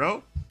 How are you,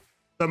 bro?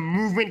 The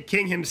movement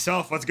king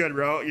himself. What's good,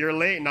 bro? You're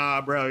late?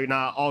 Nah, bro. You're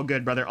not. All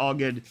good, brother. All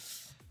good.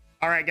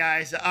 All right,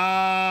 guys.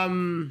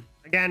 Again,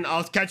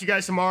 I'll catch you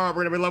guys tomorrow.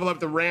 We're gonna level up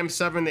the RAM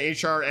 7, the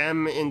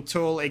HRM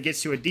until it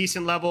gets to a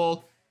decent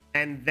level,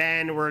 and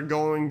then we're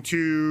going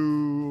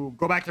to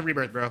go back to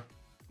Rebirth, bro.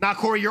 Nah,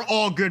 Corey, you're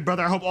all good,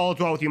 brother. I hope all is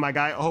well with you, my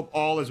guy. I hope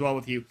all is well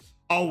with you.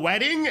 A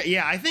wedding?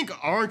 Yeah, I think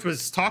Orange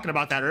was talking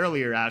about that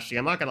earlier, Ashley.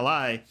 I'm not gonna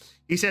lie.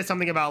 He said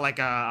something about like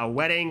a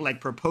wedding,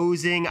 like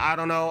proposing. I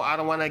don't know. I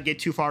don't want to get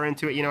too far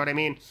into it. You know what I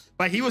mean?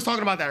 But he was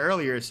talking about that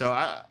earlier. So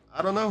I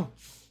don't know.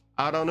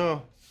 I don't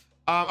know.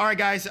 All right,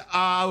 guys.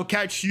 I'll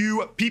catch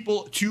you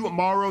people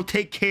tomorrow.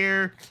 Take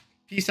care.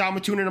 Peace out. I'm gonna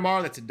tune in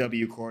tomorrow. That's a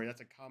W, Corey.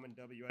 That's a common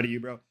W out of you,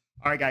 bro.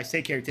 All right, guys.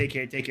 Take care. Take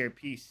care. Take care.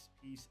 Peace.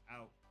 Peace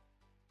out.